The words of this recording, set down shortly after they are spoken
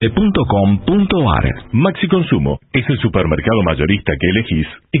Maxi Consumo es el supermercado mayorista que elegís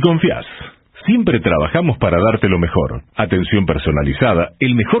y confías. Siempre trabajamos para darte lo mejor. Atención personalizada,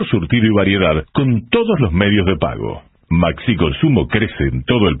 el mejor surtido y variedad con todos los medios de pago. Maxi Consumo crece en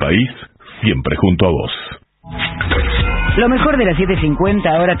todo el país, siempre junto a vos. Lo mejor de la 750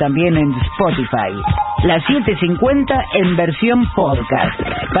 ahora también en Spotify. La 750 en versión podcast,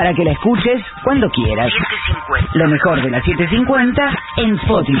 para que la escuches cuando quieras. 750. Lo mejor de la 750 en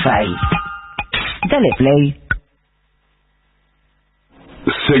Spotify. Dale play.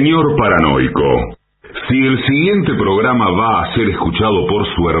 Señor paranoico, si el siguiente programa va a ser escuchado por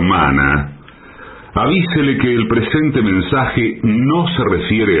su hermana, avísele que el presente mensaje no se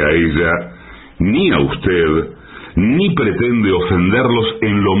refiere a ella, ni a usted, ni pretende ofenderlos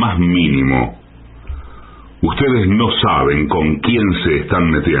en lo más mínimo. Ustedes no saben con quién se están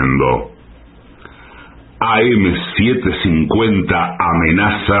metiendo. AM750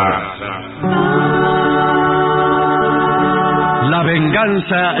 amenaza. La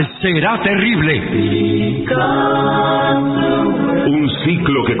venganza será terrible. Un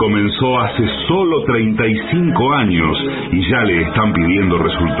ciclo que comenzó hace solo 35 años y ya le están pidiendo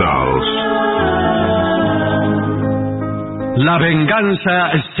resultados. La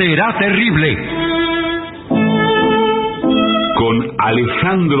venganza será terrible. Con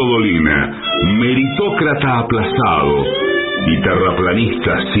Alejandro Dolina, meritócrata aplazado y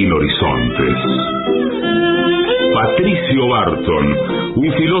terraplanista sin horizontes. Patricio Barton,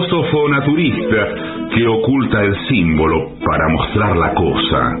 un filósofo naturista que oculta el símbolo para mostrar la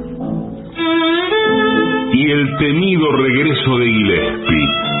cosa. Y el temido regreso de Gillespie,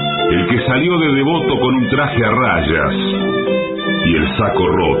 el que salió de devoto con un traje a rayas y el saco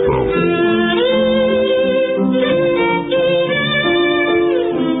roto.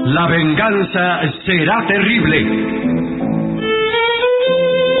 La venganza será terrible.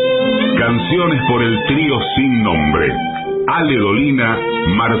 Canciones por el trío sin nombre: Ale Dolina,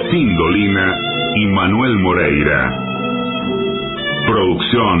 Martín Dolina y Manuel Moreira.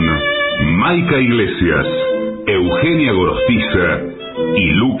 Producción: Maica Iglesias, Eugenia Gorostiza y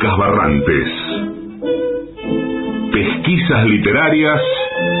Lucas Barrantes. Pesquisas literarias: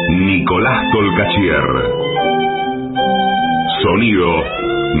 Nicolás Tolcachier. Sonido: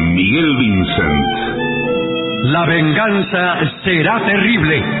 Miguel Vincent. La venganza será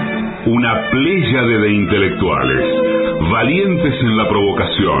terrible. Una pléyade de intelectuales, valientes en la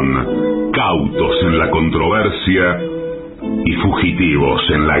provocación, cautos en la controversia y fugitivos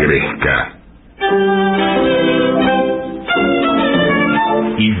en la gresca.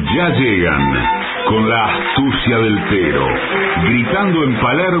 Y ya llegan, con la astucia del Tero, gritando en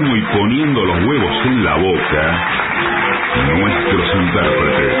Palermo y poniendo los huevos en la boca, nuestros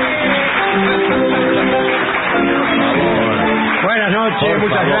intérpretes. Buenas noches,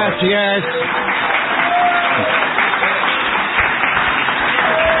 muchas gracias.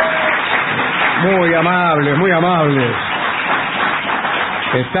 Muy amables, muy amables.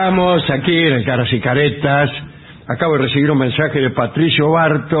 Estamos aquí en el Caras y Caretas. Acabo de recibir un mensaje de Patricio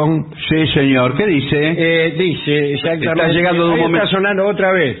Barton. Sí, señor. ¿Qué dice? Dice exactamente. Está llegando de un momento. Está sonando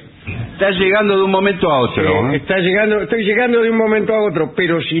otra vez. Está llegando de un momento a otro. Estoy llegando de un momento a otro,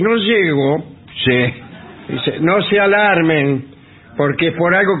 pero si no llego, Sí. dice, no se alarmen, porque es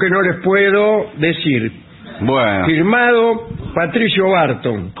por algo que no les puedo decir. Bueno. Firmado Patricio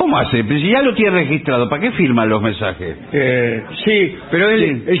Barton. ¿Cómo hace? Pues si ya lo tiene registrado, ¿para qué firma los mensajes? Sí, pero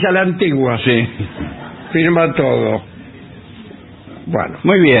él es a la antigua. Sí. Firma todo. Bueno.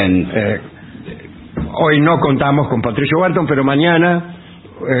 Muy bien. Hoy no contamos con Patricio Barton, pero mañana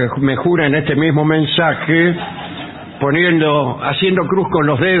me jura en este mismo mensaje, haciendo cruz con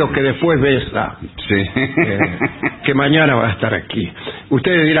los dedos que después besa, Sí. que mañana va a estar aquí.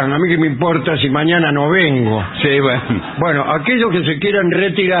 Ustedes dirán, a mí qué me importa si mañana no vengo. Sí, bueno. Bueno, aquellos que se quieran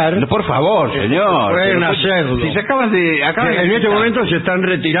retirar, No, por favor, señor. pueden hacerlo. Si se acaban de... En este momento se están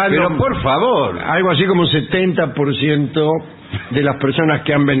retirando. Pero por favor. Algo así como 70% de las personas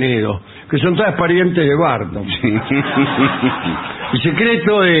que han venido, que son todas parientes de Barton. Sí. El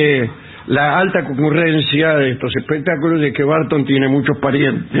secreto de la alta concurrencia de estos espectáculos es que Barton tiene muchos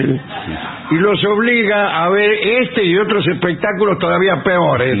parientes y los obliga a ver este y otros espectáculos todavía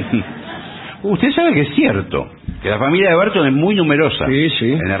peores. Usted sabe que es cierto, que la familia de Barton es muy numerosa. Sí,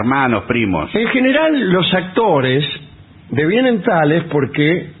 sí. En hermanos, primos. En general, los actores devienen tales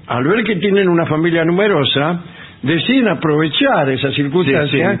porque, al ver que tienen una familia numerosa, deciden aprovechar esa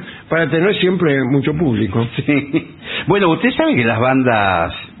circunstancia para tener siempre mucho público. Sí. Bueno, usted sabe que las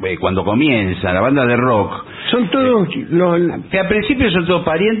bandas, cuando comienzan, la banda de rock, Son todos que al principio son todos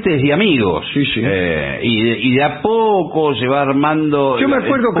parientes y amigos. Sí, sí. Y de a poco se va armando. Yo me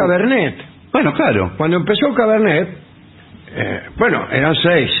acuerdo Cabernet. Bueno, claro. Cuando empezó Cabernet, eran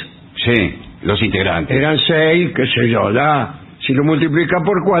 6. Sí, los integrantes. Eran 6, qué sé yo, ya. Si lo multiplica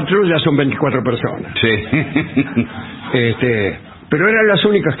por 4, ya son 24 personas. Sí. Pero eran las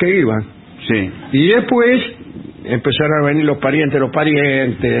únicas que iban. Sí. Y después empezaron a venir los parientes.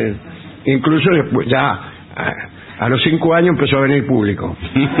 Incluso después, ya a los 5 años empezó a venir público.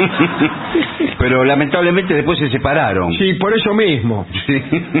 Pero lamentablemente después se separaron. Sí, por eso mismo. Sí.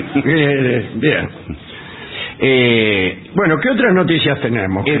 Bien. Bueno, ¿qué otras noticias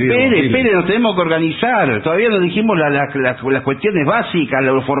tenemos? Espere, nos tenemos que organizar. Todavía no dijimos las cuestiones básicas,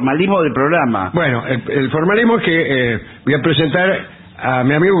 los formalismos del programa. Bueno, el formalismo es que voy a presentar a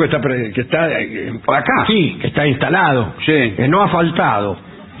mi amigo que está acá. Sí, que está instalado. Sí. Que no ha faltado.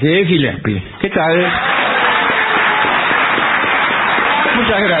 Que es Gillespie. ¿Qué tal?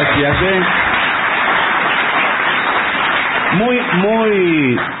 Muchas gracias.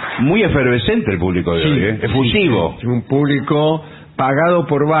 Muy efervescente el público de hoy, efusivo. Sí, un público pagado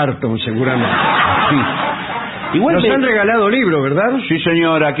por Barton, seguramente. Sí. Igual nos han regalado libros, ¿verdad? Sí,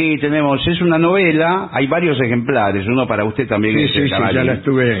 señor, aquí tenemos. Es una novela, hay varios ejemplares, uno para usted también. Sí, ya la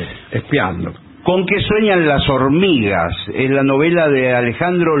estuve espiando. ¿Con qué sueñan las hormigas? Es la novela de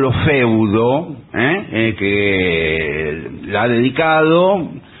Alejandro Lofeudo, que la ha dedicado,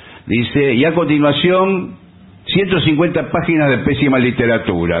 dice, y a continuación 150 páginas de pésima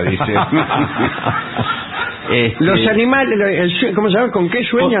literatura, dice. Los animales, ¿cómo se llama? ¿Con qué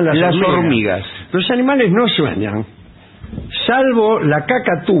sueñan las hormigas? Los animales no sueñan, salvo la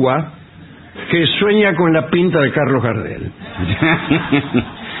cacatúa, que sueña con la pinta de Carlos Gardel.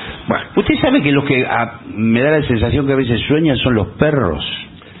 Bueno, usted sabe que los que me da la sensación que a veces sueñan son los perros.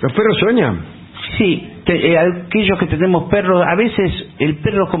 ¿Los perros sueñan? Sí, aquellos que tenemos perros, a veces el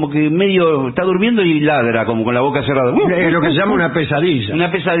perro como que medio está durmiendo y ladra, como con la boca cerrada. Es lo que se llama una pesadilla.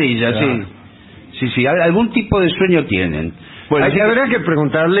 Una pesadilla, claro. Sí, algún tipo de sueño tienen. Bueno, habrá que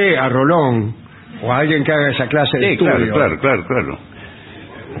preguntarle a Rolón o a alguien que haga esa clase de estudio. Claro.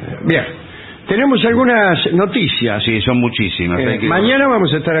 Bien, tenemos algunas noticias. Sí, son muchísimas. Mañana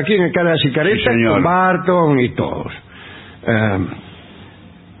vamos a estar aquí en el Caras y Caretas con Barton y todos.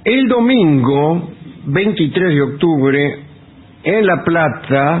 El domingo 23 de octubre en La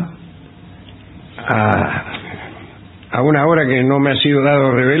Plata, a una hora que no me ha sido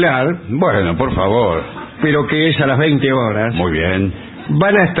dado revelar. Bueno, por favor. Pero que es a las 20 horas. Muy bien.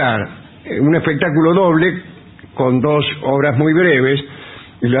 Van a estar un espectáculo doble con 2 obras muy breves.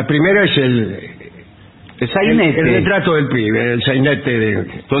 La primera es el sainete. El retrato del pibe, el sainete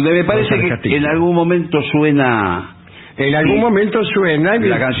de... Donde me parece que en algún momento suena... En algún momento suena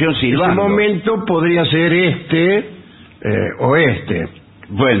la canción silbando. En ese momento podría ser este o este.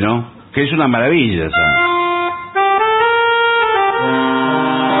 Bueno, que es una maravilla, ¿sabes?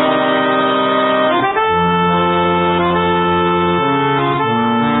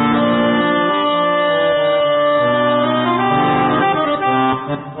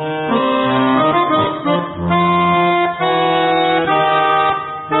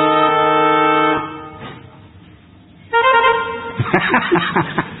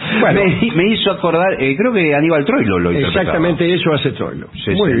 Bueno, me hizo acordar, creo que Aníbal Troilo lo interpretaba. Exactamente, eso hace Troilo.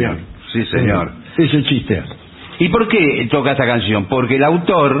 Sí, muy bien. Sí, señor. Ese chiste. ¿Y por qué toca esta canción? Porque el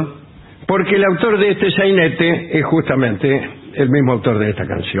autor de este sainete es justamente el mismo autor de esta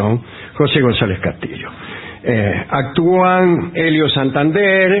canción, José González Castillo. Actúan Helio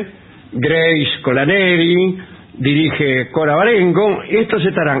Santander, Grace Colaneri, dirige Cora Barengo. Estos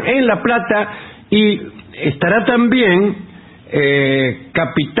estarán en La Plata y estará también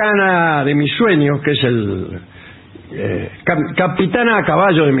Capitana de mis sueños, que es Capitana a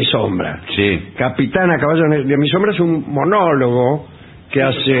caballo de mi sombra. Sí. Capitana a caballo de mi sombra es un monólogo que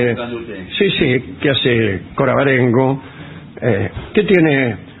hace que hace Cora Barengo, que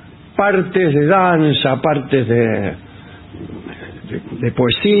tiene partes de danza, partes de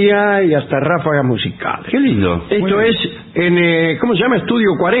poesía y hasta ráfagas musicales. Qué lindo. Esto es en, ¿cómo se llama?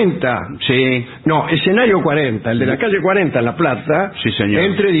 Estudio 40. Sí. No, escenario 40, el de la calle 40 en La Plata. Sí, señor.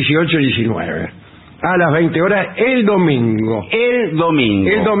 Entre 18 y 19. A las 20 horas el domingo. El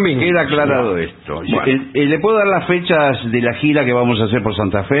domingo. Queda aclarado esto. Bueno. ¿Le puedo dar las fechas de la gira que vamos a hacer por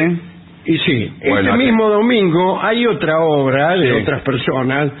Santa Fe? Y sí, bueno, este mismo domingo hay otra obra de otras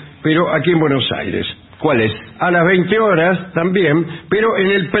personas, pero aquí en Buenos Aires. ¿Cuál es? A las 20 horas también, pero en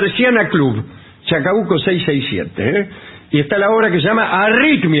el Persiana Club, Chacabuco 667. Y está la obra que se llama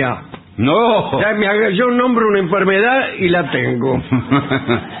Arritmia. No. Yo nombro una enfermedad y la tengo.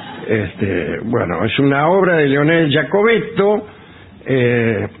 Bueno, es una obra de Leonel Giacobetto.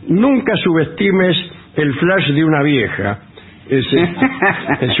 Nunca subestimes el flash de una vieja. Ese es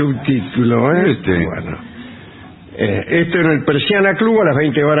el subtítulo. Bueno, esto en el Persiana Club a las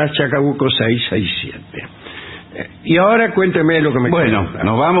 20 horas, Chacabuco 667. Y ahora cuénteme lo que me Bueno, cuenta.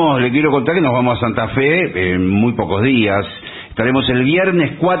 nos vamos, le quiero contar que nos vamos a Santa Fe en muy pocos días. Estaremos el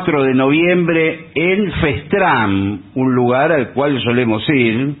viernes 4 de noviembre en Festram, un lugar al cual solemos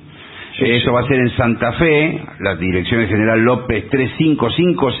ir. Eso va a ser en Santa Fe, la dirección es General López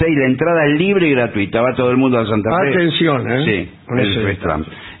 3556, la entrada es libre y gratuita, va todo el mundo a Santa Fe. Atención, Sí, el Festram.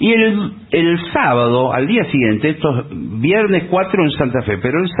 Y el sábado, al día siguiente, esto viernes 4 en Santa Fe,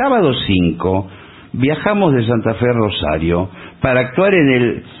 pero el sábado 5 viajamos de Santa Fe a Rosario para actuar en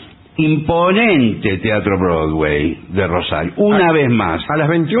el imponente Teatro Broadway de Rosario, una vez más. A las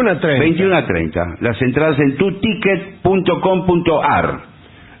 21:30. 21:30. Las entradas en tuticket.com.ar.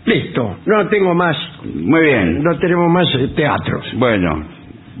 Listo, no tengo más. Muy bien. No tenemos más teatros. Bueno,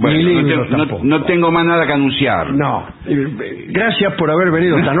 Ni libros tampoco. no tengo más nada que anunciar. No. Gracias por haber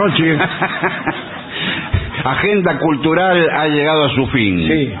venido esta noche. Agenda cultural ha llegado a su fin.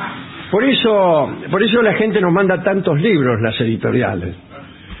 Sí. Por eso la gente nos manda tantos libros, las editoriales.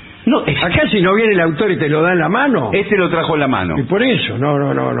 No, Acá si no viene el autor y te lo da en la mano. este lo trajo en la mano. Y por eso, no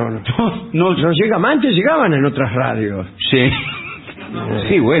llega más. Antes llegaban en otras radios. Sí.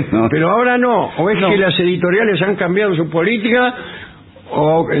 Sí, bueno. Pero ahora no. O es que las editoriales han cambiado su política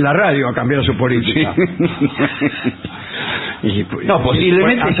o la radio ha cambiado su política. Sí. No,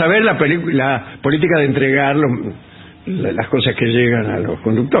 posiblemente. A saber la política de entregar las cosas que llegan a los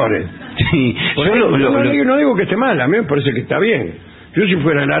conductores. Sí. No digo que esté mal, a mí me parece que está bien. Yo si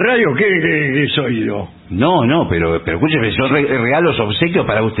fuera en la radio, ¿qué soy yo? No, pero escúcheme, yo regalo obsequios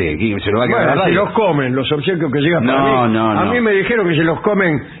para usted. ¿Se lo va a quedar a la Se radio? los comen, los obsequios que llegan para mí. A mí me dijeron que se los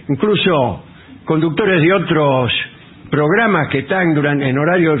comen incluso conductores de otros programas que están en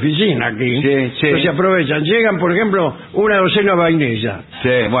horario de oficina aquí. Sí. Entonces se aprovechan. Llegan, por ejemplo, una docena de vainillas. Sí,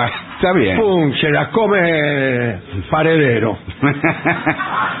 bueno, está bien. ¡Pum! Se las come Paredero.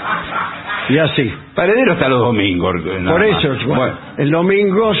 Y así. Paredero está los domingos. Por eso, bueno, el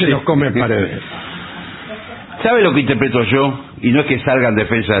domingo se los come Paredero. ¿Sabe lo que interpreto yo? Y no es que salga en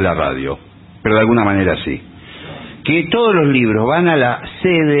defensa de la radio, pero de alguna manera sí. Que todos los libros van a la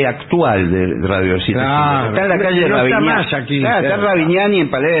sede actual de Radio 7. Claro, está en la calle no Ravignani. está más aquí. Está en Ravignani en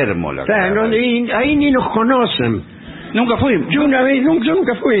Palermo. Ahí ni nos conocen. Nunca fui. Yo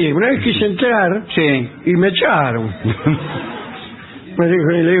nunca fui. Una vez quise entrar y me echaron.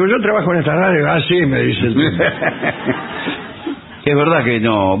 Le digo, yo trabajo en esta radio. Ah, sí, me dicen. Es verdad que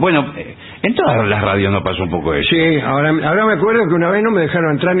no. Bueno, en todas las radios no pasa un poco eso. Sí, ahora me acuerdo que una vez no me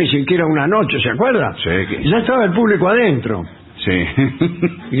dejaron entrar ni siquiera una noche, ¿se acuerda? Sí. Ya estaba el público adentro. Sí.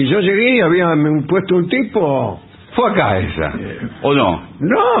 Y yo llegué y había puesto un tipo. ¿Fue acá esa? ¿O no?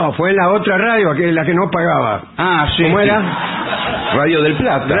 No, fue en la otra radio, la que no pagaba. Ah, sí. ¿Cómo era? Radio del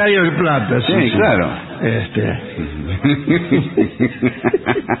Plata. Radio del Plata, sí. Claro.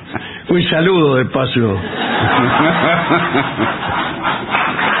 Un saludo de paso.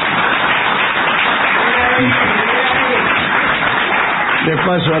 De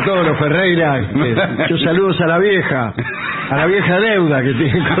paso a todos los Ferreira. Muchos saludos a la vieja deuda que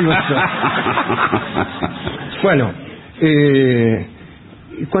tienen con nosotros. Bueno,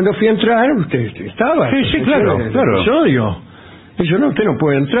 cuando fui a entrar, usted estaba. Sí, claro. Episodio. Yo no, usted no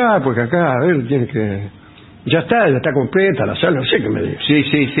puede entrar porque acá, a ver, tiene que. Ya está completa la sala, no sé qué me dice.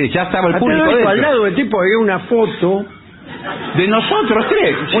 Sí, ya estaba el público dentro. Al lado del tipo había una foto. De nosotros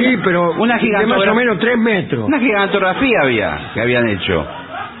tres. Sí, pero una de más o menos 3 metros. Una gigantografía que habían hecho.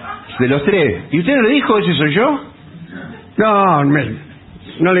 De los tres. ¿Y usted no le dijo, ese soy yo?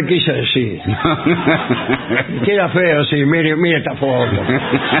 No le quise decir. Queda feo, sí, mire esta foto.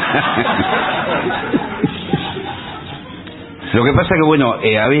 Lo que pasa que, bueno,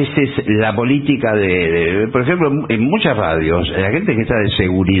 a veces la política por ejemplo, en muchas radios, la gente que está de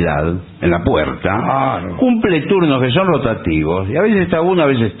seguridad en la puerta cumple turnos que son rotativos, y a veces está uno, a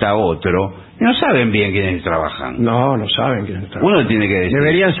veces está otro, y no saben bien quiénes trabajan. No saben quiénes trabajan. Uno tiene que decir.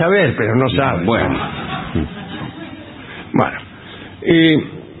 Deberían saber, pero no saben. Bueno,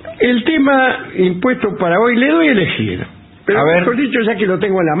 el tema impuesto para hoy le doy a elegir. Pero a ver. Mejor dicho, ya que lo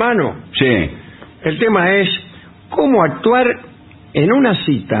tengo en la mano. Sí. El tema es cómo actuar en una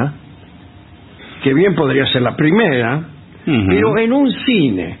cita, que bien podría ser la primera, pero en un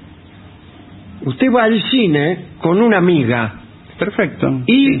cine. Usted va al cine con una amiga. Perfecto.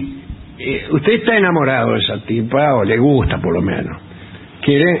 Y usted está enamorado de esa tipa, o le gusta por lo menos.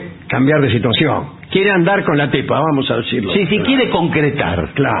 Quiere cambiar de situación. quiere andar con la tipa, vamos a decirlo. Sí, quiere concretar.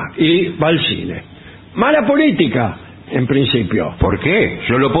 Claro, y va al cine. Mala política, en principio. ¿Por qué?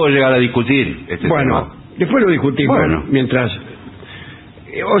 Yo lo puedo llegar a discutir. Bueno, tema. después lo discutimos. Bueno. Mientras...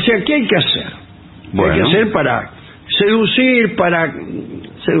 O sea, ¿qué hay que hacer? Bueno. ¿Qué hay que hacer para seducir,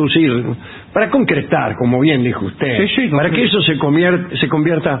 para concretar, como bien dijo usted? Sí, para que eso se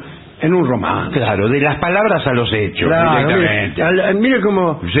convierta en un romance. Claro, de las palabras a los hechos, Claro, directamente. mire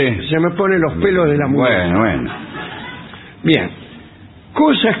cómo se me ponen los pelos de la mujer. Bueno. Bien,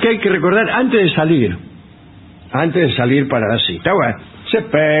 cosas que hay que recordar antes de salir. Antes de salir para la cita. Bueno, se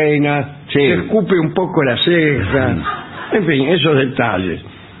peina, se escupe un poco la ceja, en fin, esos detalles.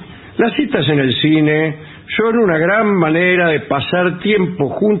 Las citas en el cine son una gran manera de pasar tiempo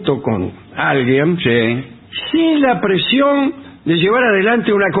junto con alguien sin la presión de llevar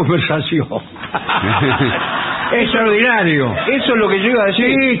adelante una conversación. Extraordinario. Eso es lo que yo iba a decir.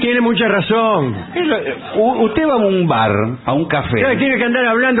 Sí, tiene mucha razón. Usted va a un bar, a un café. Claro, tiene que andar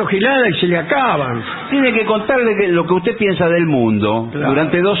hablando gilada y se le acaban. Tiene que contarle lo que usted piensa del mundo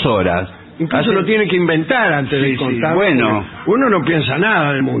durante 2 horas. Incluso lo tiene que inventar antes de contar. Bueno, uno no piensa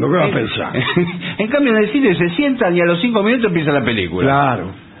nada del mundo. ¿Qué va a pensar? En cambio, en el cine se sientan y a los 5 minutos empieza la película.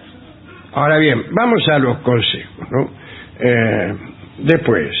 Claro. Ahora bien, vamos a los consejos, ¿no?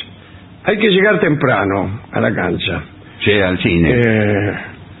 Después, hay que llegar temprano a la cancha. Sí, al cine.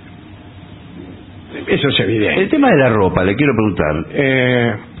 Eso es evidente. El tema de la ropa, le quiero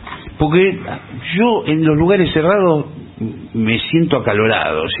preguntar. Porque yo en los lugares cerrados me siento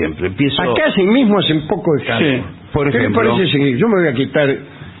acalorado siempre. Acá sí mismo hace un poco de calor. Sí, por ejemplo. ¿Qué le parece seguir? Yo me voy a quitar...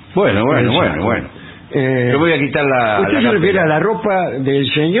 Bueno. Yo voy a quitar la... ¿Usted se refiere a la ropa del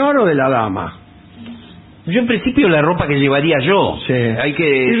señor o de la dama? Yo en principio la ropa que llevaría yo. Sí.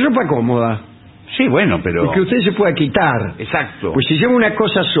 ¿Y ropa cómoda? Sí, bueno, pero... Y que usted se pueda quitar. Exacto. Pues si lleva una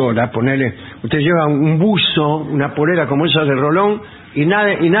cosa sola, ponele... Usted lleva un buzo, una polera como esa de Rolón y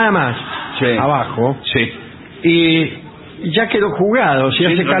nada más abajo. Sí. Y ya quedó jugado. Si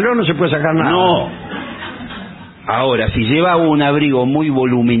hace calor no se puede sacar nada. No. Ahora, si lleva un abrigo muy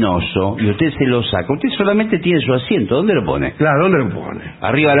voluminoso y usted se lo saca, usted solamente tiene su asiento. ¿Dónde lo pone? Claro, ¿dónde lo pone?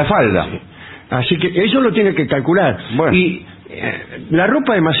 Arriba de la falda. Sí. Así que eso lo tiene que calcular. Bueno. Y la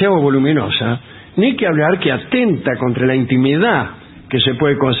ropa demasiado voluminosa, ni que hablar que atenta contra la intimidad que se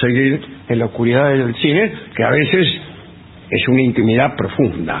puede conseguir en la oscuridad del cine, que a veces es una intimidad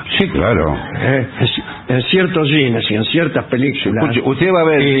profunda. Sí, claro. En ciertos cines y en ciertas películas. Escuche, usted va a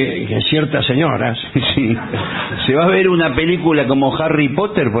ver... Y en ciertas señoras. Sí. Se va a ver una película como Harry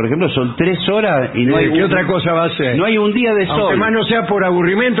Potter, por ejemplo, son 3 horas y no hay... ¿Qué otra cosa va a hacer? No hay un día de sol. Aunque más no sea por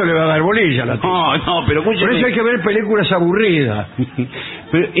aburrimiento, le va a dar bolilla a la tía. No, pero escúcheme. Por eso hay que ver películas aburridas.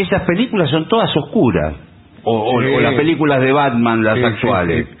 Pero esas películas son todas oscuras. O las películas de Batman, las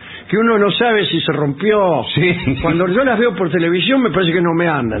actuales. Sí. Que uno no sabe si se rompió. Sí. Cuando yo las veo por televisión me parece que no me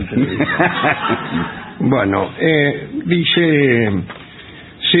anda el televisor. Bueno, dice,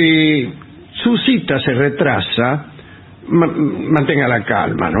 si su cita se retrasa, mantenga la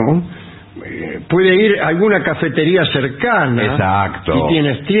calma, ¿no? Puede ir a alguna cafetería cercana. Exacto. Si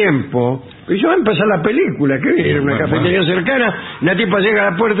tienes tiempo. Y yo voy a empezar la película, ¿qué viene? Una cafetería cercana, la tipa llega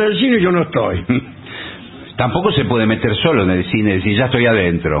a la puerta del cine y yo no estoy. Tampoco se puede meter solo en el cine, decir ya estoy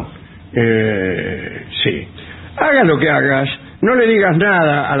adentro. Sí. Haga lo que hagas, no le digas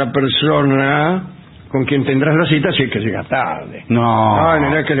nada a la persona con quien tendrás la cita si es que llega tarde. No.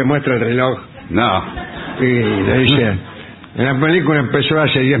 No es que le muestra el reloj. No. Y le dice, la película empezó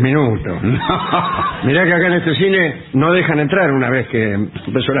hace 10 minutos. No. Mirá que acá en este cine no dejan entrar una vez que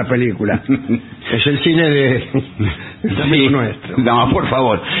empezó la película. Es el cine de amigo nuestro. No, por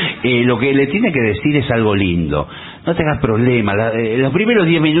favor. Lo que le tiene que decir es algo lindo. No tengas problema. Los primeros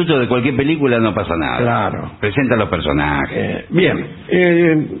 10 minutos de cualquier película no pasa nada. Claro. Presenta a los personajes. Bien.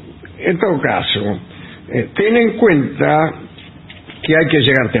 En todo caso, ten en cuenta que hay que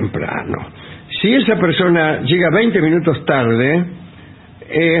llegar temprano. Si esa persona llega 20 minutos tarde,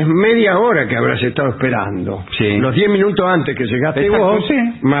 es media hora que habrás estado esperando. Sí. Los 10 minutos antes que llegaste vos,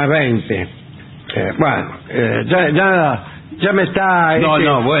 más 20. Ya me está...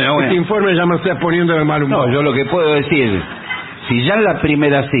 Este informe ya me está poniendo de mal humor. No, yo lo que puedo decir, si ya en la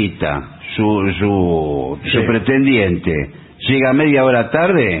primera cita su pretendiente llega media hora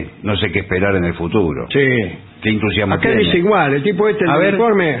tarde, no sé qué esperar en el futuro. Sí. Qué entusiasmo Acá tiene. dice igual, el tipo este del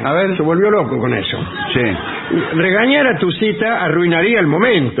informe se volvió loco con eso. Sí. Regañar a tu cita arruinaría el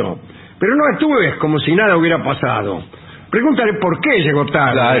momento, pero no actúes como si nada hubiera pasado. Pregúntale por qué llegó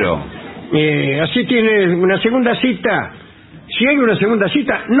tarde. Claro. Así tienes una segunda cita. Si hay una segunda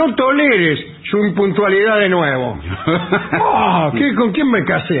cita, no toleres su impuntualidad de nuevo. ¿Con quién me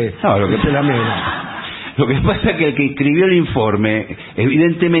casé? No, lo que se la mira. Lo que pasa es que el que escribió el informe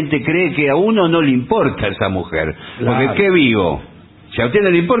evidentemente cree que a uno no le importa esa mujer. Porque Claro. ¿qué vivo? Si a usted no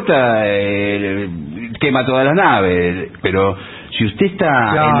le importa, quema todas las naves. Pero si usted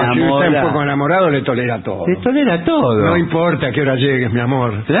está Claro, si usted enamorado... está un poco enamorado, le tolera todo. Le tolera todo. No importa a qué hora llegues, mi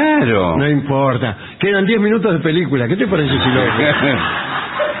amor. Claro. No importa. Quedan 10 minutos de película. ¿Qué te parece si lo...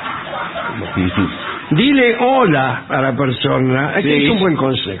 Dile hola a la persona. Sí. Es un buen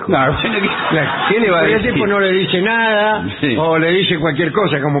consejo. No, ¿qué le va a Porque el decir? tipo no le dice nada, Sí. o le dice cualquier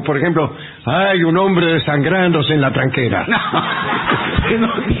cosa, como por ejemplo, hay un hombre desangrándose en la tranquera.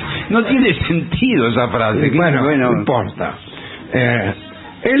 No tiene sentido esa frase. Bueno, no importa.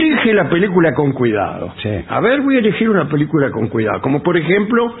 Elige la película con cuidado. Sí. A ver, voy a elegir una película con cuidado. Como por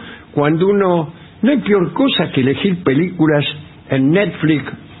ejemplo, cuando uno... No hay peor cosa que elegir películas en Netflix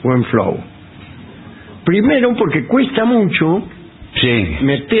o en Flow. Primero, porque cuesta mucho Sí.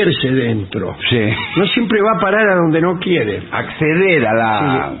 meterse dentro. Sí. No siempre va a parar a donde no quiere. Acceder a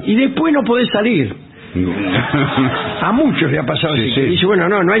la... Y después no podés salir. A muchos le ha pasado Sí, así. sí. Que dice, bueno,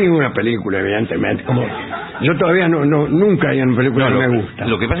 no hay ninguna película, evidentemente. Como yo todavía nunca hay una película que me gusta.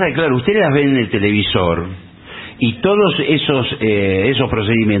 Lo que pasa es que, claro, usted las ve en el televisor y todos esos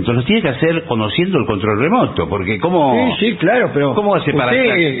procedimientos los tiene que hacer conociendo el control remoto, porque ¿cómo...? Sí, claro, pero ¿Cómo hace para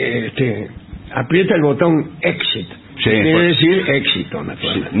usted, aprieta el botón exit. Sí, Quiere pues- decir éxito,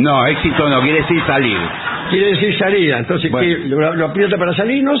 naturalmente. No, éxito no, quiere decir salir. Quiere decir salida. Entonces, Bueno. ¿qué? Lo aprieta para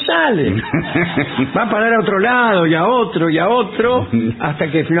salir y no sale. Va a parar a otro lado y a otro y a otro hasta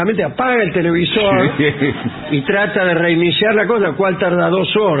que finalmente apaga el televisor Sí. y trata de reiniciar la cosa, cual tarda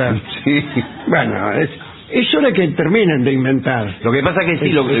 2 horas. Sí. Bueno, es hora que terminen de inventar. Lo que pasa que sí,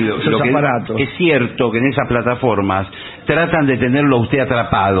 Esos aparatos. es cierto que en esas plataformas tratan de tenerlo a usted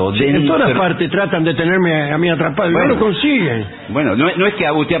atrapado. En todas partes tratan de tenerme a mí atrapado y Bueno. no lo consiguen. Bueno, no es que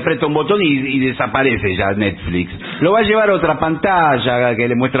usted aprieta un botón y desaparece ya Netflix. Lo va a llevar a otra pantalla que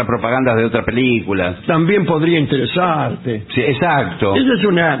le muestra propagandas de otras películas. También podría interesarte. Sí, exacto. Eso es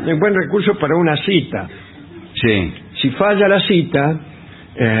un buen recurso para una cita. Sí. Si falla la cita,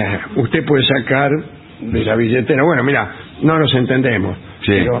 usted puede sacar de la billetera, bueno, mira, no nos entendemos,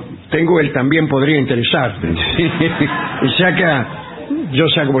 Sí. pero tengo el también podría interesarte. Sí. Y yo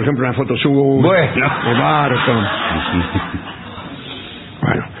saco, por ejemplo, una foto suya, Bueno. de Barton.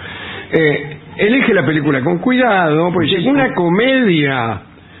 Bueno, elige la película con cuidado, porque si una comedia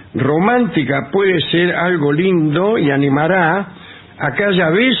romántica puede ser algo lindo y animará a que haya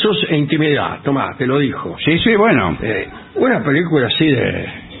besos e intimidad. Tomá, te lo dijo. Sí, sí, bueno. Una película así de...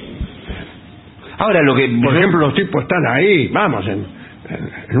 Ahora lo que... Por ejemplo, los tipos están ahí, vamos, en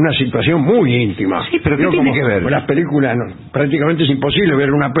una situación muy íntima. Sí, pero ¿qué tiene que ver? Como las películas, prácticamente es imposible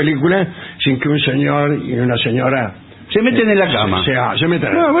ver una película sin que un señor y una señora... Se meten en la cama. Se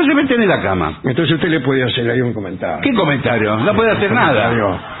meten. No, vos se meten en la cama. Entonces usted le puede hacer ahí un comentario. ¿Qué comentario? No puede hacer nada.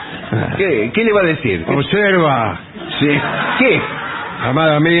 ¿Qué le va a decir? Observa, Sí. ¿Qué?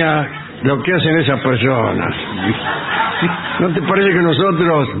 amada mía, lo que hacen esas personas. ¿No te parece que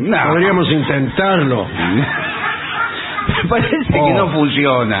nosotros No. podríamos intentarlo? Me parece que no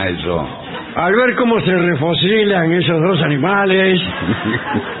funciona eso. Al ver cómo se refocilan esos dos animales,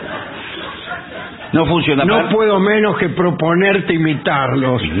 No funciona. no puedo menos que proponerte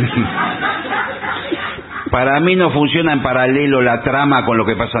imitarlos. Para mí no funciona en paralelo la trama con lo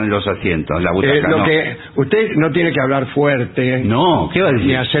que pasa en los asientos, en la butaca. No. Usted no tiene que hablar fuerte, No, ¿qué va a ni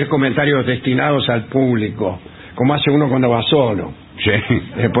decir? hacer comentarios destinados al público, como hace uno cuando va solo. Sí.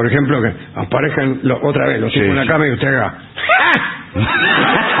 Por ejemplo, que aparezcan otra vez los Sí, tipos en la sí. cama y usted haga...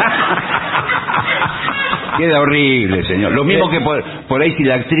 Queda horrible, señor. Lo mismo que por ahí si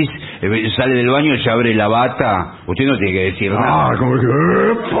la actriz sale del baño y se abre la bata, usted no tiene que decir nada. Como que...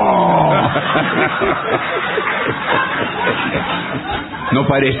 ¡Epa! No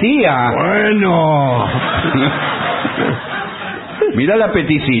parecía. Bueno. Mirá la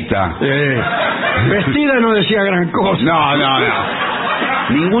peticita. Vestida no decía gran cosa. No.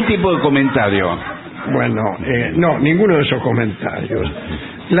 Ningún tipo de comentario. Bueno, no, ninguno de esos comentarios.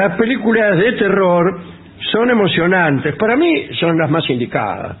 Las películas de terror son emocionantes. Para mí son las más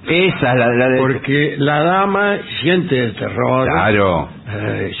indicadas. Esa es la de... Porque la dama siente el terror. Claro.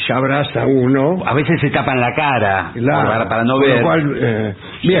 Se abraza a uno. A veces se tapan la cara Claro, para no con lo ver. cual,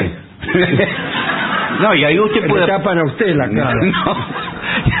 bien. No, y ahí usted Le puede... tapan a usted la cara.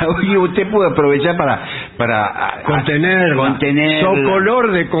 No, y usted puede aprovechar para Contenerla. Su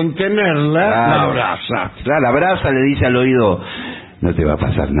color de contenerla, Claro. la abraza. Claro, la abraza, le dice al oído, no te va a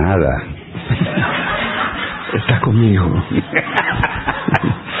pasar nada. Estás conmigo.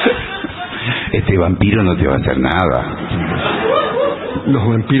 Este vampiro no te va a hacer nada. Los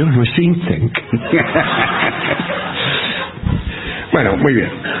vampiros no existen. Bueno, muy bien.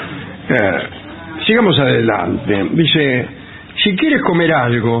 Sigamos adelante. Dice, si quieres comer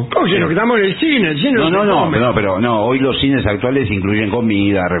algo... Oye, nos quedamos en el cine. El cine No, hoy los cines actuales incluyen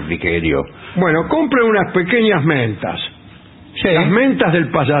comida, refrigerio. Bueno, compre unas pequeñas mentas. Sí. Las mentas del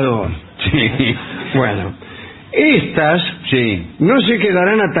payador. Sí. Bueno, estas no se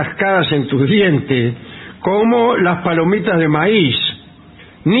quedarán atascadas en tus dientes como las palomitas de maíz,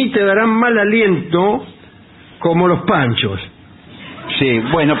 ni te darán mal aliento como los panchos. Sí,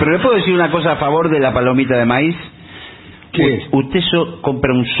 bueno, pero le puedo decir una cosa a favor de la palomita de maíz. ¿Qué? Usted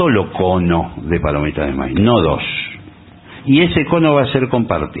compra un solo cono de palomita de maíz, no dos. Y ese cono va a ser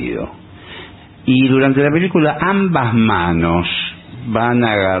compartido. Y durante la película ambas manos van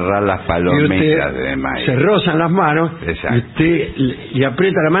a agarrar las palomitas de maíz. Se rozan las manos. Exacto. Y usted le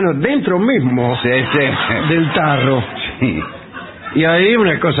aprieta la mano dentro mismo del tarro. Sí. Y ahí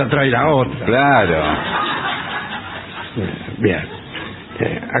una cosa trae la otra. Claro. Bien.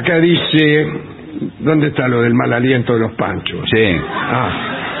 Acá dice, ¿dónde está lo del mal aliento de los panchos? Sí.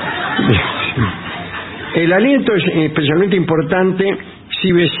 El aliento es especialmente importante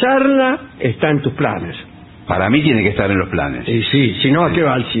si besarla está en tus planes. Para mí tiene que estar en los planes. Y sí, si no, ¿a qué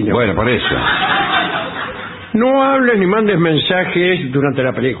va al cine? Bueno, por eso. No hables ni mandes mensajes durante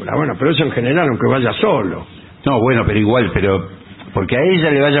la película. Bueno, pero eso en general, aunque vaya solo. No, bueno, pero igual, porque a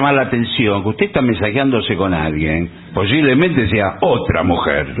ella le va a llamar la atención que usted está mensajeándose con alguien, posiblemente sea otra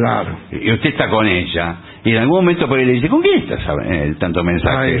mujer. Claro. Y usted está con ella. Y en algún momento por ahí le dice, ¿con quién estás tanto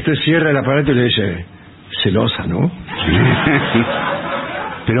mensaje? Usted cierra el aparato y le dice, celosa, ¿no?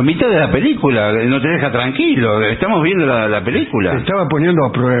 Pero mitad de la película no te deja tranquilo. Estamos viendo la película. Te estaba poniendo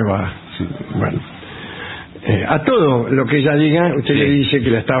a prueba. Sí. Bueno, a todo lo que ella diga, usted le dice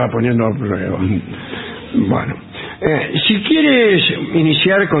que la estaba poniendo a prueba. Bueno, si quieres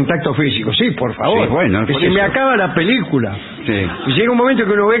iniciar contacto físico, sí, por favor. Sí, bueno, que se me acaba la película. Sí. Y llega un momento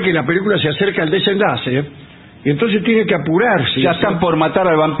que uno ve que la película se acerca al desenlace. Y entonces tiene que apurarse. Ya están por matar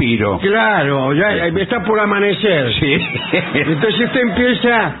al vampiro. Claro, ya está por amanecer. Sí. Entonces usted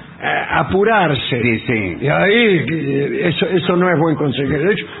empieza a apurarse. Sí. Y ahí, eso no es buen consejero.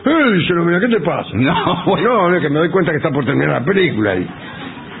 De hecho, mira, ¿qué te pasa? No, es que me doy cuenta que está por terminar la película.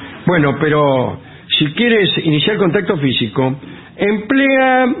 Bueno, pero si quieres iniciar contacto físico,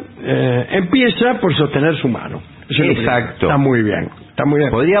 empieza por sostener su mano. Exacto. Está muy bien.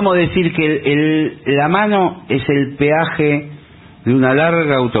 Podríamos decir que la mano es el peaje de una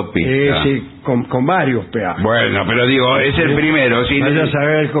larga autopista. Sí, con varios peajes. Bueno, pero digo, es el primero. Si vaya a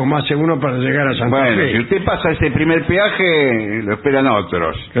saber cómo hace uno para llegar a Santa Fe. Bueno, si usted pasa ese primer peaje, lo esperan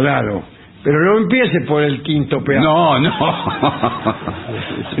otros. Claro, pero no empiece por el quinto peaje. No.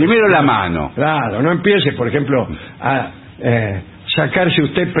 Primero la mano. Claro, no empiece, por ejemplo, a sacarse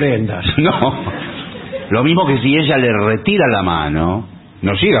usted prendas. No. Lo mismo que si ella le retira la mano,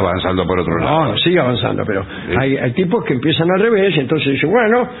 no siga avanzando por otro lado. No sigue avanzando, pero hay tipos que empiezan al revés, y entonces dicen,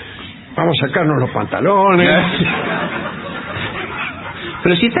 bueno, vamos a sacarnos los pantalones.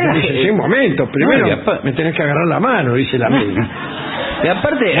 Pero si está... Dice, un momento, primero me tenés que agarrar la mano, dice la amiga. Y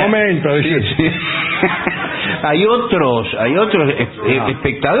aparte... Un momento, dice. Sí. Hay otros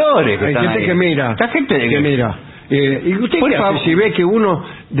espectadores que hay están gente ahí. Que mira. Hay gente que mira. ¿Y usted qué hace si ve que uno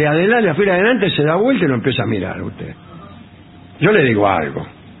de adelante, a fila adelante, se da vuelta y lo empieza a mirar usted? Yo le digo algo.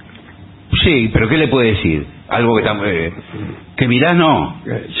 Sí, pero ¿qué le puede decir? Algo que mirás, no.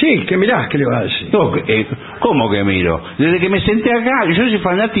 Sí, que mirás, ¿qué le va a decir? No, ¿cómo que miro? Desde que me senté acá, yo soy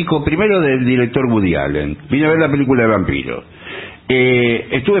fanático primero del director Woody Allen. Vine a ver la película de vampiros.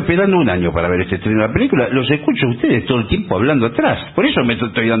 Estuve esperando un año para ver este estreno de la película. Los escucho a ustedes todo el tiempo hablando atrás. Por eso me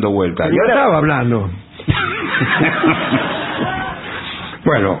estoy dando vueltas. Yo estaba hablando.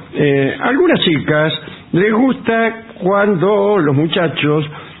 Bueno, a algunas chicas les gusta cuando los muchachos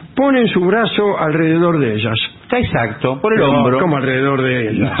ponen su brazo alrededor de ellas. Está exacto, por el hombro. ¿Cómo alrededor de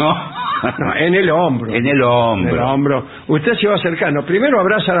ellas? No, en el hombro. En el hombro. Usted se va acercando. Primero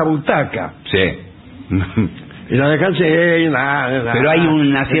abraza la butaca. Sí. Y la dejan pero hay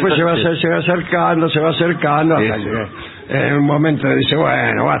una cierta... Después se va acercando sí. hasta que en un momento dice,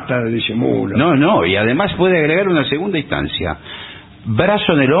 bueno, basta de disimulo. No, y además puede agregar una segunda instancia.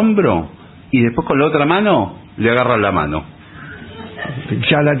 Brazo en el hombro y después con la otra mano le agarran la mano.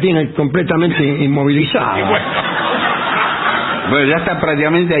 Ya la tiene completamente inmovilizada. Bueno, ya está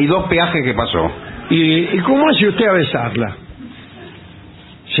prácticamente, hay 2 peajes que pasó. ¿Y cómo hace usted a besarla?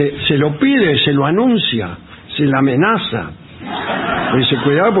 Se lo pide, se lo anuncia, se la amenaza. Le dice,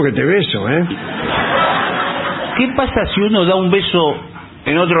 cuidado porque te beso, ¿eh? ¿Qué pasa si uno da un beso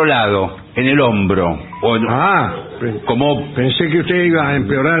en otro lado? en el hombro. Pensé que usted iba a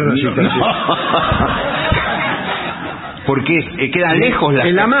empeorar la situación. No. Porque quedan lejos las...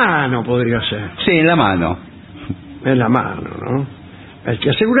 En la mano podría ser. Sí, en la mano. En la mano, ¿no? Hay que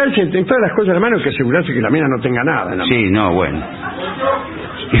asegurarse, en todas las cosas de la mano, hay que asegurarse que la mina no tenga nada en la mano. Sí, no, bueno.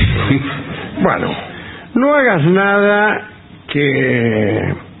 Bueno, no hagas nada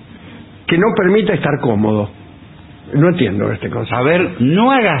que no permita estar cómodo. No entiendo este concepto. A ver,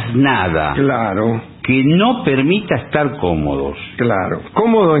 no hagas nada. Claro. Que no permita estar cómodos. Claro.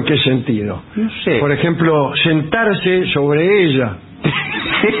 ¿Cómodo en qué sentido? No sé. Por ejemplo, sentarse sobre ella.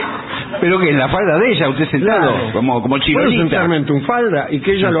 Pero que en la falda de ella, usted sentado, Claro. como chirolita. Puedo sentarme en tu falda y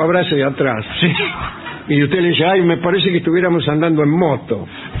que ella lo abrace de atrás. Sí. Y usted le dice, ay, me parece que estuviéramos andando en moto.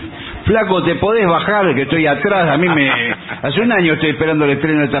 Flaco, ¿te podés bajar? Que estoy atrás. Hace un año estoy esperando el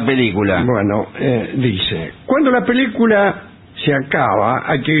estreno de esta película. Bueno, dice, cuando la película se acaba,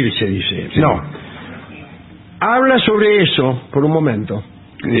 hay que irse, dice. Sí. No. Habla sobre eso por un momento.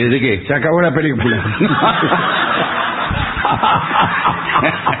 ¿De qué? Se acabó la película.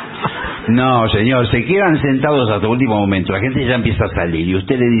 No, señor, se quedan sentados hasta el último momento. La gente ya empieza a salir y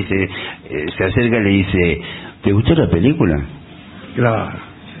usted le dice, se acerca y le dice, ¿te gustó la película? Claro.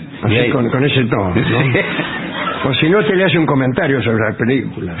 Así ahí... con ese tono, ¿no? O si no, te le hace un comentario sobre la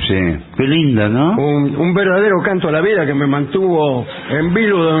película. Sí. Qué linda, ¿no? Un verdadero canto a la vida que me mantuvo en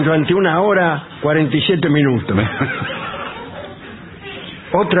vilo durante 1 hora 47 minutos.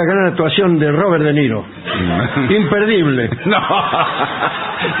 Otra gran actuación de Robert De Niro. Imperdible. No,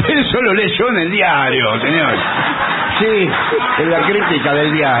 eso lo leyó en el diario, señor. Sí, en la crítica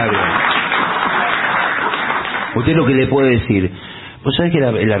del diario. Usted lo que le puede decir, vos sabés que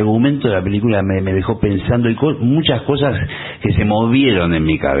el argumento de la película me dejó pensando y muchas cosas que se movieron en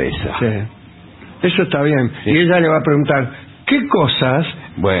mi cabeza. Sí. Eso está bien. Sí. Y ella le va a preguntar, ¿qué cosas?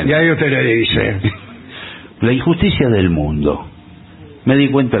 Bueno. Y ahí usted le dice, la injusticia del mundo. Me di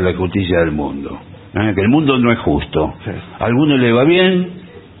cuenta de la injusticia del mundo. Que el mundo no es justo. Sí. A alguno le va bien,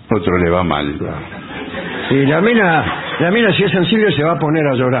 a otro le va mal. Claro. Y la mina si es sensible se va a poner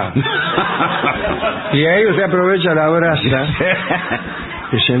a llorar. Y ahí usted aprovecha la brasa.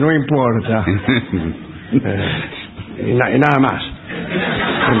 Dice, no importa. Y nada más.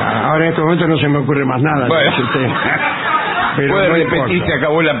 Ahora en este momento no se me ocurre más nada. Bueno. Pero puede no repetir, importa. se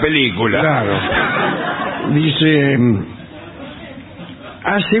acabó la película. Claro. Dice,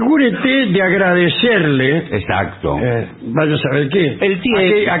 asegúrete de agradecerle. Exacto. Vaya a saber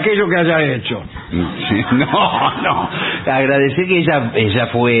qué. Aquello que haya hecho. Sí, no. Agradecer que ella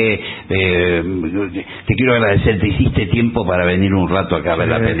fue. Te quiero agradecer, te hiciste tiempo para venir un rato acá a ver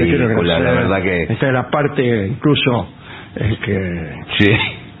la película. La verdad que. Esta es la parte, incluso. Sí.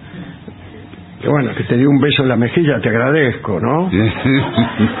 Que bueno, que te di un beso en la mejilla, te agradezco, ¿no?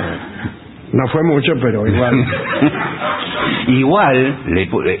 No fue mucho, pero igual. Igual,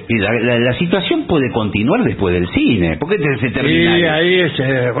 la situación puede continuar después del cine. ¿Por qué se termina? Y ahí,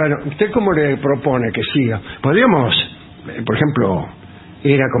 bueno, ¿usted cómo le propone que siga? Podríamos, por ejemplo,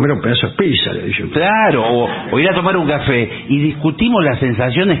 ir a comer un pedazo de pizza, le dije. Claro, o ir a tomar un café y discutimos las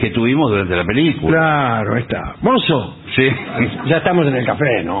sensaciones que tuvimos durante la película. Claro, está. Mozo. Sí. Ya estamos en el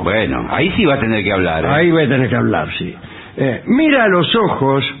café, ¿no? Bueno, ahí sí va a tener que hablar. Ahí voy a tener que hablar, sí. Mira a los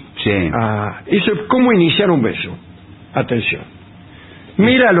ojos. Sí. Eso es cómo iniciar un beso. Atención.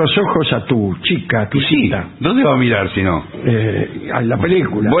 Mira a los ojos a tu chica, a tu cita. ¿Dónde va a mirar si no? A la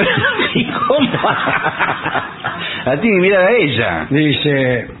película. Bueno, ¿y cómo? A ti mira a ella.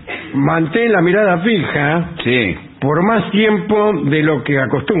 Dice, mantén la mirada fija. Sí. Por más tiempo de lo que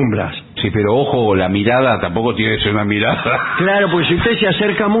acostumbras. Sí, pero ojo, la mirada tampoco tiene que ser una mirada. Claro, porque si usted se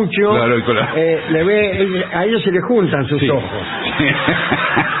acerca mucho, claro, le ve, a ellos se le juntan sus ojos. Sí.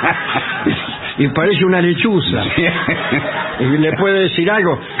 Y parece una lechuza. Sí. Y le puede decir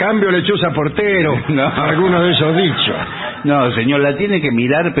algo, cambio lechuza portero, no. Alguno de esos dichos. No, señor, la tiene que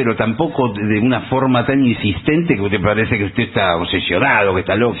mirar, pero tampoco de una forma tan insistente que usted parece que usted está obsesionado, que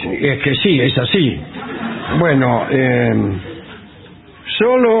está loco. Es que sí, es así. Bueno,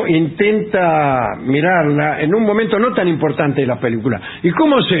 solo intenta mirarla en un momento no tan importante de la película. ¿Y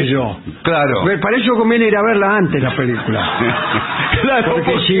cómo sé yo? Claro. Para eso conviene ir a verla antes la película. Claro,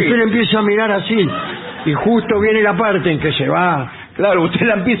 porque si usted empieza a mirar así y justo viene la parte en que se va. Claro, usted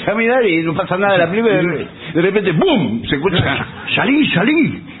la empieza a mirar y no pasa nada de la película, de repente ¡bum! Se escucha. Salí.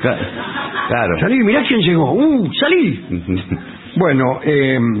 Claro. Salí, mirá quién llegó. Salí. Bueno,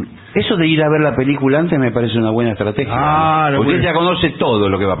 eso de ir a ver la película antes me parece una buena estrategia. Claro, porque bueno. ya conoce todo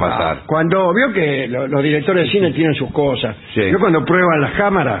lo que va a pasar. Cuando vio que los directores de cine tienen sus cosas. Sí. Yo cuando prueban las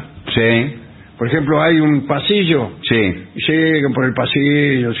cámaras, sí. Por ejemplo, hay un pasillo. Sí. Y siguen por el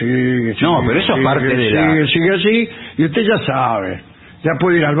pasillo, sigue. No, pero eso es parte de la... Sigue así, y usted ya sabe. Ya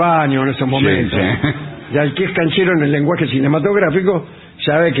puede ir al baño en esos momentos. Sí. Ya el que es canchero en el lenguaje cinematográfico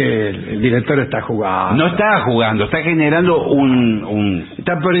sabe que el director está jugando. No está jugando, está generando un...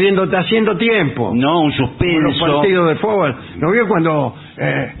 Está perdiendo, está haciendo tiempo. No, un Como suspenso. los partidos de fútbol. ¿No vio cuando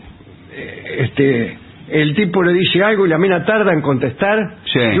el tipo le dice algo y la mina tarda en contestar?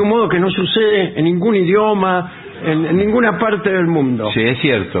 Sí. De un modo que no sucede en ningún idioma, en ninguna parte del mundo. Sí, es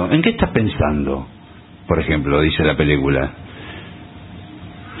cierto. ¿En qué estás pensando? Por ejemplo, dice la película.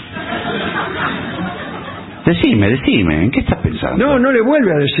 Decime, ¿en qué estás pensando? No le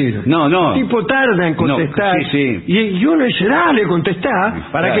vuelve a decir. No. El tipo tarda en contestar. No, sí. Y uno dice, dale, contestá.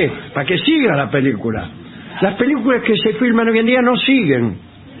 ¿Para Claro. qué? Para que siga la película. Las películas que se filman hoy en día no siguen.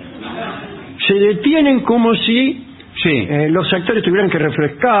 Se detienen como si los actores tuvieran que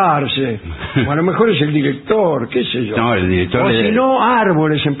refrescarse. O a lo mejor es el director, qué sé yo. No, el director... O si no,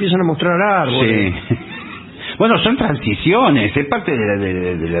 árboles, empiezan a mostrar árboles. Sí. Bueno, son transiciones, es parte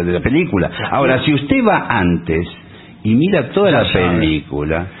de la película. Ahora, si usted va antes y mira toda la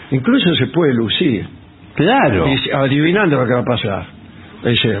película... Incluso se puede lucir. Claro. Adivinando lo que va a pasar.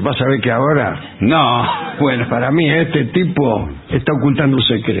 Dice, vas a ver que ahora... No, bueno. Para mí este tipo está ocultando un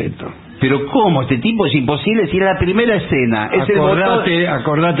secreto. Pero ¿cómo? Este tipo es imposible si es la primera escena. Es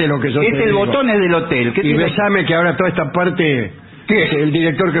Acordate lo que yo te el digo. botón es del hotel. Y besame que ahora toda esta parte... ¿Qué? Es el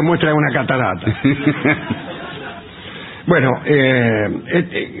director que muestra una catarata. Bueno,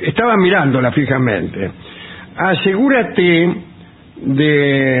 estaba mirándola fijamente. Asegúrate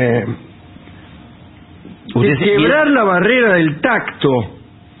de quebrar la barrera del tacto.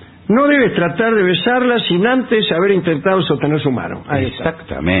 No debes tratar de besarla sin antes haber intentado sostener su mano. Ahí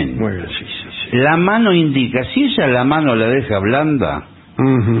Exactamente. Está. Muy bien, sí. La mano indica, si ella la mano la deja blanda,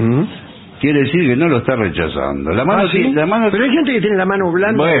 quiere decir que no lo está rechazando. La mano, ¿sí? la mano... Pero hay gente que tiene la mano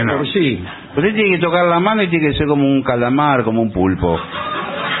blanda. Bueno, por sí. Usted tiene que tocar la mano y tiene que ser como un calamar, como un pulpo.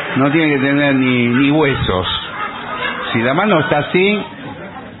 No tiene que tener ni huesos. Si la mano está así,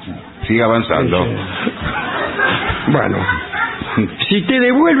 sigue avanzando. Bueno, si te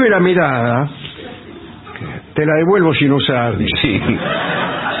devuelve la mirada, te la devuelvo sin usar. Sí.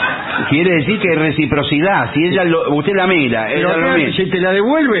 Quiere decir que hay reciprocidad. Si ella usted la mira, pero ella lo mira. Si te la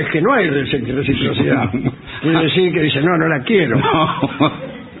devuelve es que no hay reciprocidad. Quiere decir que dice, no la quiero. No.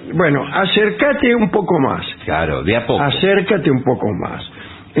 Bueno, acércate un poco más. Claro, de a poco. Acércate un poco más.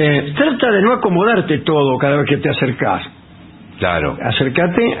 Trata de no acomodarte todo cada vez que te acercás. Claro.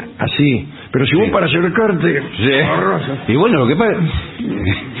 Acércate así. Pero si vos para acercarte... Sí. Y bueno, lo que pasa...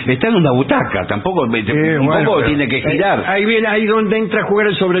 Está en una butaca, tampoco... tampoco tiene que girar. Ahí donde entra a jugar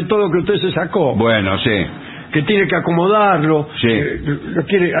el sobre todo que usted se sacó. Bueno, sí. Que tiene que acomodarlo. Sí. Al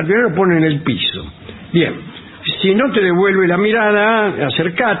final lo pone en el piso. Bien. Si no te devuelve la mirada,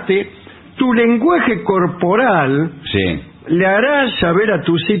 acércate. Tu lenguaje corporal le hará saber a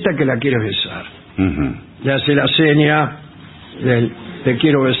tu cita que la quieres besar. Le hace la seña del te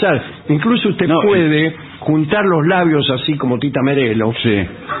quiero besar. Incluso usted puede juntar los labios así como Tita Merelo. Sí.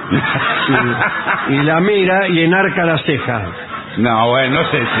 Y la mira y enarca las cejas. No, bueno,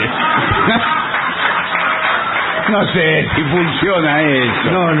 no sé si... No sé si funciona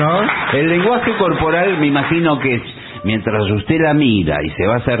eso. No. El lenguaje corporal me imagino que es, mientras usted la mira y se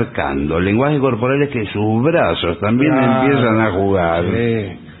va acercando, el lenguaje corporal es que sus brazos también empiezan a jugar.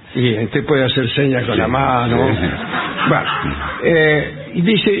 Sí. Y usted puede hacer señas con la mano. Sí. Bueno, y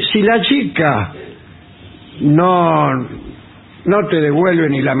dice, si la chica no te devuelve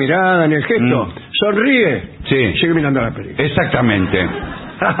ni la mirada ni el gesto, sonríe, sigue mirando la película. Exactamente.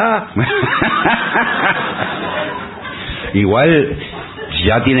 Igual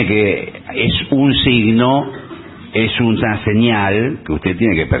ya tiene que... Es un signo, es una señal que usted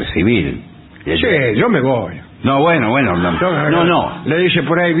tiene que percibir. Sí, yo me voy. No, bueno, no. Le dice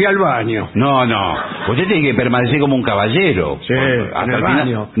por ahí, vi al baño. No. Usted tiene que permanecer como un caballero. Sí, hasta el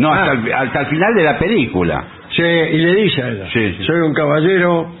baño. No, hasta el final de la película. Sí, y le dice a ella, soy un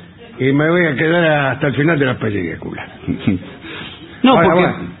caballero y me voy a quedar hasta el final de la película. No, ahora, porque...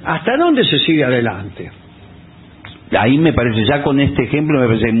 bueno, ¿hasta dónde se sigue adelante? Ahí me parece, ya con este ejemplo me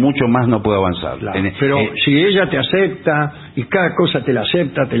parece mucho más no puedo avanzar. Claro, pero si ella te acepta y cada cosa te la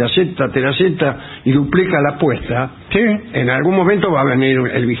acepta y duplica la apuesta, en algún momento va a venir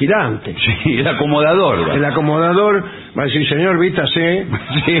el vigilante. Sí, el acomodador. El acomodador va a decir, señor, vítase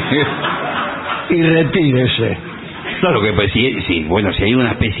y retírese. No, lo que pues, si hay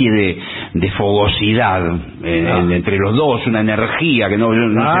una especie de fogosidad entre los dos, una energía que no...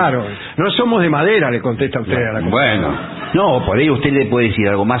 Claro, no somos de madera, le contesta usted a la Bueno, No, por ahí usted le puede decir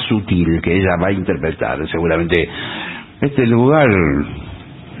algo más sutil que ella va a interpretar. Seguramente, este lugar...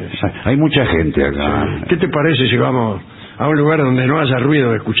 Hay mucha gente acá. ¿Qué te parece si vamos a un lugar donde no haya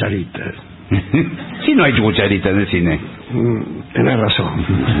ruido de cucharitas? Si no hay cucharitas en el cine. Tenés razón.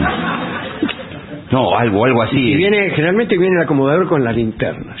 No, algo así. Y generalmente viene el acomodador con la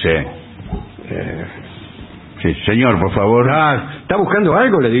linterna. Sí. Sí, señor, por favor. ¿Está buscando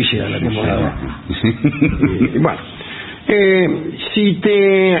algo? Le dice al acomodador. Sí. Y, bueno, si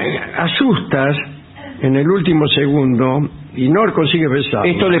te asustas en el último segundo y no consigues besar.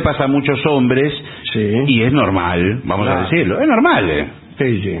 Esto le pasa a muchos hombres, sí, y es normal, vamos a decirlo. Es normal,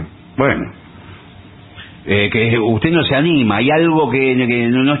 Sí, sí. Bueno. Que usted no se anima, hay algo que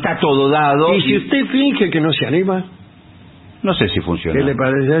no está todo dado. ¿Y si usted finge que no se anima? No sé si funciona. ¿Qué le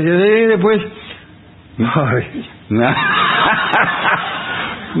parece? Después... Ay.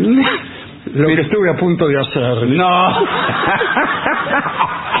 Lo que estuve a punto de hacer. No.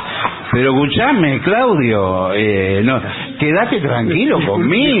 Pero escuchame, Claudio, no, quédate tranquilo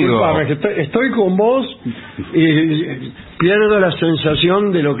conmigo. Disculpame, que estoy con vos y pierdo la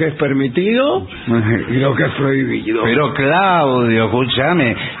sensación de lo que es permitido y lo que es prohibido. Pero Claudio,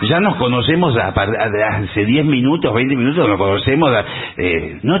 escúchame, ya nos conocemos hace 10 minutos, 20 minutos nos conocemos.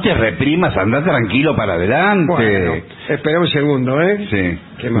 No te reprimas, anda tranquilo para adelante. Bueno, espera un segundo, ¿eh? Sí.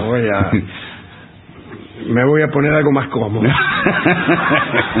 Que me voy a poner algo más cómodo.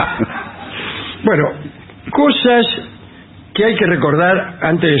 Bueno, cosas que hay que recordar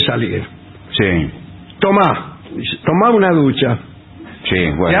antes de salir. Sí. Tomá una ducha. Sí,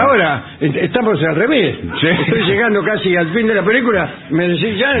 bueno. Y ahora estamos al revés. Sí. Estoy llegando casi al fin de la película. Me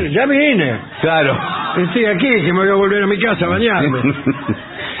decís, ya vine. Claro. Estoy aquí, que me voy a volver a mi casa a bañarme.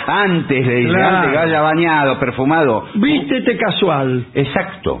 Antes le dice, Claro. antes que vaya bañado, perfumado. Vístete casual.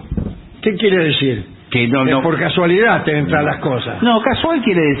 Exacto. ¿Qué quiere decir? Que no. Por casualidad te entran las cosas. No, casual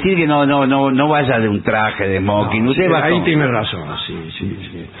quiere decir que no vaya de un traje de smoking. No, Usted va ahí con... tiene razón,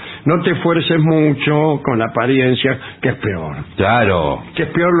 sí. No te esfuerces mucho con la apariencia, que es peor. Claro. Que es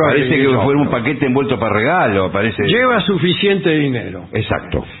peor lo Parece que otro. fuera un paquete envuelto para regalo, parece. Lleva suficiente dinero.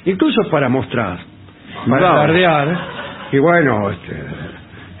 Exacto. Incluso para mostrar, para No. alardear. Y bueno,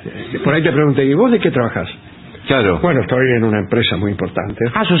 por ahí te pregunté, ¿y vos de qué trabajás? Claro. Bueno, estoy en una empresa muy importante.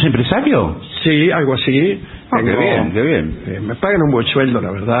 Ah, ¿sos empresario? Sí, algo así. Qué bien, qué bien. Me pagan un buen sueldo, la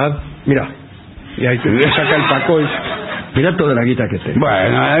verdad. Mira, y ahí te saca el paco y mira toda la guita que tengo.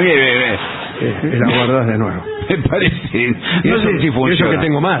 Bueno, bien. Y la guardas de nuevo. Me parece. Y No eso, sé si funciona. Eso que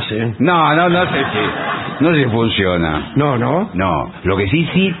tengo más, ¿eh? No sé si. No sé si funciona. No. No. Lo que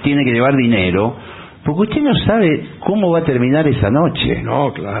sí tiene que llevar dinero, porque usted no sabe cómo va a terminar esa noche.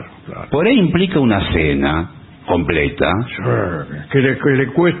 No, claro. Por ahí implica una cena completa. Que le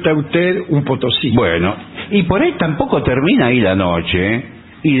cuesta a usted un potosí. Bueno, y por ahí tampoco termina ahí la noche,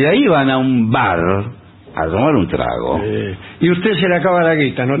 y de ahí van a un bar a tomar un trago. Y usted se le acaba la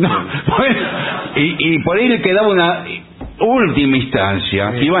guita, ¿no? Bueno, y por ahí le quedaba una última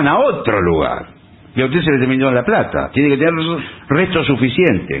instancia, que iban a otro lugar, y a usted se le terminó la plata. Tiene que tener resto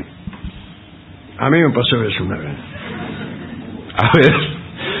suficiente. A mí me pasó eso una vez. A ver.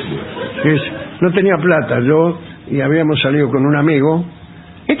 No tenía plata yo, y habíamos salido con un amigo.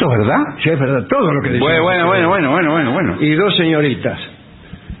 ¿Esto es verdad? Sí, es verdad, todo lo que decía. Bueno. Y dos señoritas.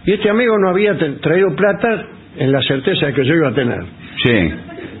 Y este amigo no había traído plata en la certeza de que yo iba a tener. Sí.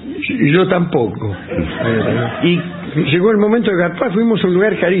 Y yo tampoco. Y llegó el momento de garpar, fuimos a un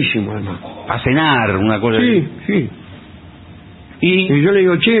lugar carísimo, además. A cenar, una cosa. Sí. Y yo le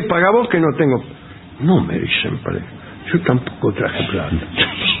digo, che, paga vos que no tengo. No, me dicen, yo tampoco traje plata.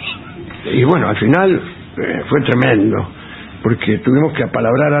 Y bueno, al final fue tremendo, porque tuvimos que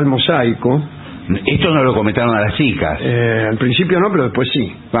apalabrar al mosaico. Esto no lo comentaron a las chicas. Al principio no, pero después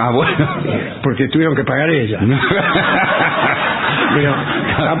sí. Ah, bueno. Porque tuvieron que pagar ellas. Pero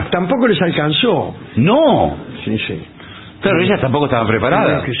tampoco les alcanzó. No. Sí. Claro, ellas tampoco estaban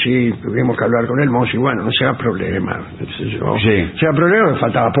preparadas. Que sí, tuvimos que hablar con el mozo y bueno, no se haga problema. Sí. Se haga problema, me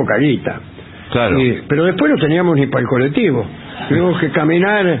faltaba poca guita. Claro. Pero después no teníamos ni para el colectivo. Tuvimos que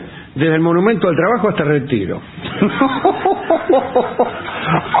caminar desde el Monumento al Trabajo hasta Retiro.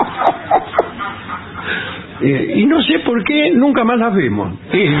 Y no sé por qué nunca más las vimos.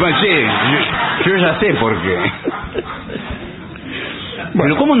 Sí, yo ya sé por qué.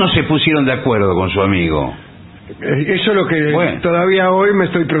 Pero ¿cómo no se pusieron de acuerdo con su amigo? Eso es lo que todavía hoy me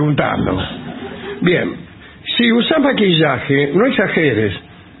estoy preguntando. Bien, si usas maquillaje, no exageres.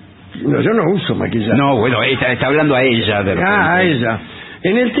 No, yo no uso maquillaje. No, bueno, está hablando a ella. A ella.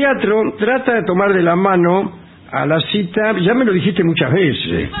 En el teatro, trata de tomar de la mano a la cita, ya me lo dijiste muchas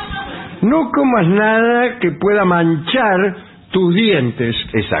veces, No comas nada que pueda manchar tus dientes.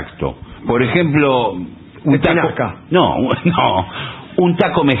 Exacto. Por ejemplo, un Espinaca. taco. No, un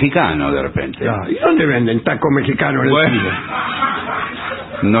taco mexicano de repente. Ah, ¿y dónde venden taco mexicano en el Bueno,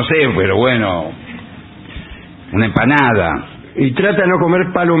 cine? no sé, pero bueno, una empanada. Y trata de no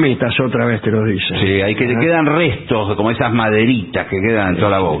comer palomitas, otra vez te lo dicen. Sí, hay que le quedan restos, como esas maderitas que quedan en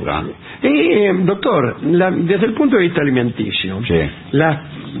toda la boca. Doctor, desde el punto de vista alimenticio, Sí.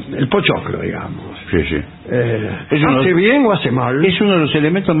 el pochoclo, digamos, Sí, sí. ¿hace bien o hace mal? Es uno de los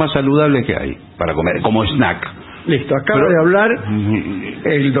elementos más saludables que hay para comer, como snack. Listo, acaba de hablar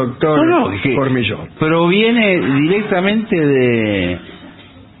el doctor Cormillot. Proviene directamente de...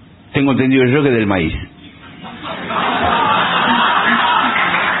 Tengo entendido yo que del maíz.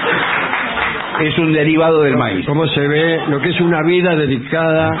 Es un derivado del maíz. ¿Cómo se ve lo que es una vida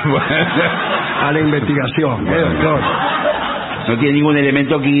dedicada a la investigación? Doctor? No tiene ningún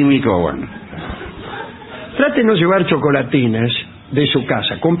elemento químico, bueno. Trate de no llevar chocolatines de su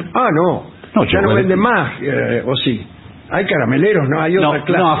casa. No, No, ya no venden más, ¿o sí? Hay carameleros, ¿no? Hay otra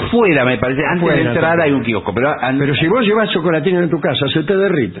clase. No, afuera me parece. Antes de entrar hay un kiosco. Pero si vos llevas chocolatines en tu casa, se te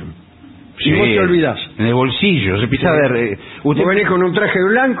derriten. Sí, y vos te olvidás. En el bolsillo, se empieza a ver... Usted venís con un traje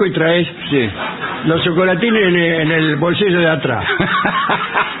blanco y traes los chocolatines en el bolsillo de atrás.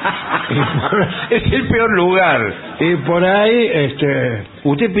 Es el peor lugar. Y por ahí,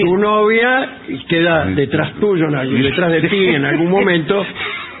 tu novia queda detrás tuyo, detrás de ti en algún momento,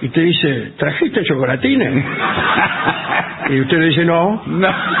 y te dice, ¿trajiste chocolatines? Y usted le dice, no.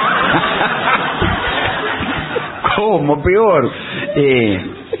 ¿Cómo? Peor.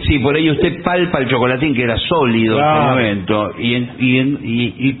 Sí, por ahí usted palpa el chocolatín que era sólido en ese momento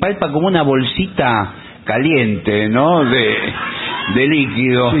y palpa como una bolsita caliente, ¿no? De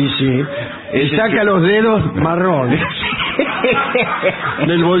líquido. Sí, sí. Y saca los dedos marrones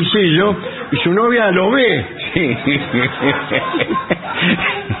del bolsillo y su novia lo ve. Sí.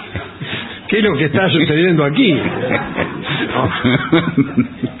 ¿Qué es lo que está sucediendo aquí?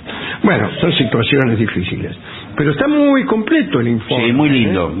 Bueno, son situaciones difíciles. Pero está muy completo el informe. Sí, muy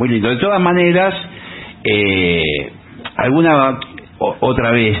lindo, muy lindo. De todas maneras,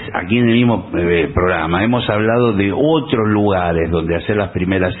 otra vez, aquí en el mismo programa, hemos hablado de otros lugares donde hacer las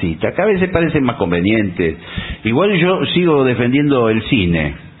primeras citas, que a veces parecen más convenientes. Igual yo sigo defendiendo el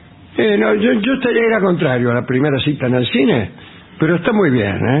cine. No, yo era contrario a la primera cita en el cine, pero está muy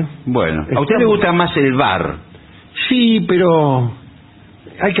bien, ¿eh? Bueno, ¿a usted le gusta más el bar? Sí, pero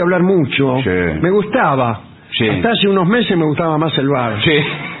hay que hablar mucho. Sí. Me gustaba. Sí. Hasta hace unos meses me gustaba más el bar. Sí.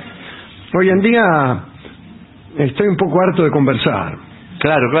 Hoy en día estoy un poco harto de conversar.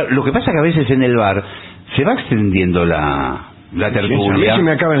 Claro. Lo que pasa es que a veces en el bar se va extendiendo la tertulia. Sí, a mí se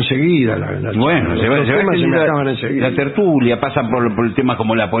me acaba enseguida. Bueno, se va extendiendo la tertulia, pasa por temas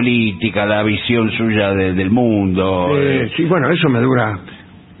como la política, la visión suya del mundo. Sí, bueno, eso me dura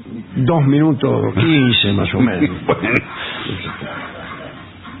 2 minutos 15 más o menos. Bueno.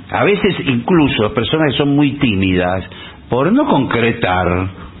 A veces incluso personas que son muy tímidas, por no concretar,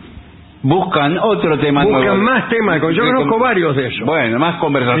 buscan otro tema nuevo. Buscan más temas. Yo conozco varios de esos. Bueno, más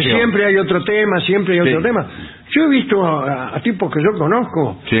conversación. Siempre hay otro tema, otro tema. Yo he visto a tipos que yo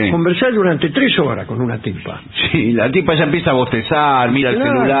conozco conversar durante 3 horas con una tipa. Sí, la tipa ya empieza a bostezar, mira el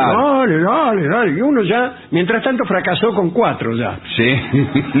celular. Dale. Y uno ya, mientras tanto, fracasó con 4 ya. Sí.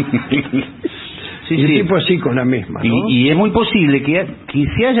 Y el tipo así con la misma, ¿no? Y es muy posible que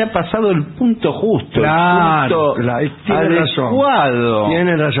se haya pasado el punto justo, claro, tiene adecuado.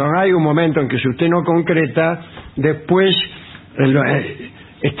 Tiene razón. Hay un momento en que si usted no concreta, después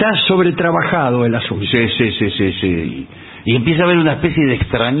está sobretrabajado el asunto. Sí. Y empieza a haber una especie de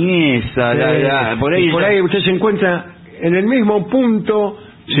extrañeza. Por ahí usted se encuentra en el mismo punto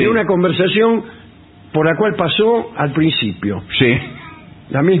de una conversación por la cual pasó al principio. Sí.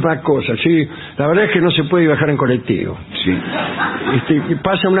 La misma cosa, sí. La verdad es que no se puede viajar en colectivo. Sí. Y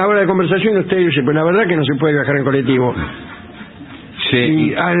pasa 1 hora de conversación y usted dice, pero la verdad es que no se puede viajar en colectivo. Sí.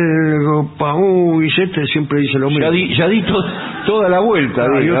 Y algo, y siempre dice lo mismo. Ya di toda la vuelta.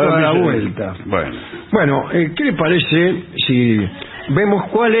 Toda la vuelta. Bueno, ¿qué le parece si vemos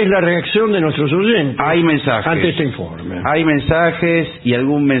cuál es la reacción de nuestros oyentes? Hay mensajes. Ante este informe. Hay mensajes y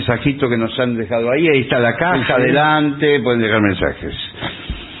algún mensajito que nos han dejado ahí. Ahí está la caja, adelante, pueden dejar mensajes.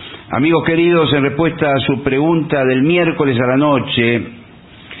 Amigos queridos, en respuesta a su pregunta del miércoles a la noche,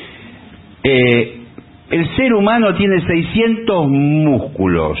 el ser humano tiene 600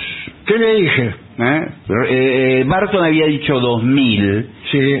 músculos. ¿Qué le dije? Barton había dicho 2000.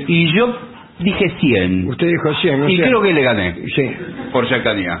 Sí. Y yo dije 100. Usted dijo 100. Y creo que le gané. Sí. Por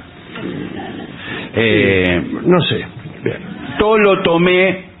cercanía. No sé. Bien. Todo lo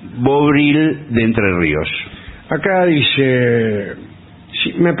tomé Bobril de Entre Ríos. Acá dice,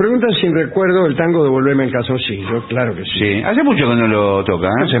 me preguntan si recuerdo el tango de Volverme en calzoncillo. Claro que sí. Sí, hace mucho que no lo toca,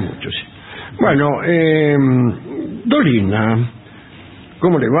 ¿eh? Hace mucho, sí. Bueno, Dolina,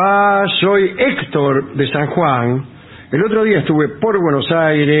 ¿cómo le va? Soy Héctor de San Juan. El otro día estuve por Buenos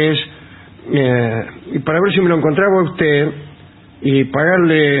Aires y para ver si me lo encontraba usted y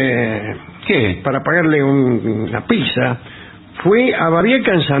pagarle... ¿Qué? Para pagarle una pizza, fui a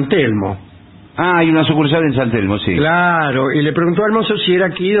Babieca en San Telmo. Ah, hay una sucursal en San Telmo, sí. Claro, y le preguntó al mozo si era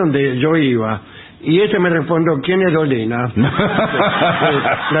aquí donde yo iba. Y este me respondió, ¿quién es Dolina?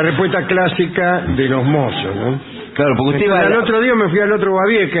 La respuesta clásica de los mozos, ¿no? Claro, porque usted iba... El otro día me fui al otro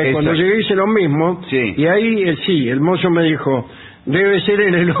Babieca y cuando llegué hice lo mismo. Sí. Y ahí, el mozo me dijo, debe ser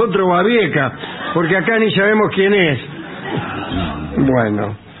en el otro Babieca, porque acá ni sabemos quién es.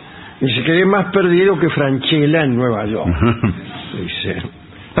 Bueno, y se quedé más perdido que Franchella en Nueva York. Dice.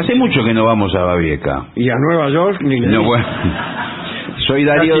 Hace mucho que no vamos a Babieca. Y a Nueva York ni no, bueno. Soy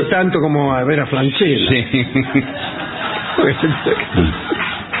Darío... Casi tanto como a ver a Franchella. Sí.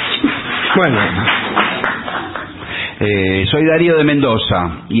 Bueno. Soy Darío de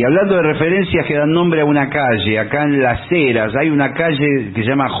Mendoza. Y hablando de referencias que dan nombre a una calle, acá en Las Heras hay una calle que se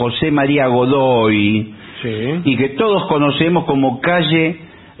llama José María Godoy. Sí. Y que todos conocemos como calle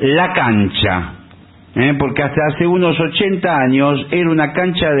La Cancha. Porque hasta hace unos 80 años era una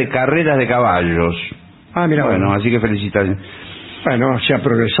cancha de carreras de caballos. Ah, mira. Bueno, así que felicitaciones. Bueno, se ha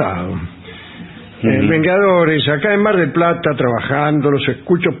progresado. Vengadores, acá en Mar del Plata trabajando, los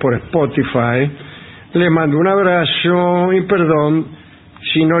escucho por Spotify. Les mando un abrazo y perdón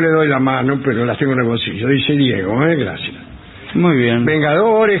si no le doy la mano, pero las tengo en el bolsillo. Dice Diego, gracias. Muy bien.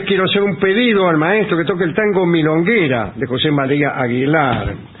 Vengadores, quiero hacer un pedido al maestro que toque el tango Milonguera de José María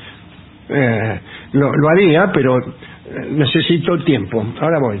Aguilar. Lo haría, pero necesito tiempo.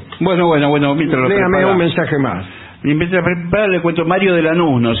 Ahora voy. Bueno. Mientras léame un mensaje más. Mientras prepara, le cuento. Mario de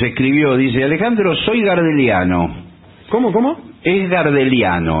Lanús nos escribió. Dice, Alejandro, soy gardeliano. ¿Cómo? Es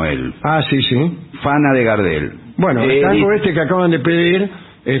gardeliano él. Ah, sí. Fana de Gardel. Bueno, el tango que acaban de pedir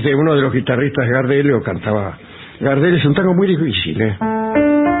es de uno de los guitarristas de Gardel, lo cantaba. Gardel es un tango muy difícil,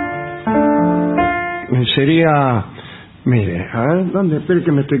 Sería... Mire, a ver, ¿dónde? Espere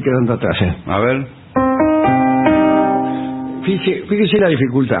que me estoy quedando atrás, A ver. Fíjese la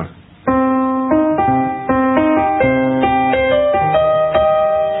dificultad.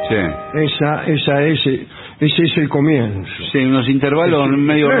 Sí. Ese es el comienzo. Sí, unos intervalos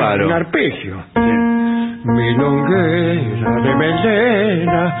medio raros. Un arpegio. Sí. Milonguera de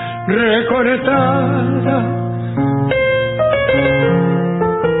melena reconectada.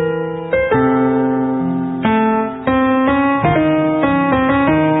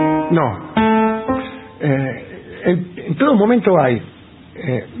 No. En todo momento hay.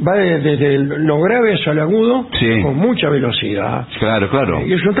 Va desde lo grave hacia lo agudo, sí, con mucha velocidad. Claro.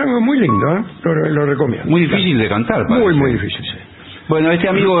 Y es un tango muy lindo, lo recomiendo. Muy difícil de cantar, parece. Muy difícil, sí. Bueno, este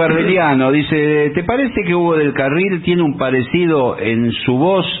amigo gardeliano dice, ¿te parece que Hugo del Carril tiene un parecido en su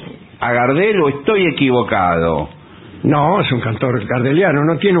voz a Gardel o estoy equivocado? No, es un cantor gardeliano,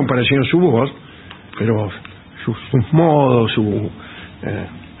 no tiene un parecido en su voz, pero sus modos,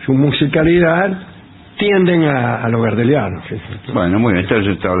 su musicalidad tienden a lo gardeliano. Sí. Bueno, muy bien,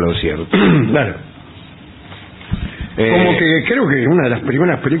 entonces está lo cierto. Claro. Como que creo que una de las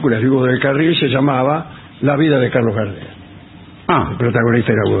primeras películas de Hugo del Carril se llamaba La vida de Carlos Gardel. El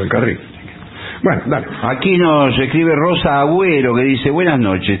protagonista era Hugo del Carril. Bueno, dale. Aquí nos escribe Rosa Agüero que dice, buenas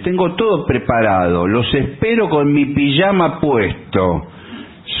noches, tengo todo preparado, los espero con mi pijama puesto.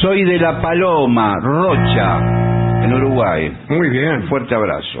 Soy de La Paloma, Rocha, en Uruguay. Muy bien. Fuerte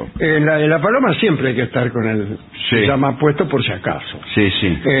abrazo. En la Paloma siempre hay que estar con el pijama puesto por si acaso. Sí.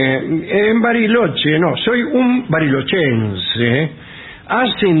 En Bariloche, soy un barilochense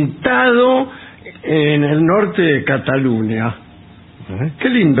asentado en el norte de Cataluña. Qué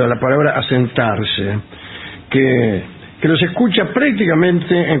lindo la palabra asentarse, que los escucha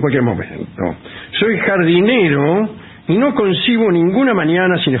prácticamente en cualquier momento. Soy jardinero y no concibo ninguna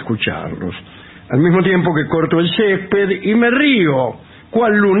mañana sin escucharlos. Al mismo tiempo que corto el césped y me río,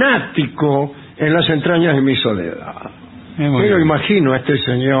 cual lunático en las entrañas de mi soledad. Me lo imagino a este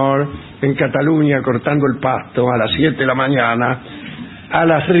señor en Cataluña cortando el pasto a las 7 de la mañana, a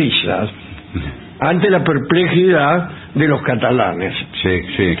las risas, ante la perplejidad de los catalanes. Sí.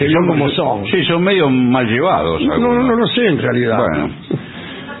 Que son como son. Sí, son medio mal llevados. No lo sé en realidad. Bueno.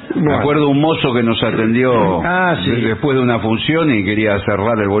 Me acuerdo un mozo que nos atendió después de una función y quería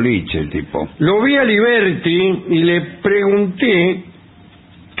cerrar el boliche, el tipo. Lo vi a Liberty y le pregunté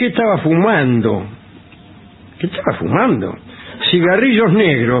qué estaba fumando. cigarrillos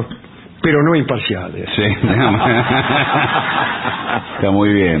negros, pero no imparciales. Sí. Está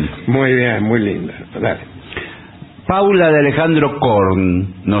muy bien. Muy bien, muy linda. Dale. Paula de Alejandro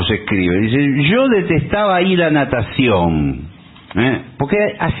Korn nos escribe. Dice, yo detestaba ir a natación. Porque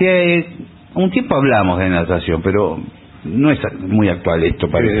hace un tiempo hablamos de natación, pero no es muy actual esto,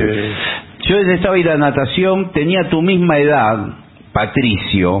 parece. Yo detestaba ir a natación, tenía tu misma edad,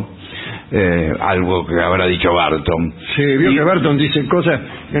 Patricio, algo que habrá dicho Barton. Sí, vio que Barton dice cosas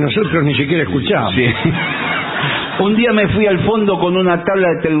que nosotros ni siquiera escuchamos. Sí. Un día me fui al fondo con una tabla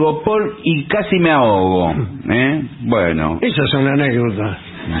de telgopor y casi me ahogo. Bueno. Esas son anécdotas.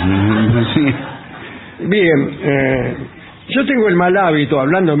 Sí. Bien, yo tengo el mal hábito,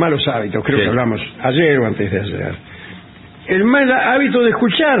 hablando de malos hábitos, creo que hablamos ayer o antes de ayer, el mal hábito de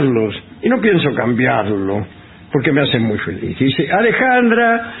escucharlos, y no pienso cambiarlo, porque me hacen muy feliz. Dice,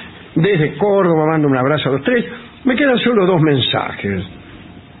 Alejandra, desde Córdoba, mando un abrazo a los tres, me quedan solo 2 mensajes.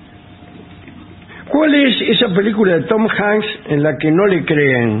 ¿Cuál es esa película de Tom Hanks en la que no le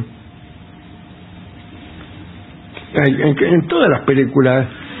creen? En todas las películas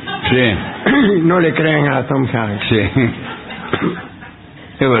no le creen a Tom Hanks. Sí.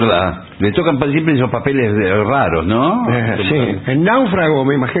 Es verdad. Le tocan siempre esos papeles raros, ¿no? Sí. En Náufrago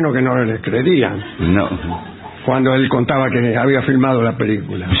me imagino que no le creerían. No. Cuando él contaba que había filmado la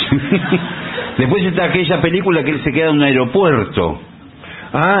película. Después está aquella película que él se queda en un aeropuerto.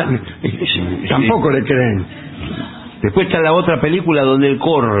 Tampoco le creen. Después está la otra película donde él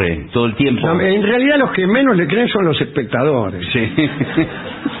corre todo el tiempo. No, en realidad los que menos le creen son los espectadores. Sí.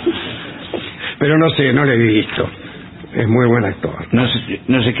 Pero no sé, no le he visto. Es muy buen actor.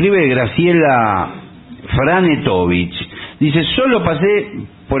 Nos escribe Graciela Franetovich. Dice, solo pasé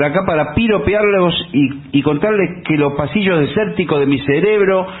por acá para piropearlos y contarles que los pasillos desérticos de mi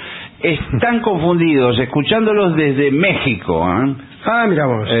cerebro están confundidos, escuchándolos desde México. Mira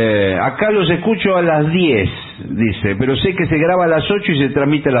vos. Acá los escucho a las 10, dice, pero sé que se graba a las 8 y se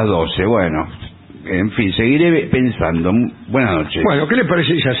transmite a las 12. Bueno, en fin, seguiré pensando. Buenas noches. Bueno, ¿qué le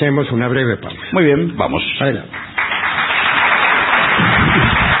parece si hacemos una breve pausa? Muy bien, vamos. Adelante.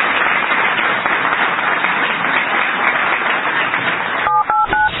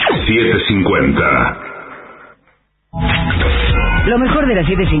 Lo mejor de las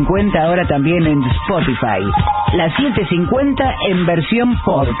 7.50 ahora también en Spotify. Las 7.50 en versión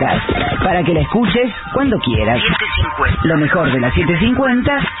podcast, para que la escuches cuando quieras. 7.50. Lo mejor de las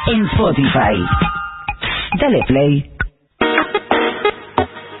 7.50 en Spotify. Dale play.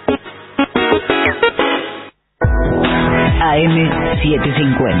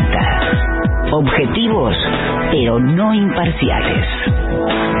 AM750. Objetivos, pero no imparciales.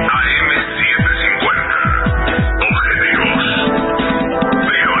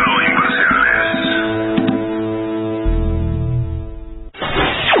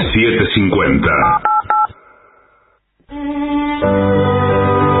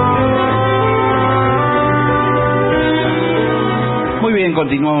 Muy bien,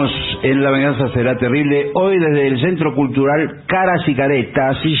 continuamos en La Venganza Será Terrible. Hoy desde el Centro Cultural Caras y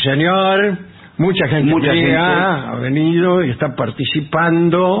Caretas. Sí, señor. Mucha gente ha venido y está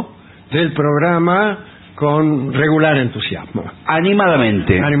participando del programa con regular entusiasmo.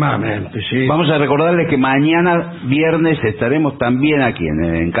 Animadamente, sí. Vamos a recordarles que mañana viernes estaremos también aquí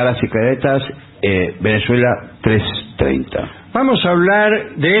en Caras y Caretas, Venezuela 330. Vamos a hablar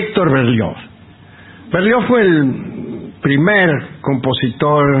de Héctor Berlioz. Berlioz fue el primer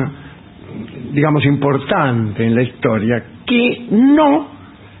compositor, digamos, importante en la historia, que no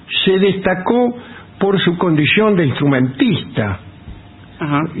se destacó por su condición de instrumentista.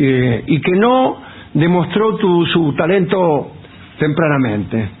 Y que no demostró su talento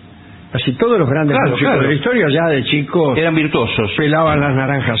tempranamente. Casi todos los grandes músicos de la historia ya de chicos eran virtuosos, pelaban las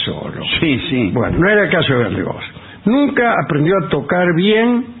naranjas solos. Sí. Bueno, no era el caso de Berlioz. Nunca aprendió a tocar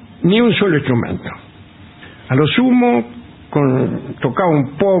bien ni un solo instrumento. A lo sumo tocaba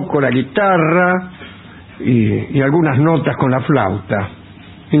un poco la guitarra y algunas notas con la flauta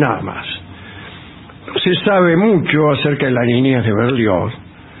y nada más. No se sabe mucho acerca de la niñez de Berlioz.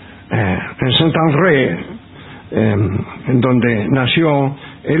 En Saint-André, en donde nació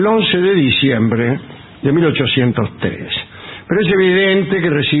el 11 de diciembre de 1803. Pero es evidente que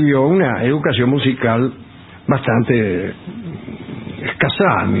recibió una educación musical bastante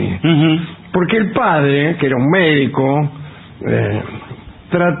escasami, porque el padre, que era un médico,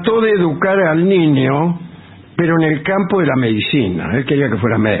 trató de educar al niño, pero en el campo de la medicina. Él quería que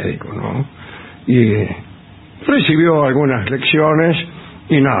fuera médico, ¿no? Y recibió algunas lecciones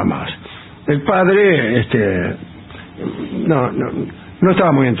y nada más. El padre no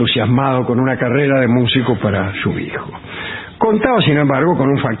estaba muy entusiasmado con una carrera de músico para su hijo. Contaba, sin embargo, con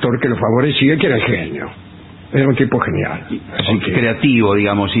un factor que lo favorecía, que era el genio. Era un tipo genial. Así que, creativo,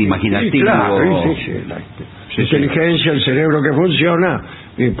 digamos, imaginativo. Sí, claro, la inteligencia, el cerebro que funciona,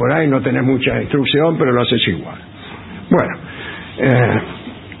 y por ahí no tenés mucha instrucción, pero lo haces igual. Bueno,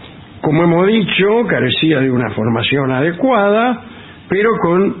 como hemos dicho, carecía de una formación adecuada, pero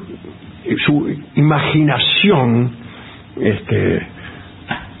con su imaginación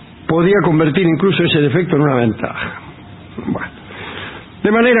podía convertir incluso ese defecto en una ventaja. Bueno,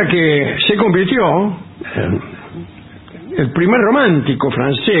 de manera que se convirtió en el primer romántico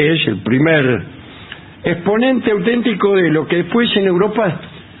francés, el primer exponente auténtico de lo que después en Europa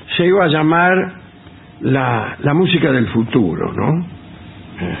se iba a llamar la música del futuro, ¿no?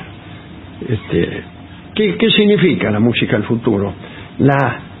 ¿Qué significa la música del futuro?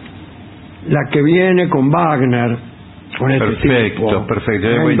 La que viene con Wagner, con perfecto,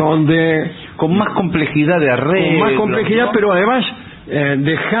 en donde con más complejidad de arreglo, con más complejidad, ¿no? Pero además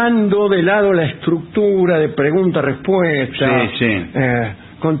dejando de lado la estructura de pregunta-respuesta,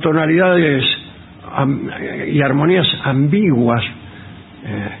 con tonalidades y armonías ambiguas,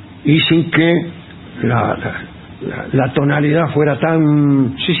 y sin que la tonalidad fuera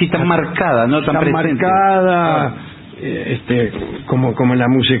tan marcada, no tan marcada, como en la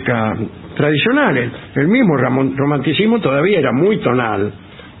música tradicional. El mismo romanticismo todavía era muy tonal,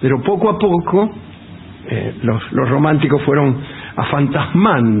 pero poco a poco los románticos fueron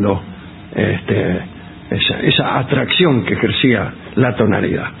afantasmando esa atracción que ejercía la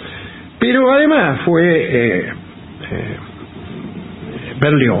tonalidad. Pero además fue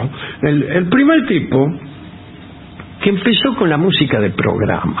Berlioz el primer tipo que empezó con la música de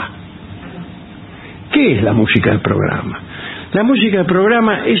programa. ¿Qué es la música de programa? La música de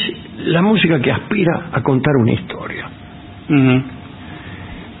programa es la música que aspira a contar una historia.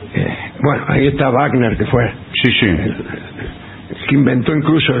 Bueno, ahí está Wagner, que fue el que inventó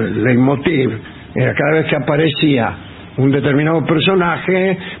incluso el leitmotiv. Cada vez que aparecía un determinado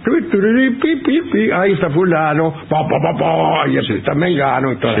personaje, ahí está fulano, y así está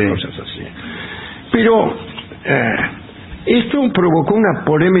Mengano, y todas las cosas así. Pero esto provocó una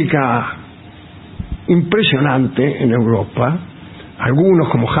polémica impresionante en Europa. Algunos,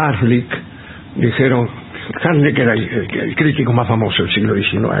 como Hanslick, dijeron, Hanslick era el crítico más famoso del siglo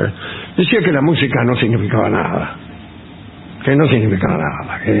XIX, decía que la música no significaba nada, que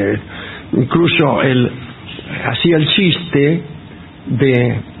incluso él hacía el chiste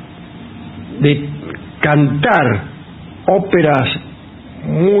de cantar óperas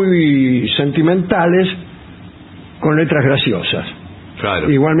muy sentimentales con letras graciosas.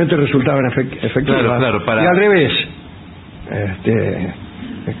 Claro. Igualmente resultaban efectivas. Claro, y al revés,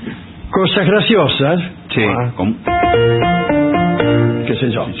 cosas graciosas, qué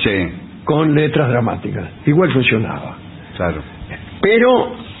sé yo, con letras dramáticas. Igual funcionaba. Claro.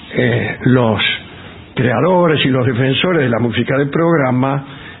 Pero los creadores y los defensores de la música del programa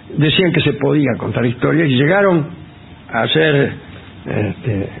decían que se podía contar historias y llegaron a hacer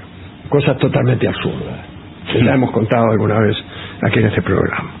cosas totalmente absurdas. La hemos contado alguna vez aquí en este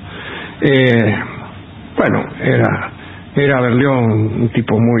programa. Bueno, era Berlioz un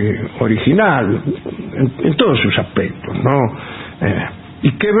tipo muy original en todos sus aspectos, ¿no?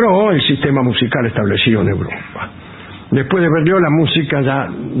 Y quebró el sistema musical establecido en Europa. Después de Berlioz la música ya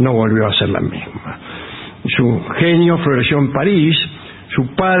no volvió a ser la misma. Su genio floreció en París.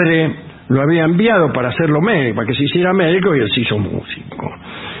 Su padre lo había enviado para hacerlo médico, para que se hiciera médico, y él se hizo músico.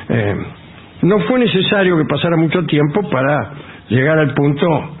 No fue necesario que pasara mucho tiempo para llegar al punto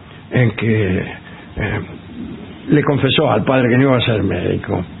en que le confesó al padre que no iba a ser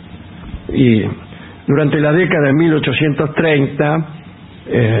médico. Y durante la década de 1830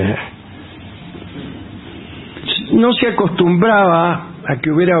 no se acostumbraba a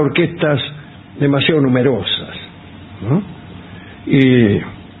que hubiera orquestas demasiado numerosas, ¿no? Y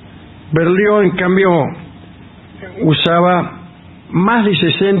Berlioz, en cambio, usaba más de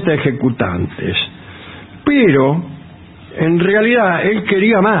 60 ejecutantes, pero en realidad él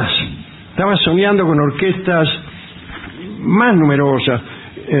quería más. Estaba soñando con orquestas más numerosas.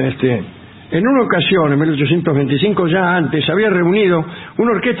 En una ocasión, en 1825, ya antes, había reunido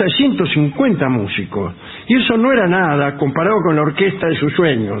una orquesta de 150 músicos, y eso no era nada comparado con la orquesta de sus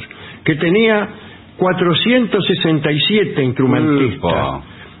sueños, que tenía 467 instrumentistas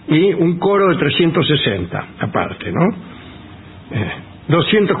y un coro de 360 aparte, ¿no?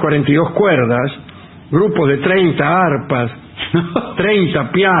 242 cuerdas, grupos de 30 arpas,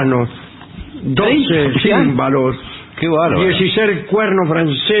 30 pianos, 12 címbalos, 16 cuernos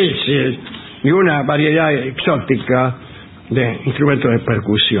franceses y una variedad exótica de instrumentos de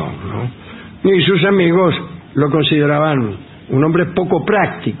percusión, ¿no? Y sus amigos lo consideraban un hombre poco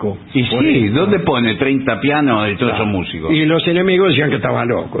práctico. Y sí, ¿dónde pone 30 pianos y todos esos músicos? Y los enemigos decían que estaba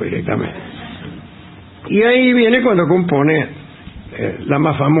loco directamente. Y ahí viene cuando compone la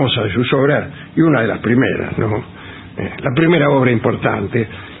más famosa de sus obras, y una de las primeras, ¿no? La primera obra importante.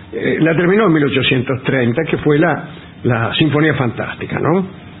 La terminó en 1830, que fue la Sinfonía Fantástica, ¿no?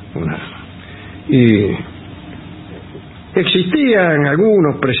 Y existían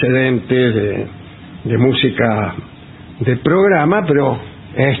algunos precedentes de música de programa, pero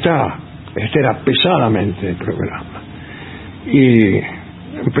esta era pesadamente de programa. Y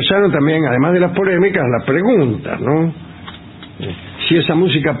empezaron también, además de las polémicas, las preguntas, ¿no? Si esa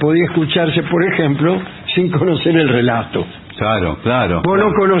música podía escucharse, por ejemplo, sin conocer el relato. Claro, claro. Vos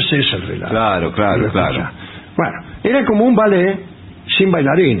no conocés el relato. Claro, claro, claro. Bueno, era como un ballet sin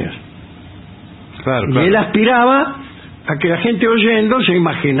bailarines. Claro, y claro. él aspiraba a que la gente oyendo se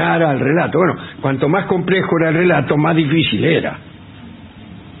imaginara el relato. Bueno, cuanto más complejo era el relato, más difícil era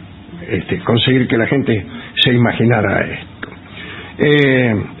conseguir que la gente se imaginara esto.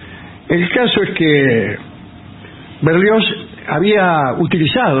 El caso es que Berlioz había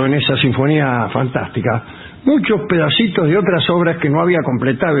utilizado en esa Sinfonía Fantástica muchos pedacitos de otras obras que no había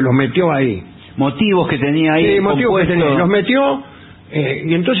completado y los metió ahí. Motivos que tenía ahí. Motivos que tenía, los metió,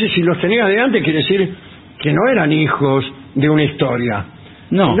 y entonces si los tenía de antes quiere decir que no eran hijos de una historia.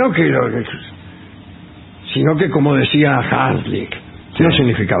 No. Sino que como decía Hanslick, no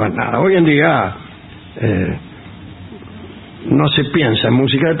significaban nada. Hoy en día no se piensa en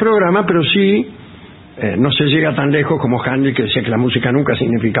música de programa, pero sí no se llega tan lejos como Hanslick, que decía que la música nunca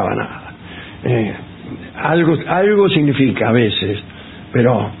significaba nada. Algo significa a veces,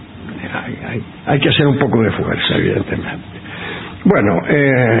 pero hay que hacer un poco de fuerza, evidentemente. Bueno,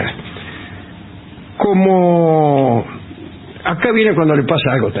 como acá viene cuando le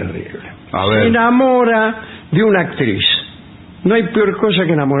pasa algo terrible. A ver. Se enamora de una actriz. No hay peor cosa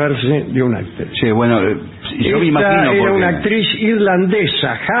que enamorarse de una actriz. Sí, bueno, yo me imagino. Era una actriz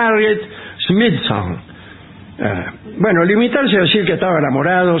irlandesa, Harriet Smithson. Bueno, limitarse a decir que estaba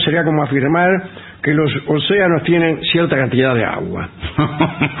enamorado sería como afirmar que los océanos tienen cierta cantidad de agua.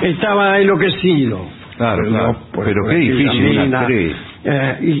 Estaba enloquecido. Claro, claro. Pero qué difícil una actriz.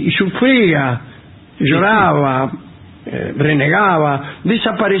 Y sufría, lloraba, renegaba,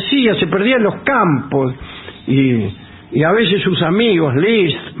 desaparecía, se perdía en los campos. Y a veces sus amigos,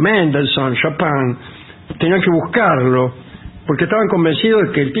 Liszt, Mendelssohn, Chopin, tenían que buscarlo, porque estaban convencidos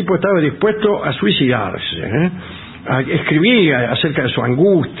de que el tipo estaba dispuesto a suicidarse. Escribía acerca de su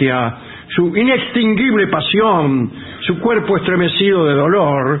angustia, su inextinguible pasión, su cuerpo estremecido de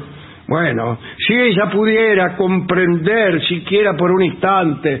dolor. Bueno, si ella pudiera comprender siquiera por un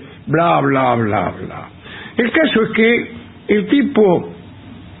instante, bla, bla, bla, bla. El caso es que el tipo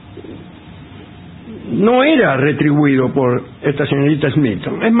no era retribuido por esta señorita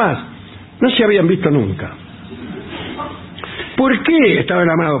Smithson. Es más, no se habían visto nunca. ¿Por qué estaba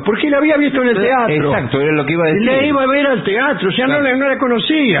enamorado? Porque la había visto en el teatro. Exacto, era lo que iba a decir. Le iba a ver al teatro, o sea, claro. no la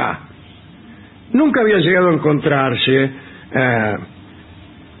conocía. Nunca había llegado a encontrarse.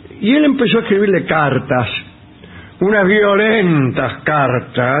 Y él empezó a escribirle cartas, unas violentas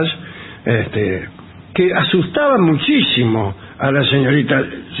cartas, que asustaban muchísimo a la señorita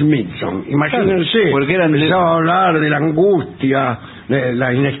Smithson. Imagínense, porque empezaba a hablar de la angustia, de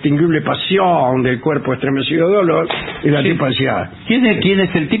la inextinguible pasión, del cuerpo estremecido de dolor, y la tipa decía, ¿Quién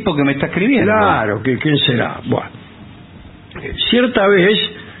es el tipo que me está escribiendo? Claro, ¿quién será? Bueno, cierta vez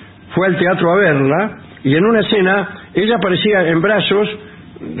fue al teatro a verla, y en una escena ella aparecía en brazos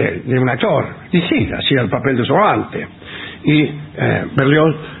de un actor, y sí, hacía el papel de su amante, y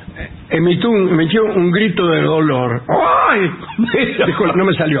Berlioz emitió un grito de dolor. ¡Ay! No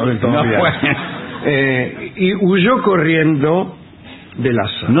me salió del todo bien. Y huyó corriendo de la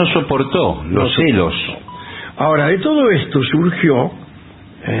sala. No soportó los celos. Ahora, de todo esto surgió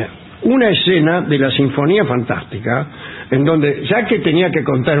una escena de la Sinfonía Fantástica, en donde, ya que tenía que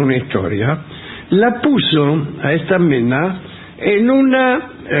contar una historia, la puso a esta mina en una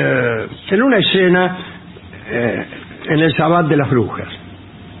escena en el Sabbat de las Brujas,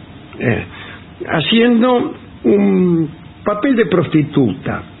 haciendo un papel de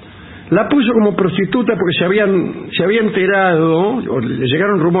prostituta. La puso como prostituta porque se había enterado, o le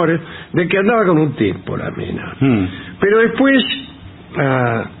llegaron rumores de que andaba con un tipo, la mina. Pero después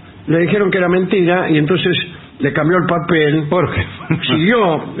le dijeron que era mentira, y entonces le cambió el papel. Porque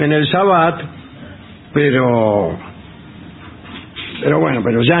siguió en el Sabbat, pero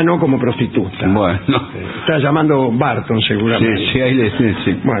ya no como prostituta. Bueno, está llamando Barton seguramente. Sí, ahí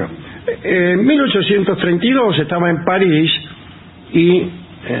sí. Bueno, en 1832 estaba en París y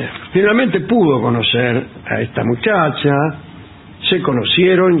finalmente pudo conocer a esta muchacha, se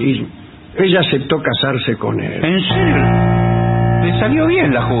conocieron y ella aceptó casarse con él. ¿En serio? ¿Le salió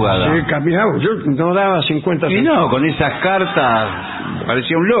bien la jugada? Sí, cambiaba. Yo no daba 50 Y centavos. no, con esas cartas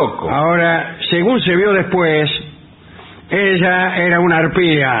parecía un loco. Ahora, según se vio después, ella era una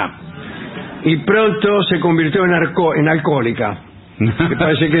arpía y pronto se convirtió en alcohólica. Me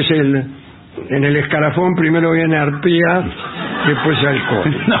parece que es en el escalafón primero viene arpía, después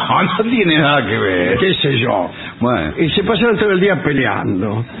alcohólica. No tiene nada que ver. ¿Qué sé yo? Bueno. Y se pasaron todo el día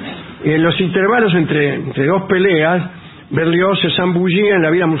peleando. Y en los intervalos entre dos peleas, Berlioz se zambullía en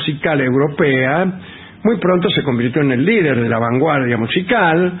la vida musical europea. Muy pronto se convirtió en el líder de la vanguardia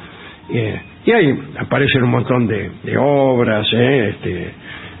musical. Y ahí aparecen un montón de obras.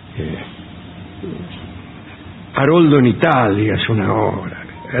 Haroldo en Italia es una obra.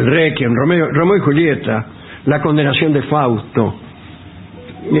 El Requiem, Romeo y Julieta, La condenación de Fausto.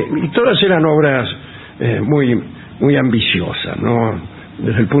 Y todas eran obras muy ambiciosas, ¿no?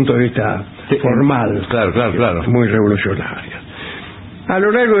 Desde el punto de vista formal. Claro. Muy revolucionarias. A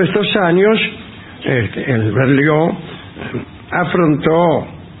lo largo de estos años, el Berlioz afrontó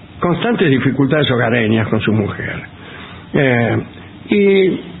constantes dificultades hogareñas con su mujer.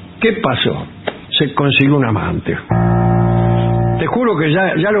 ¿Y qué pasó? Se consiguió un amante. Te juro que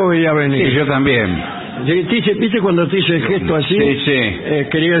ya lo veía venir. Sí, yo también. ¿Viste cuando te hice el gesto así? Sí.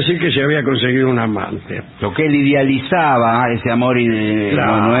 Quería decir que se había conseguido un amante. Lo que él idealizaba, ese amor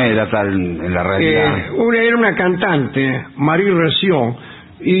Claro. no era tal en la realidad. Era una cantante, Marie Recio,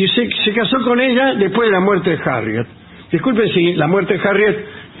 y se casó con ella después de la muerte de Harriet. Disculpen si la muerte de Harriet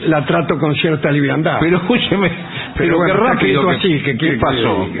la trato con cierta liviandad. Pero escúcheme, pero bueno, qué rápido así, que ¿qué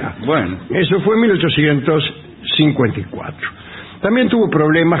pasó? Bueno, eso fue en 1854. También tuvo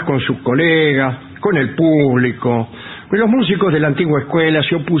problemas con sus colegas, con el público. Los músicos de la antigua escuela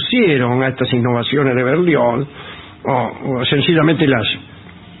se opusieron a estas innovaciones de Berlioz o sencillamente las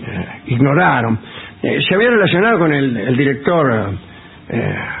ignoraron. Se había relacionado con el director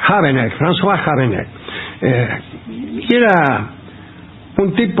Habeneck, François Habeneck, y era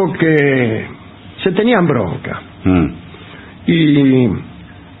un tipo que se tenían bronca. Y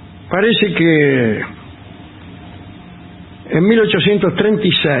parece que en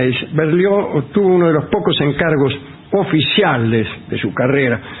 1836 Berlioz obtuvo uno de los pocos encargos oficiales de su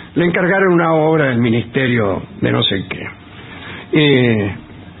carrera. Le encargaron una obra del ministerio de no sé qué.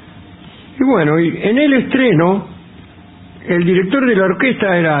 Y bueno, y en el estreno el director de la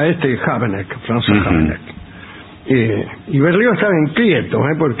orquesta era Habeneck, François Habeneck. Y Berlioz estaba inquieto,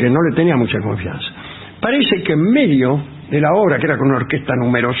 porque no le tenía mucha confianza. Parece que en medio de la obra, que era con una orquesta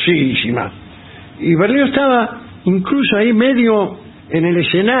numerosísima, y Berlioz estaba incluso ahí medio en el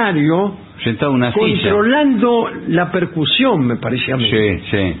escenario, sentado en una silla, controlando la percusión, me parecía a mí.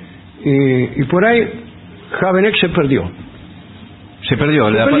 Sí. Y por ahí Habeneck se perdió. Se perdió.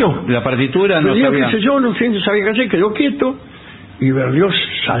 La partitura no perdió, sabía. qué sé yo, no sabía qué hacer, quedó quieto, y Berlioz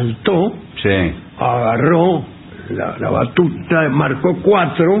saltó, agarró la batuta, marcó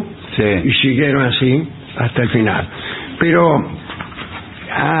 4 y siguieron así hasta el final. Pero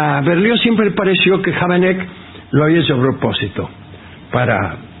a Berlioz siempre le pareció que Habeneck lo había hecho a propósito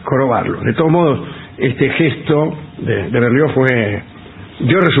para jorobarlo. De todos modos, este gesto de Berlioz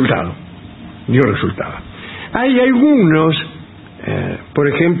dio resultado. Hay algunos, por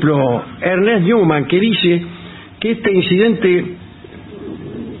ejemplo, Ernest Newman, que dice que este incidente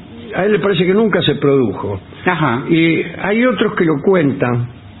a él le parece que nunca se produjo. Ajá. Y hay otros que lo cuentan,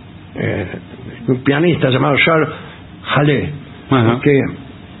 un pianista llamado Charles Hallé, que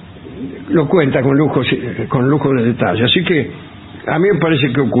lo cuenta con lujo de detalle. Así que a mí me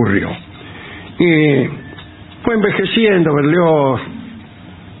parece que ocurrió. Y fue envejeciendo Berlioz,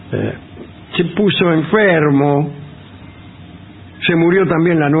 se puso enfermo, se murió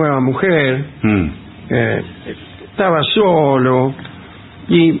también la nueva mujer, estaba solo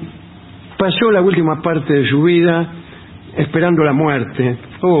y pasó la última parte de su vida esperando la muerte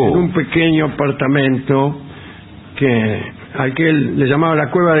en un pequeño apartamento al que él le llamaba la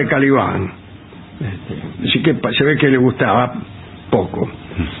cueva de Calibán. Así que se ve que le gustaba poco.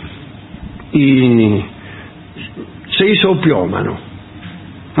 Y se hizo opiómano.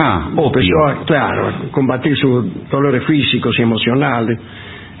 Empezó a combatir sus dolores físicos y emocionales.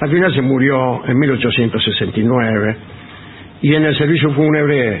 Al final se murió en 1869. Y en el servicio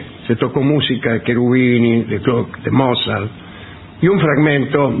fúnebre se tocó música de Cherubini, de Gluck, de Mozart, y un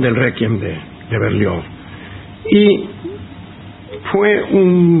fragmento del Requiem de Berlioz. Y fue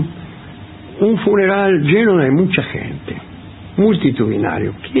un funeral lleno de mucha gente,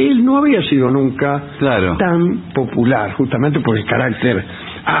 multitudinario, que él no había sido nunca tan popular, justamente por el carácter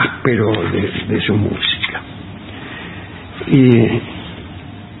áspero de su música. Y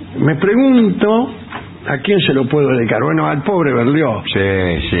me pregunto a quién se lo puedo dedicar. Bueno, al pobre Berlioz. Sí.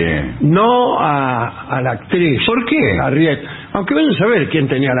 No a la actriz. ¿Por qué? A Riet. Aunque vayan a saber quién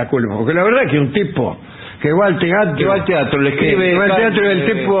tenía la culpa. Porque la verdad es que un tipo que va al teatro, le escribe... va al teatro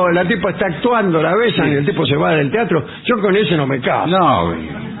y la tipa está actuando, la besan y el tipo se va del teatro. Yo con ese no me caso. No,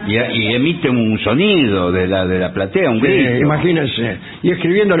 y emite un sonido de la platea, un grito. Imagínense. Y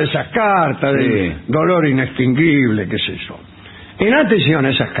escribiéndole esas cartas de dolor inextinguible, qué es eso. En atención a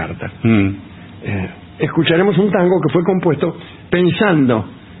esas cartas, escucharemos un tango que fue compuesto pensando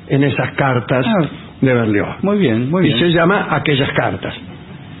en esas cartas de Berlioz. Muy bien. Y se llama Aquellas cartas.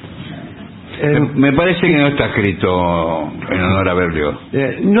 Me parece que no está escrito en honor a Berlioz.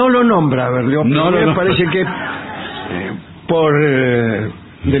 No lo nombra Berlioz, no me parece que por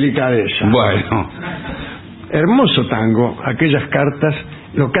delicadeza. Bueno. Hermoso tango, Aquellas cartas,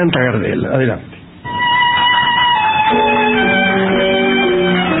 lo canta Gardel. Adelante.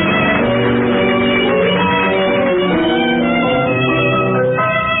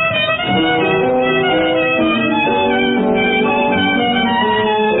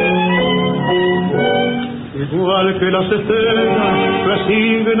 Igual que las estrellas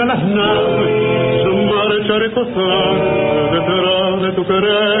reciben a las naves, su marcha recostada detrás de tu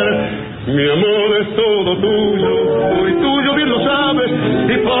querer. Mi amor es todo tuyo, y tuyo bien lo sabes,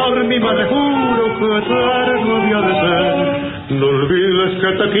 y por mi madre juro que eterno había de ser. No olvides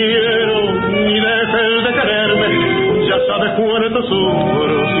que te quiero, ni dejes de quererme, ya sabes cuánto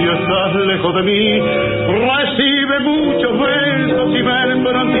sufro si estás lejos de mí. Recibe muchos besos y ven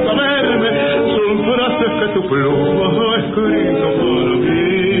pronto a verme, son frases que tu pluma ha escrito para mí.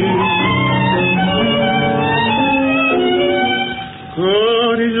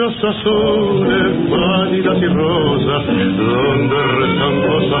 Carillas azules, pálidas y rosas, donde rezan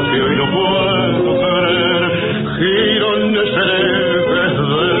cosas que hoy no puedo creer. Girones herejes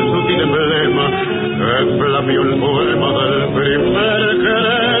del sutil emblema que flameó el poema del primer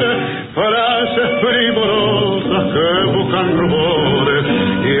querer. Frases primorosas que buscan rumores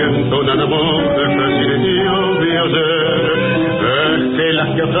y entonan amores que sirvió de ayer. Es que las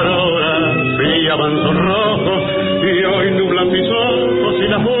que otrora brillaban sonrojos y hoy nublan mis ojos y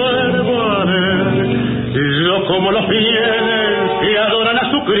las vuelvo a ver. Y yo como los fieles que adoran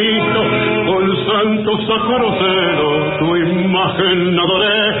a su Cristo, con santo sacrocero tu imagen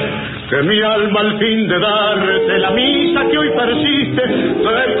adoré. Que mi alma al fin de darte la misa que hoy persiste,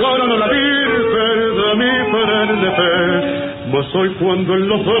 te corono la Virgen de mi perenne fe. Mas hoy cuando en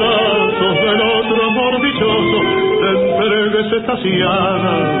los brazos del otro amor dichoso te entregues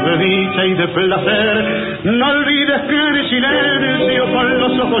extasiada de dicha y de placer, no olvides que en silencio con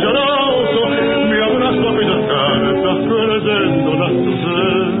los ojos llorosos me abrazo aquellas cartas creyéndolas tu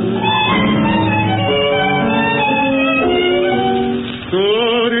ser.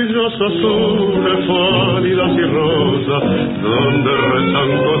 Carillas azules, pálidas y rosas, donde rezan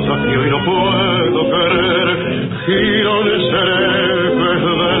cosas que hoy no puedo querer. Girones herejes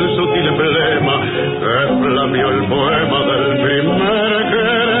del sutil emblema que flameó el poema del primer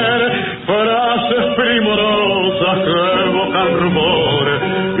querer. Frases primorosas que evocan rumores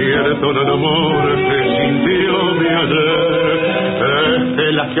y entonan amores que sintió mi ayer. Es que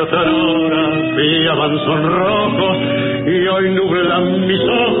las que otrora brillaban sonrojos y hoy nublan mis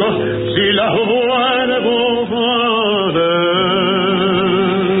ojos si las vuelvo a ver.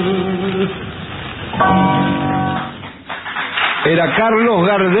 Era Carlos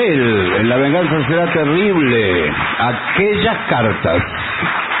Gardel, en La venganza será terrible. Aquellas cartas.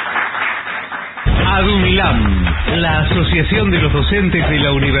 ADUNLAM, la Asociación de los Docentes de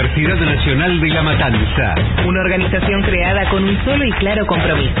la Universidad Nacional de La Matanza. Una organización creada con un solo y claro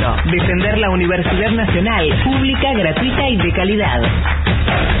compromiso: defender la Universidad Nacional, pública, gratuita y de calidad.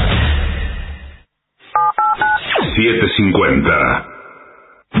 750.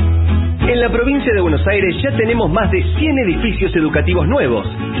 En la provincia de Buenos Aires ya tenemos más de 100 edificios educativos nuevos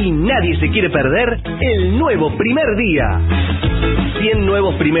y nadie se quiere perder el nuevo primer día. 100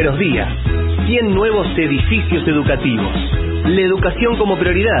 nuevos primeros días, 100 nuevos edificios educativos. La educación como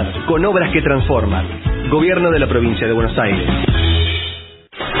prioridad, con obras que transforman. Gobierno de la provincia de Buenos Aires.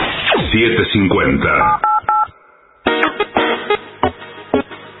 750.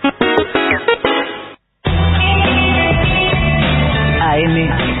 AM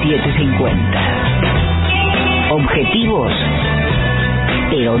 750. Objetivos,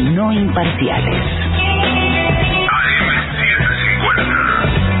 pero no imparciales.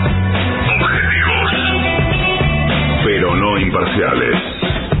 Pero no imparciales.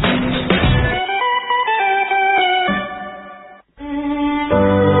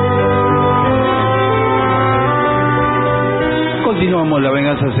 La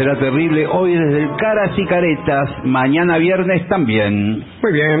venganza será terrible. Hoy desde el Caras y Caretas. Mañana viernes también.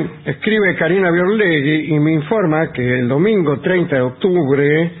 Muy bien. Escribe Karina Biorlegui y me informa que el domingo 30 de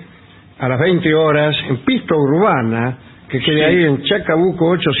octubre a las 20 horas en Pista Urbana, que queda ahí en Chacabuco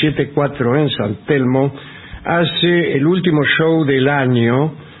 874 en San Telmo, hace el último show del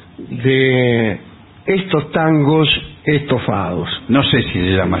año de estos tangos estofados. No sé si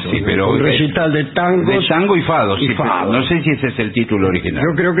se llama así, pero... Un recital de tangos... De tango y fados. Y sí, fados. No sé si ese es el título original.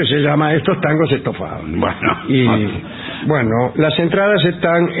 Yo creo que se llama estos tangos estofados. Bueno. Y, bueno, las entradas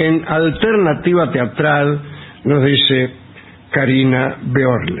están en Alternativa Teatral, nos dice Karina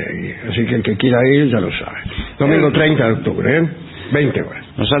Beorlegui. Así que el que quiera ir ya lo sabe. Domingo 30 de octubre, 20 horas.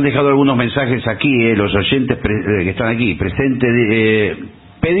 Nos han dejado algunos mensajes aquí, los oyentes que están aquí presentes.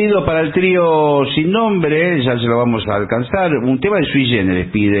 Pedido para el trío sin nombre, ya se lo vamos a alcanzar. Un tema de sui generis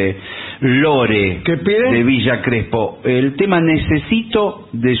pide Lore. ¿Qué pide? De Villa Crespo. El tema Necesito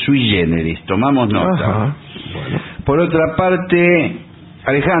de sui generis. Tomamos nota. Ajá. Bueno. Por otra parte,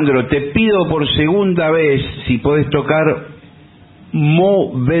 Alejandro, te pido por segunda vez si podés tocar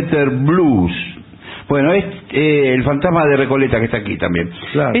Mo Better Blues. Bueno, es el fantasma de Recoleta que está aquí también.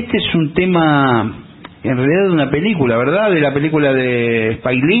 Claro. Este es un tema, en realidad, de una película, ¿verdad? De la película de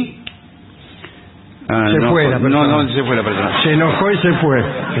Spike Lee. Se fue la persona. No se fue la persona. Se enojó y se fue.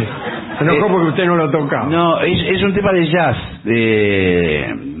 Se enojó porque usted no lo tocaba. No, es un tema de jazz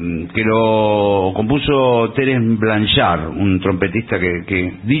que lo compuso Terence Blanchard, un trompetista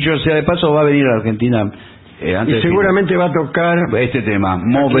que dicho sea de paso, va a venir a Argentina antes. Y seguramente va a tocar este tema,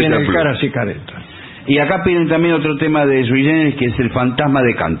 Mo aquí en Better el Blues. Caras y Caretas. Y acá piden también otro tema de sui generis, que es el fantasma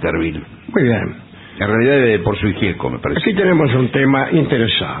de Canterville. Muy bien. En realidad por su Gieco, me parece. Aquí tenemos un tema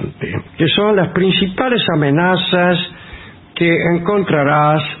interesante, que son las principales amenazas que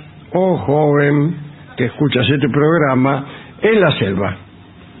encontrarás, oh joven, que escuchas este programa, en la selva.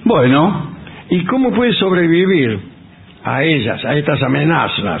 Bueno. ¿Y cómo puedes sobrevivir a ellas, a estas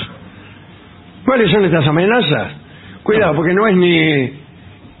amenazas? ¿Cuáles son estas amenazas? Cuidado, porque no es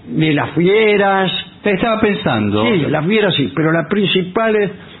ni las fieras. Te estaba pensando. Sí, las fieras sí, pero las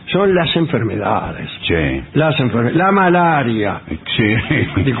principales son las enfermedades. Sí. La malaria. Sí.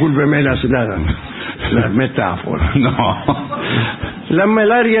 Discúlpeme la metáfora. No. La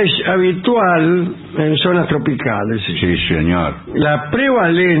malaria es habitual en zonas tropicales. Sí, señor. La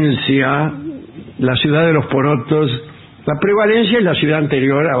prevalencia, la ciudad de los porotos, la prevalencia es la ciudad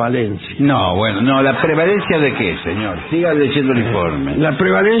anterior a Valencia. No, bueno, no, ¿la prevalencia de qué, señor? Siga leyendo el informe. La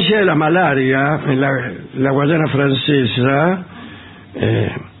prevalencia de la malaria en la Guayana Francesa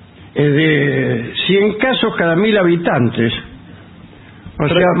es de 100 casos cada 1000 habitantes. O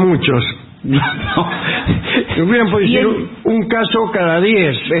sea, muchos. Hubieran podido decir un caso cada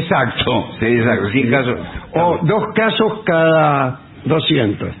 10. Exacto. Sí, exacto. 100 casos. O 2 casos cada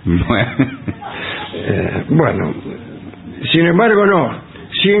 200. Bueno, sin embargo, no.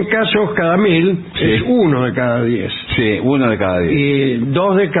 100 casos cada 1000 sí. Es 1 de cada 10. Sí, 1 de cada 10. Y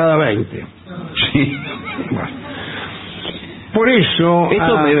 2 de cada 20. Sí. Bueno. Por eso...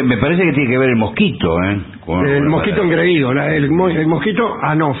 Esto me parece que tiene que ver el mosquito, ¿eh? El mosquito engreído, el mosquito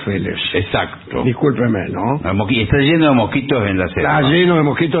anófeles. Exacto. Discúlpeme, ¿no? Está lleno de mosquitos en la selva. Está lleno de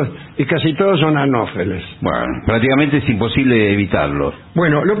mosquitos y casi todos son anófeles. Bueno, prácticamente es imposible evitarlos.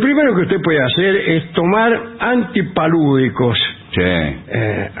 Bueno, lo primero que usted puede hacer es tomar antipalúdicos. Sí.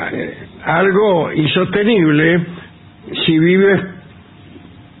 Algo insostenible si vives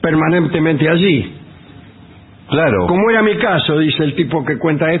permanentemente allí. Claro. Como era mi caso, dice el tipo que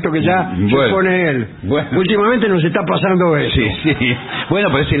cuenta esto, que ya se pone él. Bueno. Últimamente nos está pasando eso. Sí. Bueno,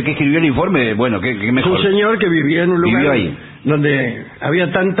 pero es el que escribió el informe, bueno, ¿qué mejor? Un señor que vivía en un lugar ahí, donde había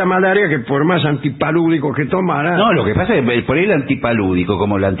tanta malaria que por más antipalúdicos que tomara... No, lo que pasa es que por ahí el antipalúdico,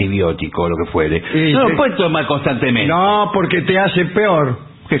 como el antibiótico, lo que fuere, no lo puedes tomar constantemente. No, porque te hace peor.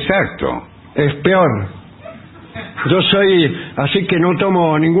 Exacto. Es peor. Yo soy así que no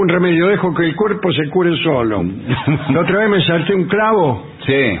tomo ningún remedio, dejo que el cuerpo se cure solo. La otra vez me salté un clavo.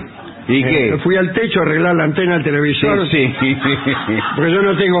 Sí. ¿Y qué? Fui al techo a arreglar la antena del televisor. Sí. Porque yo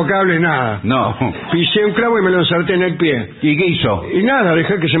no tengo cable, nada. No. Pisé un clavo y me lo ensarté en el pie. ¿Y qué hizo? Y nada,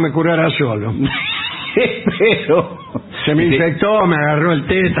 dejé que se me curara solo. Pero... Se me infectó, me agarró el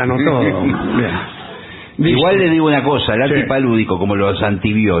tétano, todo. Bien. Igual le digo una cosa, el antipalúdico, como los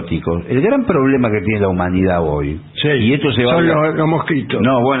antibióticos, el gran problema que tiene la humanidad hoy, y esto se va son los mosquitos.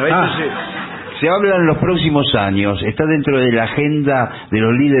 No, bueno, esto se habla en los próximos años, está dentro de la agenda de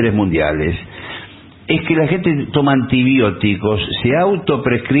los líderes mundiales. es que la gente toma antibióticos, se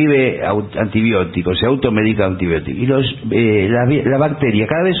autoprescribe antibióticos, se automedica antibióticos. Y la bacteria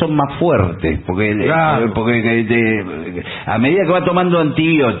cada vez son más fuertes, porque a medida que va tomando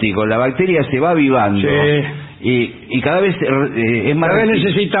antibióticos, la bacteria se va avivando. Sí. Y cada vez es más... Cada vez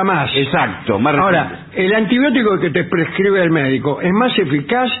necesita más. Exacto, más Ahora, ¿el antibiótico que te prescribe el médico es más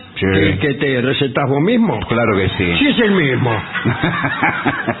eficaz Sí. que el que te recetas vos mismo? Claro que sí. Sí, es el mismo.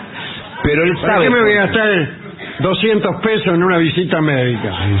 Pero él ¿Para sabe... qué me voy a gastar 200 pesos en una visita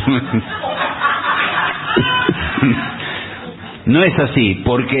médica? No es así,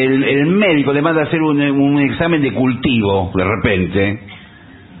 porque el médico le manda a hacer un examen de cultivo, de repente.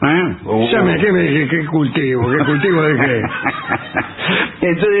 ¿Qué cultivo? ¿Qué cultivo de qué?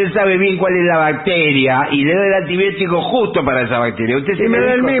 Entonces él sabe bien cuál es la bacteria y le da el antibiótico justo para esa bacteria. ¿Usted Y me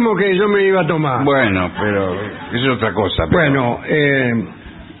da el mismo que yo me iba a tomar. Bueno, pero eso es otra cosa. Pero... Bueno,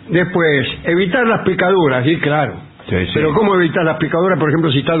 después, evitar las picaduras, sí, claro. Sí, sí. Pero ¿cómo evitar las picaduras, por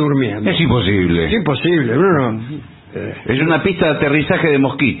ejemplo, si está durmiendo? Es imposible. Es imposible, uno no... Es una pista de aterrizaje de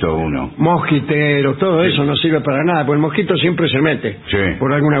mosquito, uno. Mosquitero, todo eso no sirve para nada, porque el mosquito siempre se mete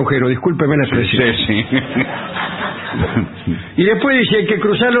por algún agujero. Discúlpeme la expresión. Sí. Y después dice, hay que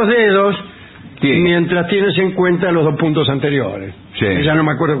cruzar los dedos Sí. mientras tienes en cuenta los 2 puntos anteriores. Sí. Ya no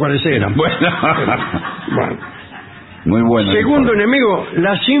me acuerdo cuáles eran. Bueno. Bueno. Muy bueno. Segundo enemigo,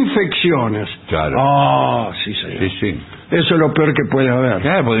 las infecciones. Claro. Sí, señor. Sí. Eso es lo peor que puede haber.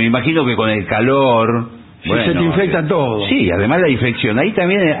 Claro, porque me imagino que con el calor... Se te infecta todo. Sí, además la infección. Ahí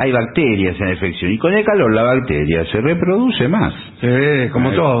también hay bacterias en la infección. Y con el calor la bacteria se reproduce más. Sí,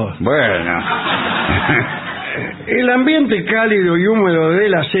 como todo. Bueno. El ambiente cálido y húmedo de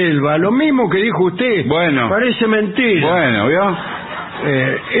la selva, lo mismo que dijo usted. Bueno. Parece mentira. Bueno, ¿vio?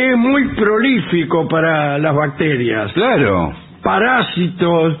 Es muy prolífico para las bacterias. Claro.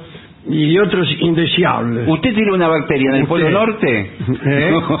 Parásitos y otros indeseables. ¿Usted tiene una bacteria en el Polo Norte?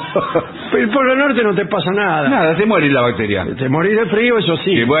 El Polo Norte no te pasa nada. Nada, se muere la bacteria. Te morís de frío, eso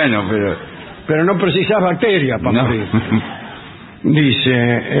sí. Sí, bueno, pero no precisas bacterias para morir.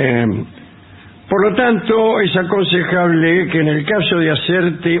 Dice, por lo tanto, es aconsejable que en el caso de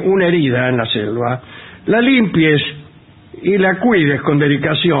hacerte una herida en la selva, la limpies y la cuides con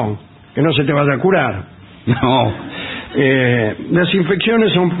dedicación, que no se te vaya a curar. No. Las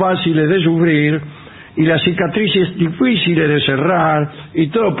infecciones son fáciles de sufrir y las cicatrices difíciles de cerrar y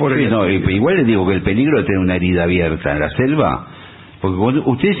todo por eso. No, igual le digo que el peligro de tener una herida abierta en la selva, porque cuando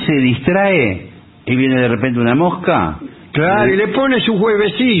usted se distrae y viene de repente una mosca. Claro, y le pone sus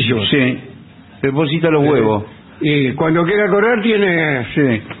huevecillos. Sí, deposita los huevos. Y cuando quiera correr tiene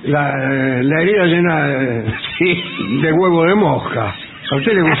la herida llena de huevo de mosca. ¿A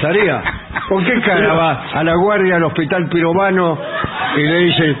usted le gustaría? ¿Por qué cara va a la guardia del hospital pirobano y le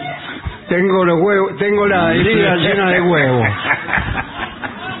dice, tengo la herida llena de huevos?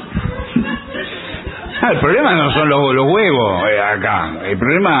 El problema no son los huevos acá. El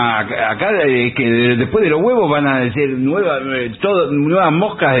problema acá es que después de los huevos van a decir nuevas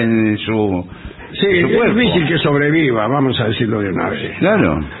moscas en su cuerpo. Es difícil que sobreviva, vamos a decirlo de una vez.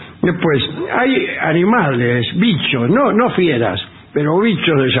 Claro. Después, hay animales, bichos, no fieras, pero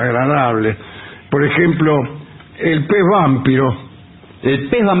bichos desagradables. Por ejemplo, el pez vampiro. El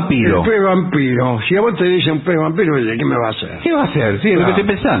pez vampiro. El pez vampiro. Si a vos te dicen pez vampiro, ¿qué me va a hacer? ¿Qué va a hacer? Sí, es lo que estoy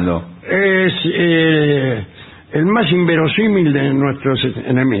pensando. Es el más inverosímil de nuestros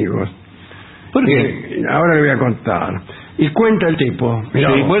enemigos. ¿Por qué? Ahora le voy a contar. Y cuenta el tipo.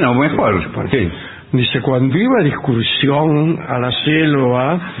 Mirá, sí, bueno, mejor. Sí. Dice, cuando iba de excursión a la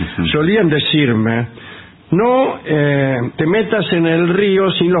selva, solían decirme, no te metas en el río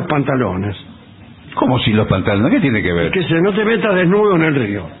sin los pantalones. ¿Cómo sin los pantalones? ¿Qué tiene que ver? Que no te metas desnudo en el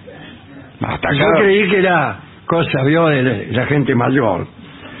río. Hasta acá. Yo creí que era cosa, vio, de la gente mayor.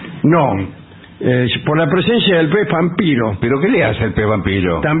 No, por la presencia del pez vampiro. ¿Pero qué le hace el pez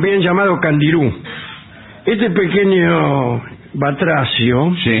vampiro? También llamado candirú. Este pequeño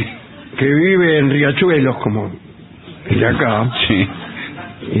batracio, que vive en riachuelos como el de acá,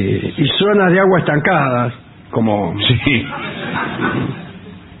 y zonas de agua estancadas, como... Sí.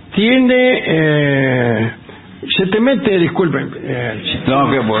 Tiene... se te mete, disculpen... no,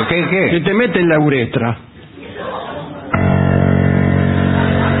 ¿qué? Se te mete en la uretra.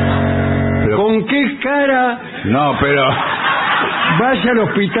 Pero, ¿con qué cara? No, pero... Vaya al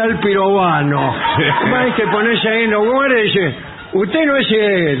hospital pirobano. Va y te pones ahí en los huevos y dice, usted no es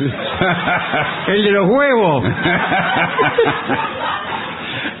el de los huevos.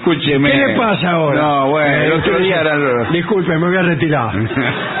 Escúcheme. ¿Qué le pasa ahora? No, bueno, el otro día era... Disculpe, me voy a retirar.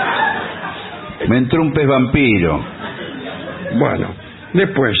 Me entró un pez vampiro. Bueno,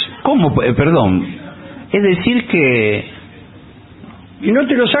 después. ¿Cómo? Perdón. Es decir que... Y no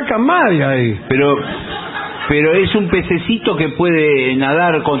te lo sacan más de ahí. Pero es un pececito que puede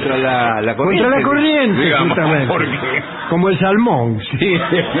nadar contra la corriente. Contra la corriente, digamos, justamente. porque... Como el salmón. Sí.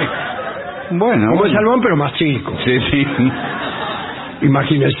 Bueno. Como el salmón, pero más chico. Sí, sí.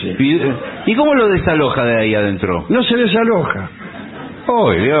 Imagínese. ¿Y cómo lo desaloja de ahí adentro? No se desaloja.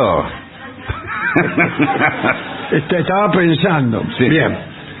 ¡Oh, Dios! Estaba pensando. Sí. Bien.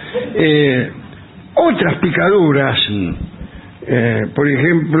 Otras picaduras. Por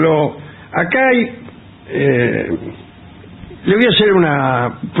ejemplo, acá hay... le voy a hacer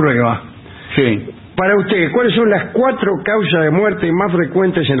una prueba. Sí. Para usted, ¿cuáles son las 4 causas de muerte más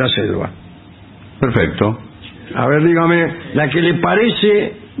frecuentes en la selva? Perfecto. A ver, dígame, la que le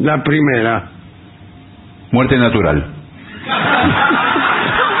parece la primera. Muerte natural.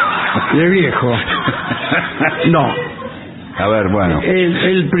 De viejo. No. A ver, bueno.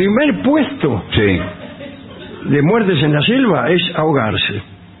 El primer puesto Sí. de muertes en la selva es ahogarse.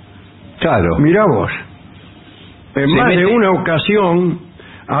 Claro. Mirá vos. En Se más de mete- una ocasión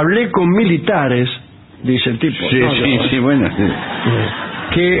hablé con militares, dice el tipo, Sí, no, sí, no, sí, bueno. Sí.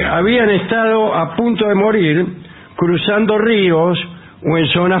 que habían estado a punto de morir cruzando ríos o en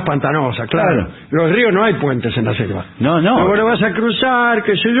zonas pantanosas. Claro, los ríos no hay puentes en la selva. No. Pero bueno, vas a cruzar,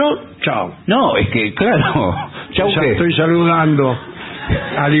 qué sé yo, chao. No, es que, claro. Chau, Ya ¿qué? estoy saludando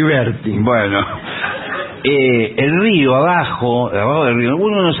a Liberty. Bueno. El río abajo del río,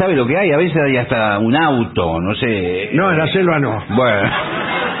 uno no sabe lo que hay, a veces hay hasta un auto, no sé. No, en la selva no. Bueno.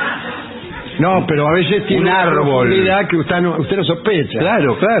 No, pero a veces tiene Un una árbol. profundidad que usted no sospecha.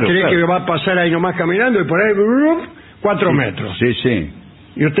 Claro. Cree que va a pasar ahí nomás caminando y por ahí 4 metros. Sí, sí.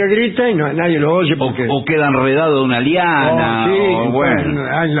 Y usted grita y nadie lo oye porque... O queda enredado de una liana, sí, o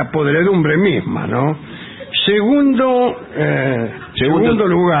bueno. en la podredumbre misma, ¿no? Segundo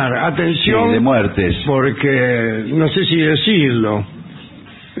lugar, atención, Sí, de muertes. porque no sé si decirlo.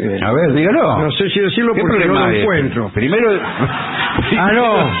 A ver, dígalo. No sé si decirlo ¿Qué porque no problema lo hay? encuentro. Primero...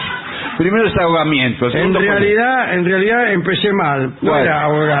 no. Primero es ahogamiento. En segundo realidad empecé mal. No Bueno. era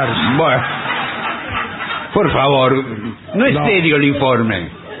ahogarse. Bueno. Por favor, no es No. serio el informe.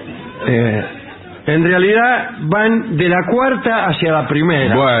 En realidad van de la cuarta hacia la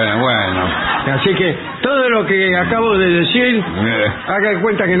primera. Bueno. Así que todo lo que acabo de decir, haga de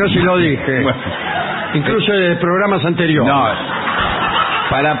cuenta que no se lo dije. Bueno. Incluso de programas anteriores. No,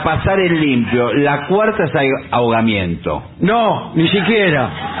 para pasar en limpio, la cuarta es ahogamiento. No, ni siquiera.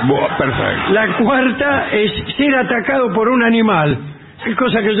 Perfecto. La cuarta es ser atacado por un animal. Es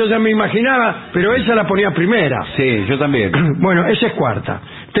cosa que yo ya me imaginaba, pero esa la ponía primera. Sí, yo también. Bueno, esa es cuarta.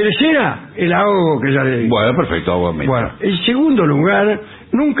 Tercera, el ahogo que ya le dije. Bueno, perfecto, ahogamiento. Bueno, en segundo lugar,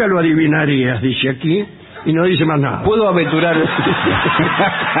 nunca lo adivinarías, dice aquí, y no dice más nada. ¿Puedo aventurar? No.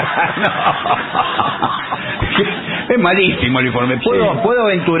 Es malísimo el informe. ¿Puedo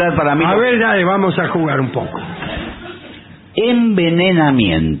aventurar para mí? A ver, dale, vamos a jugar un poco.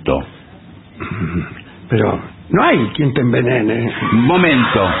 Envenenamiento. Pero no hay quien te envenene.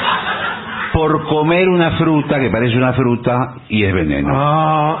 Momento. Por comer una fruta que parece una fruta y es veneno.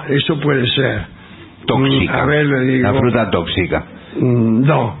 Ah, eso puede ser. Tóxica. A ver, le digo. Una fruta tóxica.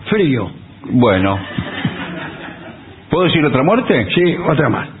 No, frío. Bueno. ¿Puedo decir otra muerte? Sí, otra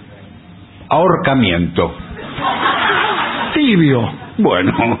más. Ahorcamiento. Tibio.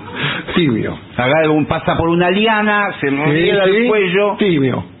 Bueno. Tibio. Pasa por una liana, se enreda el cuello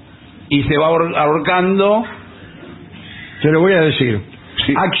Tibio. y se va ahorcando. Te lo voy a decir.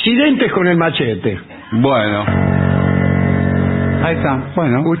 Sí. Accidentes con el machete. Bueno. Ahí está.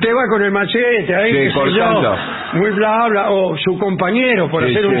 Bueno. Usted va con el machete ahí, Sí, qué sé cortando. yo, muy bla bla, o su compañero por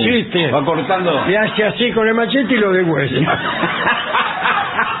Sí, hacer un sí. chiste. Va cortando. Y hace así con el machete y lo degüella.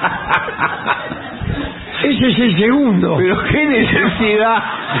 Ese es el segundo. Pero qué necesidad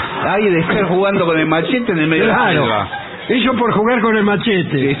hay de estar jugando con el machete en el medio de la Claro. selva. Eso por jugar con el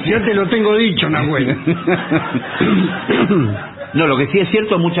machete. Sí. Ya te lo tengo dicho, Nahuel. No, lo que sí es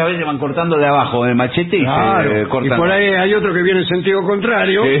cierto, muchas veces van cortando de abajo el machete y Claro. se Y cortan. por ahí hay otro que viene en sentido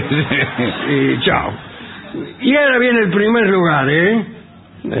contrario. Sí, sí. Y chao. Y ahora viene el primer lugar, ¿eh?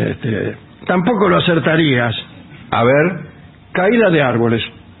 Tampoco lo acertarías. A ver. Caída de árboles.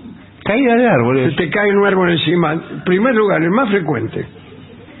 Caída de árboles. Se te cae un árbol encima. En primer lugar, el más frecuente.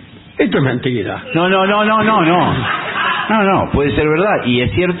 Esto es mentira. No, puede ser verdad. Y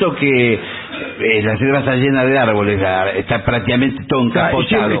es cierto que la selva está llena de árboles, está prácticamente todo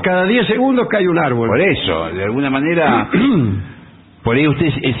encapotado. Cada 10 segundos cae un árbol. Por eso, de alguna manera, por ahí usted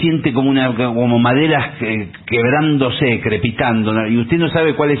siente como maderas quebrándose, crepitando, ¿no? Y usted no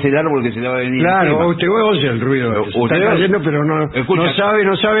sabe cuál es el árbol que se le va a venir Claro, encima. usted oye el ruido. Usted Está cayendo, pero no escucha. sabe.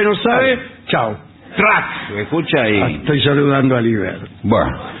 Chao. ¡trac! Escucha y... Estoy saludando a Liber.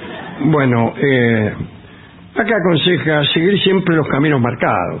 Bueno, acá aconseja seguir siempre los caminos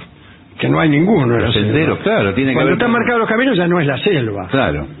marcados, que no hay ninguno en la senderos, selva. claro, tiene que Cuando haber... están marcados los caminos ya no es la selva.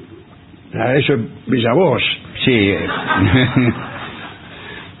 Claro. Eso es Villa Bosch. Sí.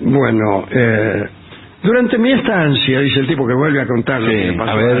 Bueno, durante mi estancia, dice el tipo que vuelve a contar lo que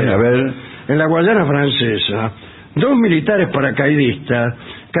pasó. A ver. En la Guayana Francesa, 2 militares paracaidistas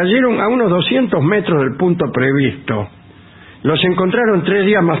cayeron a unos 200 metros del punto previsto. Los encontraron 3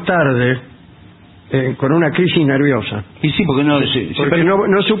 días más tarde con una crisis nerviosa. Y sí, porque no... Porque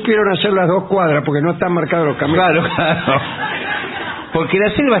no supieron hacer las 2 cuadras porque no están marcados los caminos. Claro. Porque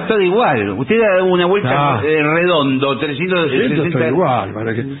la selva es toda igual. Usted da una vuelta redondo, 360... Esto es igual.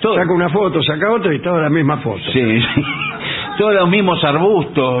 Saca una foto, saca otra y toda la misma foto. Sí. Todos los mismos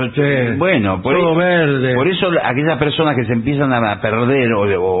arbustos. Sí. Bueno, todo verde. Por eso aquellas personas que se empiezan a perder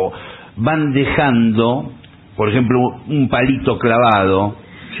o van dejando, por ejemplo, un palito clavado,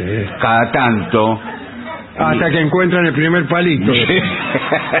 cada tanto... Hasta que encuentran el primer palito.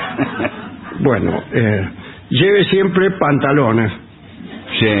 Bueno, lleve siempre pantalones.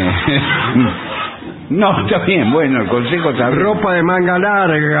 Sí. No, está bien, bueno, el consejo está bien. Ropa de manga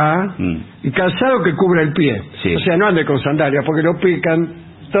larga y calzado que cubra el pie. Sí. O sea, no ande con sandalias porque lo pican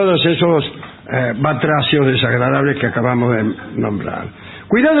todos esos batracios desagradables que acabamos de nombrar.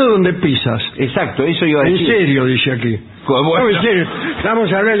 Cuidado donde pisas. Exacto, eso iba a decir. En serio, dice aquí. Bueno. No, en serio.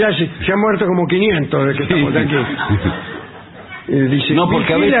 Vamos a ver, ya se han muerto como 500 de que estamos aquí. Dice, no,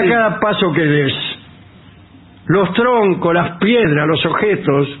 porque vigila a veces... cada paso que des. Los troncos, las piedras, los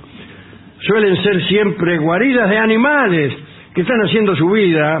objetos suelen ser siempre guaridas de animales que están haciendo su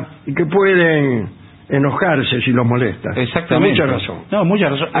vida y que pueden enojarse si los molesta. Exactamente. Mucha razón. No, mucha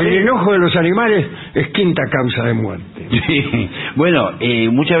razón. El enojo de los animales es quinta causa de muerte. Sí. Bueno,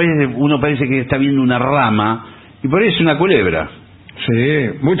 muchas veces uno parece que está viendo una rama y por eso es una culebra. Sí,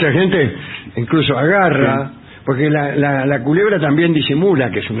 mucha gente incluso agarra... Porque la culebra también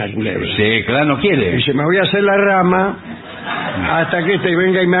disimula que es una culebra. Sí, claro, no quiere. Dice, me voy a hacer la rama hasta que este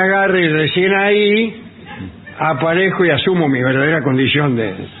venga y me agarre y recién ahí aparezco y asumo mi verdadera condición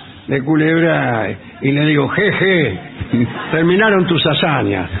de culebra y le digo, jeje, terminaron tus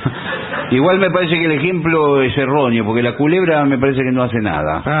hazañas. Igual me parece que el ejemplo es erróneo, porque la culebra me parece que no hace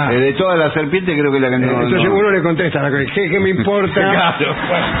nada. De todas las serpientes creo que la que no... Entonces uno le contesta, jeje, me importa claro.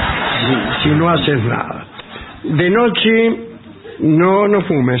 si no haces nada. De noche no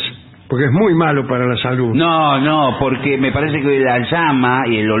fumes, porque es muy malo para la salud. No, porque me parece que la llama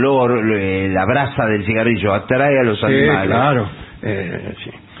y el olor, la brasa del cigarrillo atrae a los animales. Claro.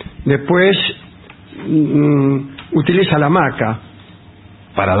 Sí. Después utiliza la hamaca.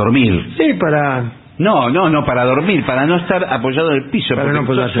 Para dormir. Sí, para... No, para dormir, para no estar apoyado en el piso. Para no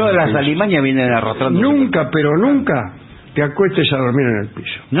apoyarse todas en el las piso. alimañas vienen arrastrando. Nunca te acuestes a dormir en el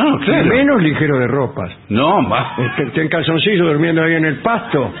piso. No, claro. Menos ligero de ropas. No, va. En calzoncillo durmiendo ahí en el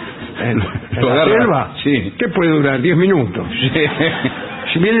pasto, en la selva. Sí. ¿Qué puede durar? 10 minutos. Sí.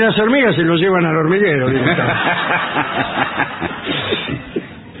 Si vienen las hormigas se los llevan al hormiguero.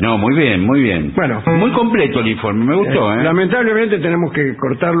 No, muy bien. Bueno, muy completo el informe, me gustó, ¿eh? Lamentablemente tenemos que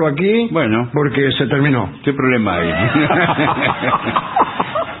cortarlo aquí. Bueno. Porque se terminó. ¿Qué problema hay?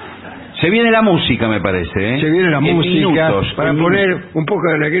 Se viene la música, me parece, ¿eh? Se viene la música minutos, para poner un poco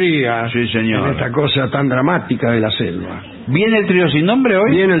de alegría, sí, señor, en esta cosa tan dramática de la selva. ¿Viene el trío sin nombre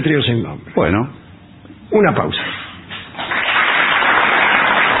hoy? Viene el trío sin nombre. Bueno. Una pausa.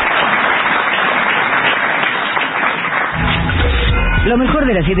 Lo mejor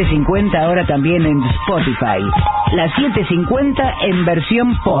de las 7.50 ahora también en Spotify. La 7.50 en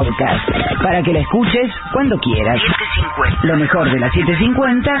versión podcast. Para que la escuches cuando quieras. Lo mejor de las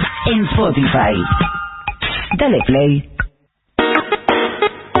 7.50 en Spotify. Dale play.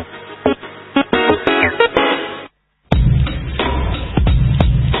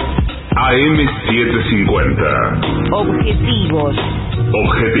 AM750. Objetivos.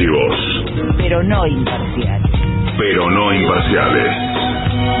 Objetivos. Pero no imparciales. Pero no imparciales.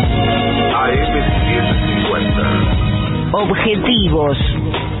 AM750. Objetivos.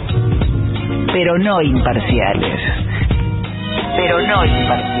 Pero no imparciales. Pero no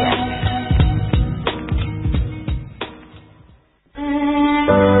imparciales.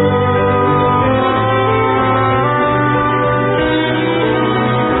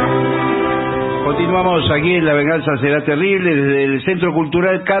 Continuamos aquí en La Venganza Será Terrible desde el Centro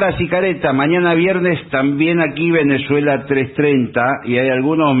Cultural Caras y Caretas. Mañana viernes también aquí Venezuela 330 y hay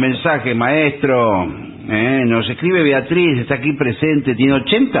algunos mensajes, maestro. Nos escribe Beatriz, está aquí presente, tiene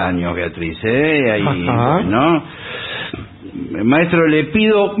 80 años Beatriz, ahí, ¿no? Maestro, le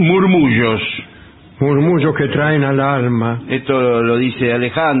pido murmullos. Murmullos que traen al alma. Esto lo dice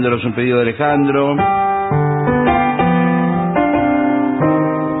Alejandro, es un pedido de Alejandro.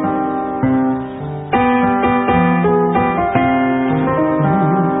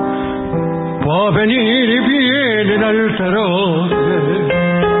 Va a venir y vienen al tarot,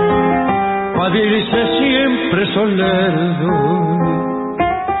 va a dirse siempre solerdo.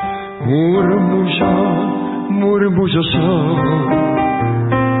 Murmullos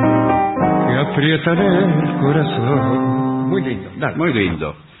que aprietan el corazón. Muy lindo, dale. Muy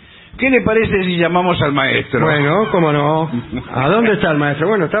lindo. ¿Qué le parece si llamamos al maestro? Bueno, cómo no. ¿A dónde está el maestro?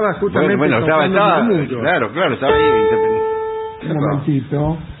 Bueno, estaba justamente... Bueno, estaba claro, estaba ahí. Un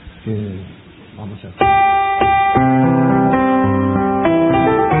momentito, que vamos a...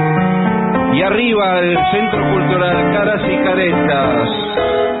 Y arriba del Centro Cultural Caras y Caretas,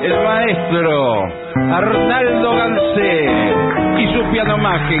 el maestro Arnaldo Gansé y su piano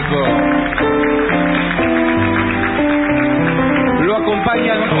mágico. Lo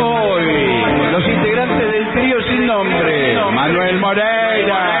acompañan hoy los integrantes del trío sin nombre: Manuel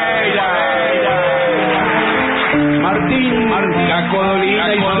Moreira, Martín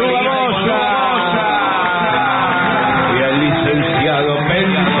Cacodolina y su babosa, y el licenciado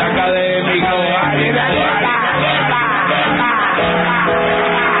pentacadémico.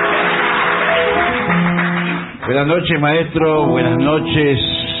 Buenas noches, maestro. Buenas noches,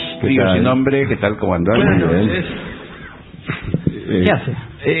 trío sin nombre. ¿Qué tal? ¿Cómo andan? Buenas noches. ¿Qué hace?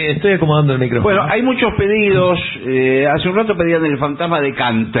 Estoy acomodando el micrófono. Bueno, hay muchos pedidos. Hace un rato pedían el fantasma de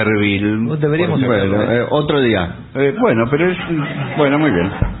Canterville. Deberíamos otro día. Bueno, pero es... Bueno, muy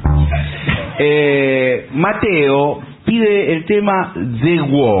bien. Mateo pide el tema The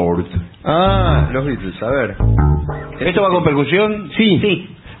World. Ah, los Beatles, a ver. ¿Esto va con percusión? Sí.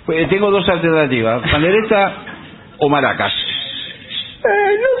 Tengo dos alternativas: pandereta o maracas. No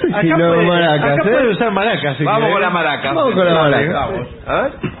sé si lo maracas. Acá puede usar maracas. Si vamos con la maraca. Vamos con la maraca. Vamos. A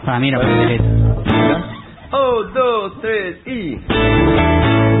ver. Para mí no pandereta. 1, 2, 3 y...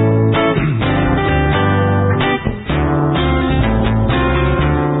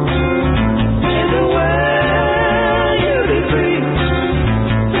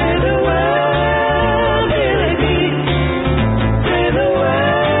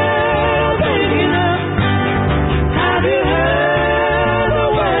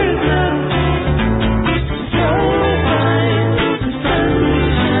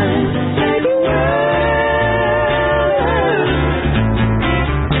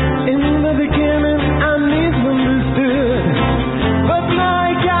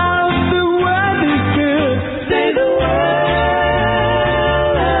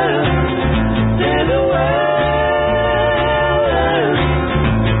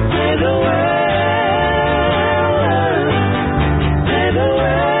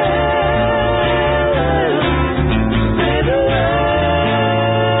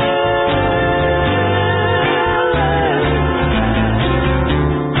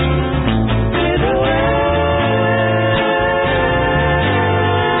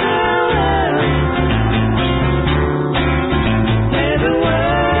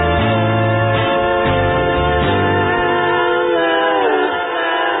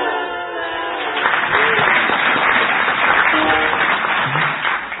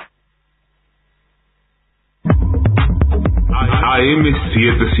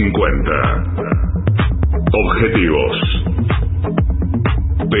 AM750. Objetivos,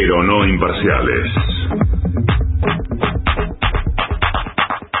 pero no imparciales.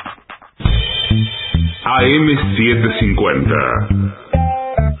 AM750.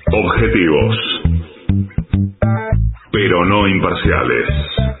 Objetivos, pero no imparciales.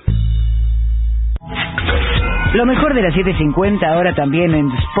 Lo mejor de la 750 ahora también en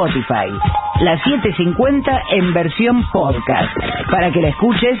Spotify. La 750 en versión podcast, para que la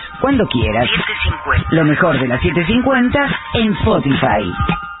escuches cuando quieras. Lo mejor de la 750 en Spotify.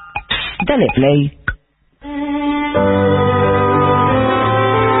 Dale play.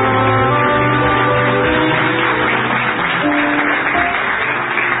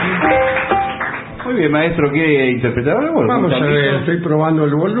 Muy bien, maestro, ¿quiere interpretar algo? Vamos a ver, estoy probando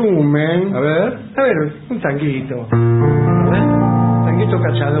el volumen. A ver, un tanguito. Tanguito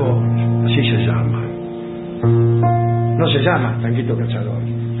cachador, así se llama. No se llama tanguito cachador,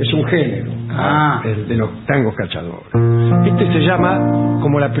 es un género. El de los tangos cachadores. Este se llama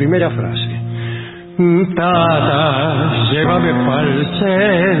como la primera frase: Tata, llévame pa'l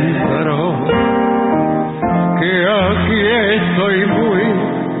centro, que aquí estoy muy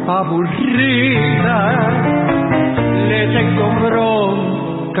aburrida, le tengo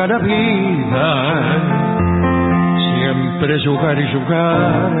bronca la vida, siempre jugar y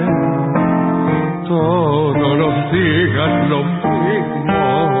jugar, todos los días lo mismo,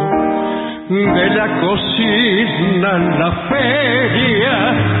 de la cocina a la feria.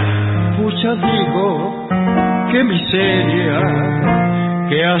 Pucha, digo, qué miseria,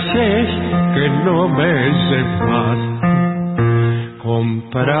 ¿qué haces que no me sepas?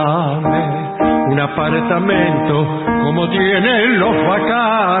 Comprame un apartamento como tienen los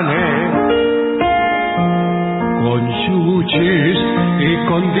bacanes, con chuchis y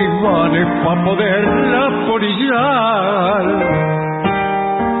con divanes pa' poderla polillar.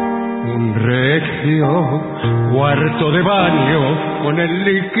 Un regio cuarto de baño con el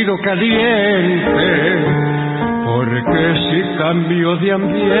líquido caliente, porque si cambio de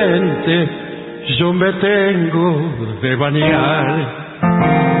ambiente yo me tengo de bañar.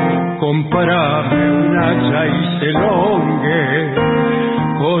 Comprame una chaiselongue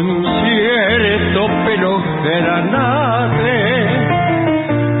con cierto pelo granate,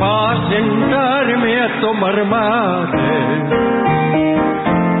 pa' sentarme a tomar mate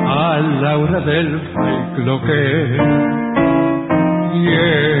a la hora del baile. Y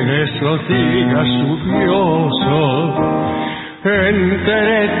en esos días lluviosos,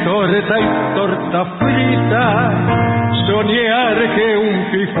 entre torta y torta frita, soñar que un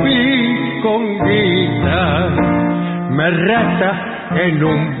fifí con guita me rata en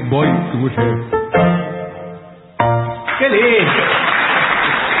un boiture. ¡Qué lindo!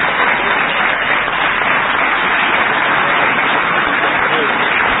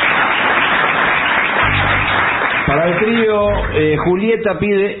 Para el trío, Julieta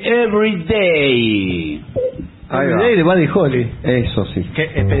pide Everyday. Everyday de Buddy Holly. Eso sí.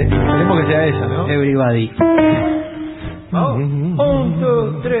 Esperemos que sea esa, ¿no? Everybody. Vamos. 1,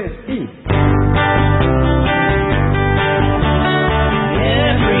 2, 3 y...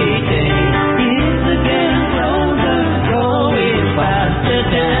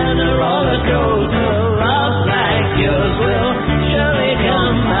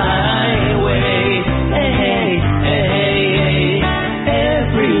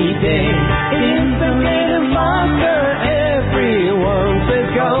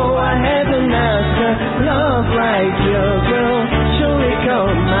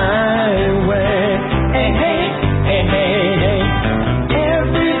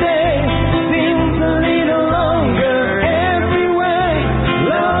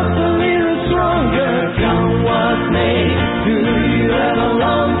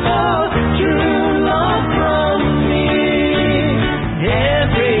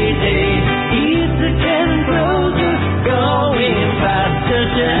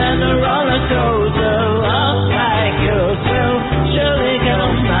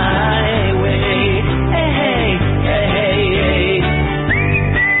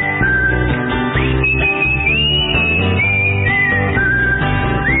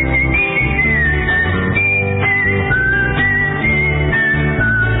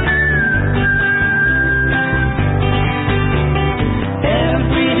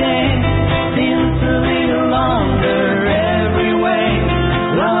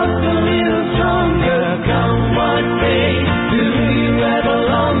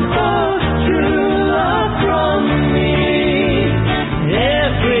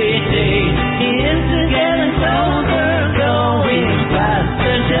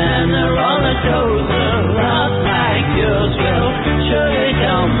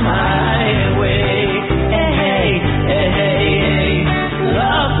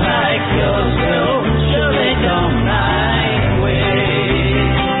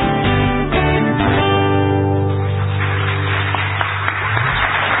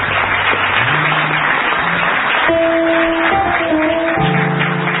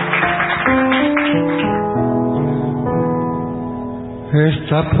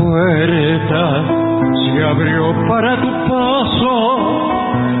 Esta puerta se abrió para tu paso,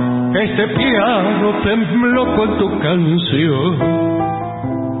 este piano tembló con tu canción,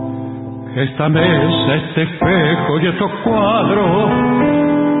 esta mesa, este espejo y estos cuadros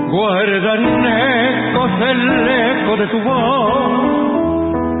guardan ecos del eco de tu voz.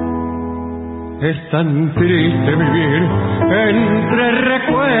 Es tan triste vivir entre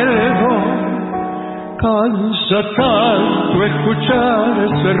recuerdos, cansa tanto escuchar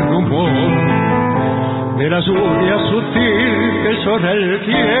ese rumor de la lluvia sutil que sobra el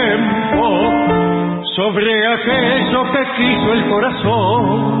tiempo sobre aquello que quiso el corazón.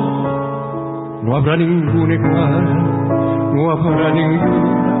 No habrá ningún igual, no habrá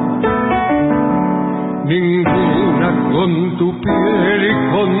ninguna con tu piel y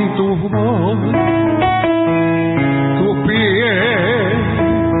con tu voz. Tu piel,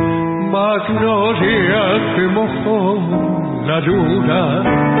 magnolia que mojó la luna,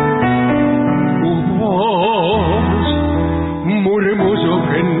 tu voz, murmullo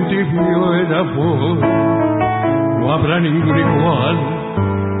que entibio el amor. No habrá ningún igual,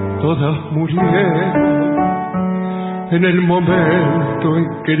 todas murieron en el momento en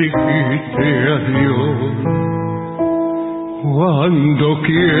que dijiste adiós. Cuando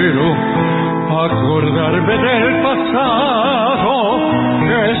quiero acordarme del pasado,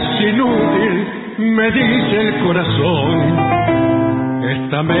 es inútil, me dice el corazón.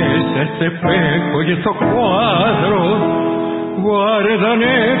 Esta mesa, este espejo y estos cuadros guardan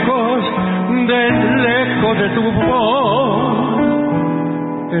ecos del lejos de tu voz.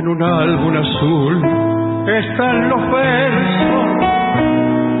 En un álbum azul están los versos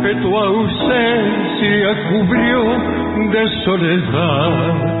que tu ausencia cubrió de soledad.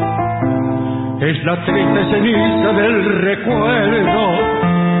 Es la triste ceniza del recuerdo,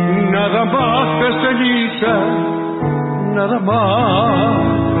 nada más que ceniza, nada más.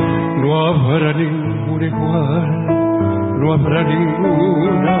 No habrá ninguna igual, no habrá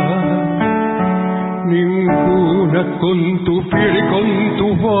ninguna con tu piel y con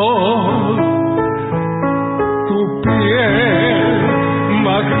tu voz. Tu piel,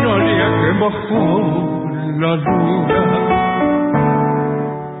 magnolia que mojó la luna.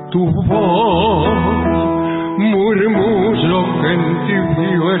 Tu voz, murmullo que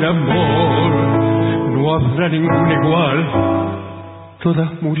entibió el amor. No habrá ningún igual, todas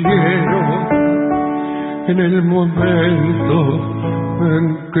murieron en el momento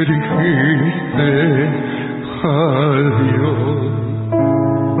en que dijiste adiós.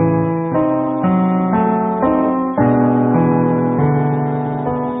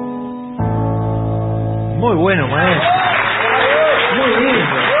 Muy bueno, maestro. Muy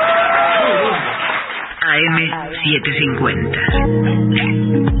lindo.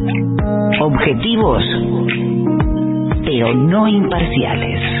 AM750. Objetivos, pero no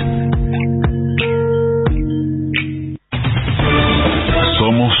imparciales.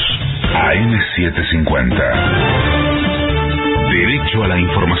 Somos AM750. Derecho a la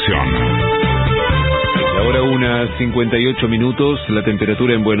información. Ahora 1:58 minutos, la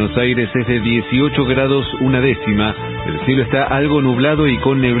temperatura en Buenos Aires es de 18 grados una décima, el cielo está algo nublado y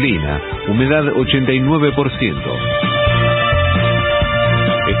con neblina, humedad 89%.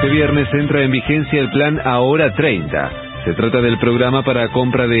 Este viernes entra en vigencia el plan Ahora 30. Se trata del programa para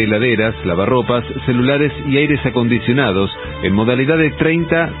compra de heladeras, lavarropas, celulares y aires acondicionados en modalidad de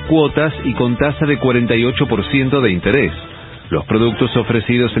 30 cuotas y con tasa de 48% de interés. Los productos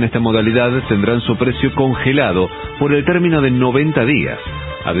ofrecidos en esta modalidad tendrán su precio congelado por el término de 90 días.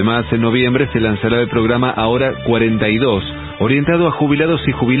 Además, en noviembre se lanzará el programa Ahora 42, orientado a jubilados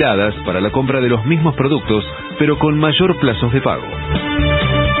y jubiladas para la compra de los mismos productos, pero con mayor plazos de pago.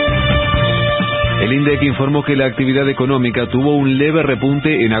 El INDEC informó que la actividad económica tuvo un leve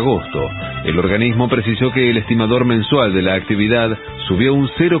repunte en agosto. El organismo precisó que el estimador mensual de la actividad subió un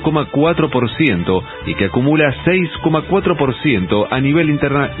 0,4% y que acumula 6,4% a nivel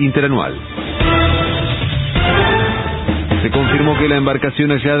interanual. Se confirmó que la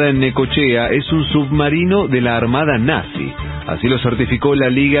embarcación hallada en Necochea es un submarino de la Armada nazi. Así lo certificó la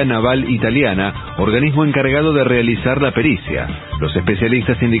Liga Naval Italiana, organismo encargado de realizar la pericia. Los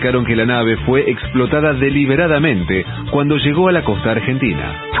especialistas indicaron que la nave fue explotada deliberadamente cuando llegó a la costa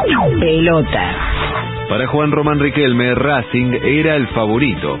argentina. Pelota. Para Juan Román Riquelme, Racing era el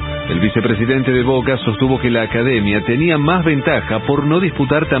favorito. El vicepresidente de Boca sostuvo que la academia tenía más ventaja por no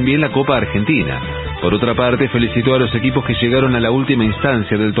disputar también la Copa Argentina. Por otra parte, felicitó a los equipos que llegaron a la última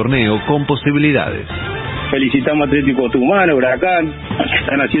instancia del torneo con posibilidades. Felicitamos a Atlético Tucumán, Huracán,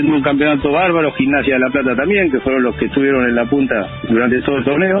 están haciendo un campeonato bárbaro, Gimnasia de la Plata también, que fueron los que estuvieron en la punta durante todo el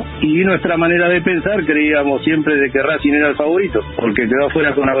torneo. Y nuestra manera de pensar, creíamos siempre de que Racing era el favorito, porque quedó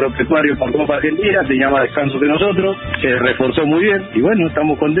afuera con Agropecuario por Copa Argentina, tenía más descanso que nosotros, se reforzó muy bien, y bueno,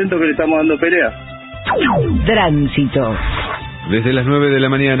 estamos contentos que le estamos dando pelea. Tránsito. Desde las 9 de la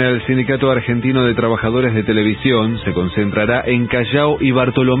mañana, el Sindicato Argentino de Trabajadores de Televisión se concentrará en Callao y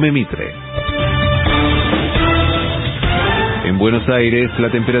Bartolomé Mitre. En Buenos Aires, la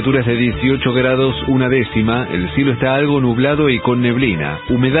temperatura es de 18 grados una décima, el cielo está algo nublado y con neblina,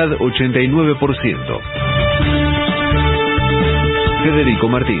 humedad 89%. Federico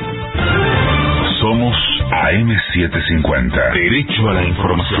Martín. Somos AM750. Derecho a la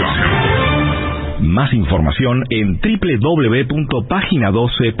información. Más información en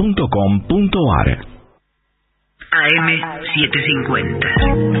www.pagina12.com.ar. AM750.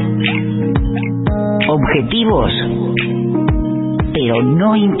 Objetivos, pero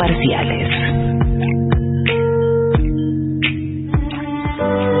no imparciales.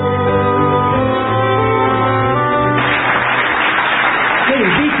 ¡Qué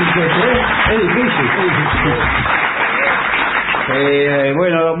difícil, es difícil.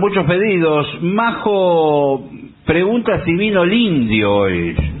 Bueno, muchos pedidos. Majo pregunta si vino el indio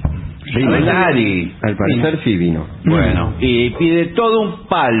hoy. Ari. Al parecer sí vino. Bueno, y pide todo un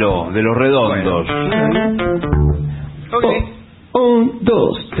palo de los redondos. Okay. 1,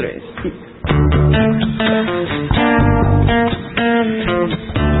 2, 3.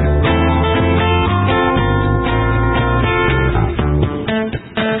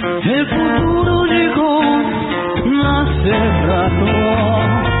 El futuro llegó hace rato.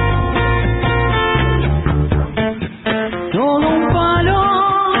 Todo un palo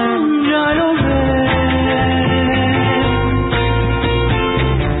ya lo ves.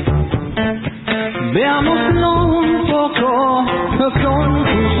 Veámoslo un poco con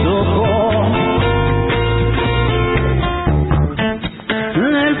tus ojos.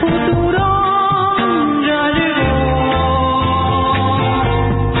 El futuro ya llegó.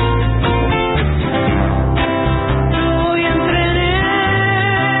 Hoy entrené,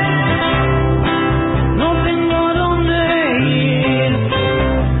 no tengo dónde ir.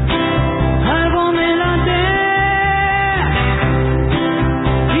 Algo me late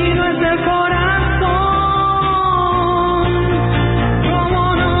y no es el corazón. ¿Cómo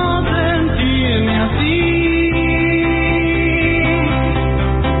no sentirme así?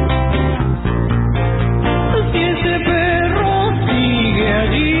 Si ese perro sigue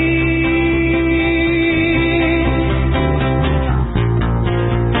allí,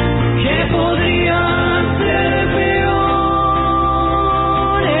 ¿qué podría ser peor?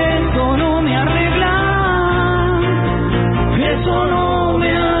 Eso no me arregla, eso no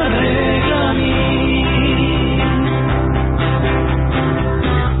me arregla a mí.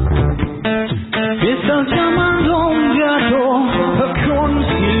 Estás llamando a un gato con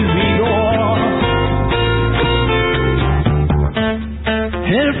silbido.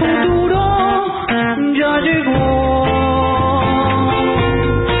 El futuro ya llegó.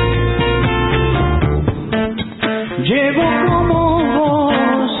 Llegó como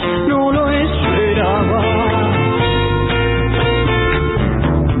vos no lo esperaba.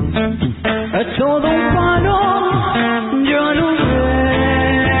 Todo un palo ya lo ves.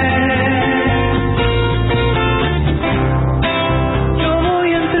 Yo voy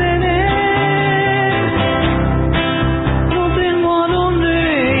a entrenar, no tengo a dónde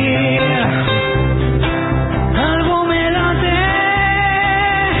ir. Algo me late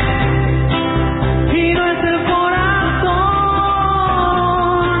y no es el corazón.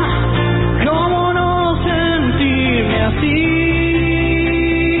 ¿Cómo no sentirme así?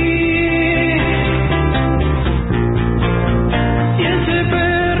 Si ese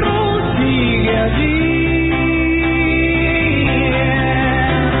perro sigue allí.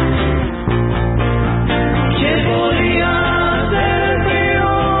 ¿Qué podría ser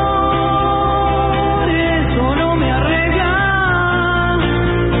peor? Eso no me arregla,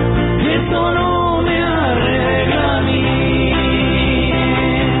 eso no me arregla a mí.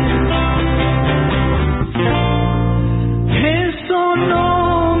 Eso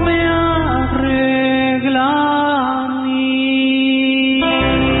no me arregla a mí.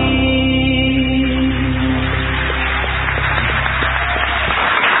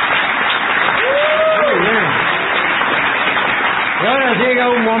 Muy bien. Y ahora llega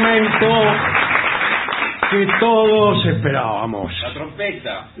un momento que todos esperábamos. La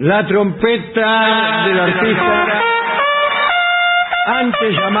trompeta. La trompeta del artista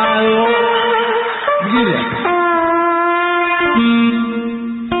antes llamado Vida.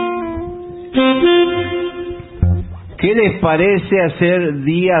 ¿Qué les parece hacer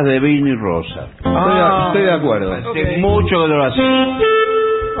días de vino y rosa? Estoy de acuerdo. Hace mucho que no lo hacemos.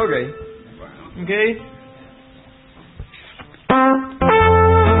 Ok.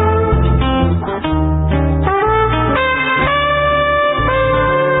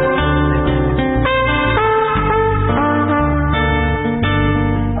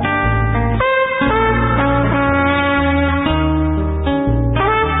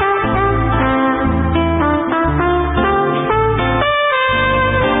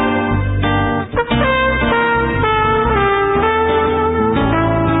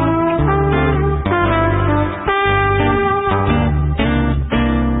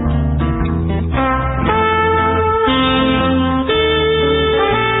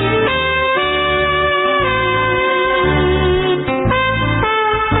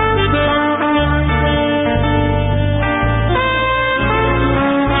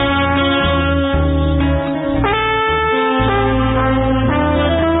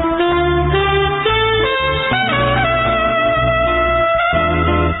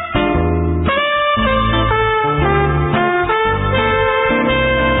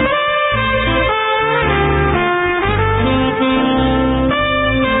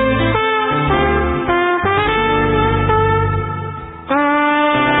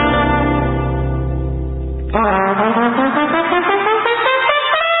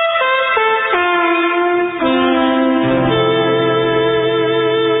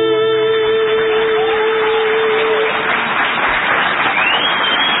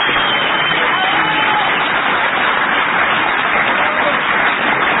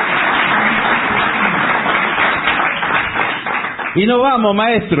 Y nos vamos,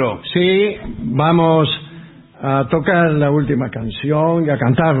 maestro. Sí, vamos a tocar la última canción y a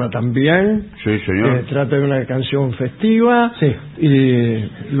cantarla también. Sí, señor. Trata de una canción festiva. Sí.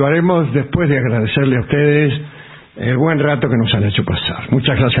 Y lo haremos después de agradecerle a ustedes el buen rato que nos han hecho pasar.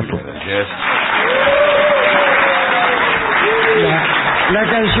 Muchas gracias por eso. La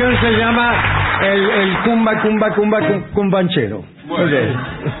canción se llama el cumbanchero. Bueno.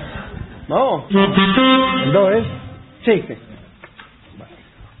 ¿No? ¿Do es? Sí.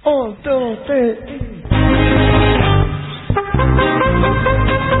 1, 2, 3.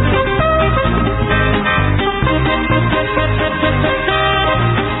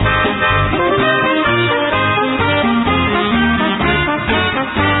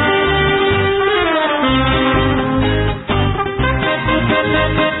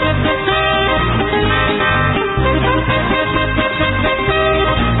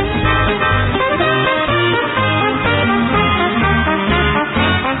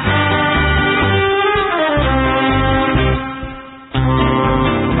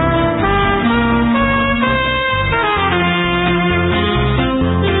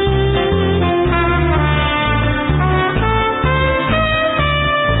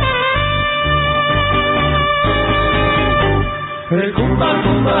 El cumba,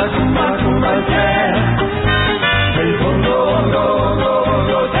 cumba, cumba, cumba, el fondo,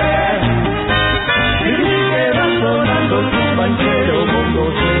 y que va sonando el cumbanchero,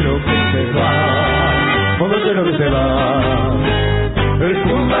 mongocero que se va, mongocero que se va. El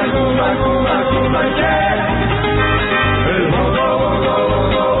cumba, cumba, cumba, cumba, el fondo,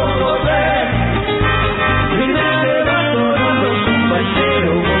 y que va sonando el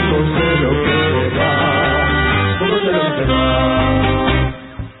cumbanchero, mongocero que se va, mongocero que se va.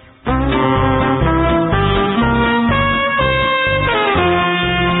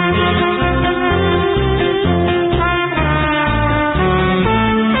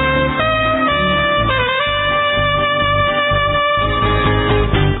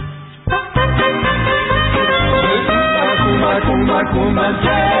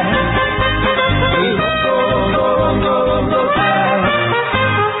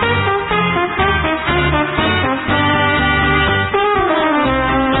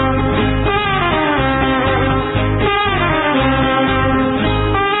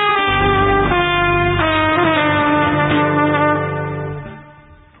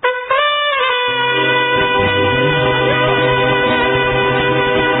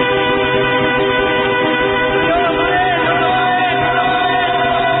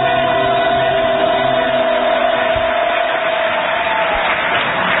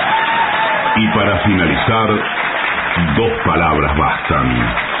 Y para finalizar, 2 palabras bastan.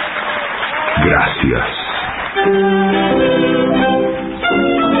 Gracias.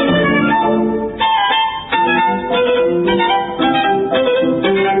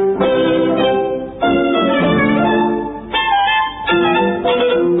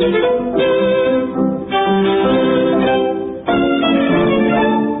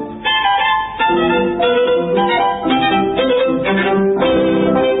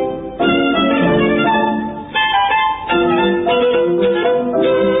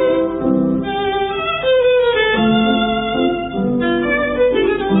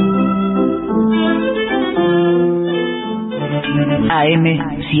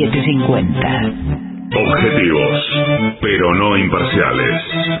 AM750. Objetivos, pero no imparciales.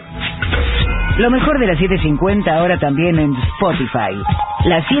 Lo mejor de la 750 ahora también en Spotify.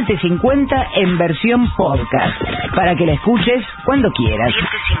 La 750 en versión podcast, para que la escuches cuando quieras.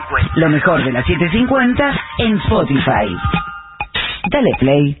 Lo mejor de la 750 en Spotify. Dale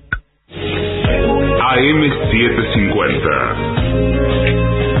play.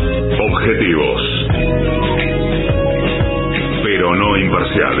 AM750. Objetivos, pero no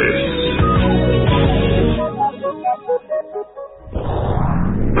imparciales.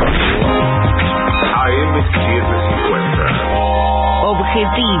 AM750.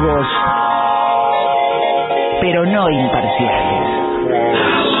 Objetivos, pero no imparciales.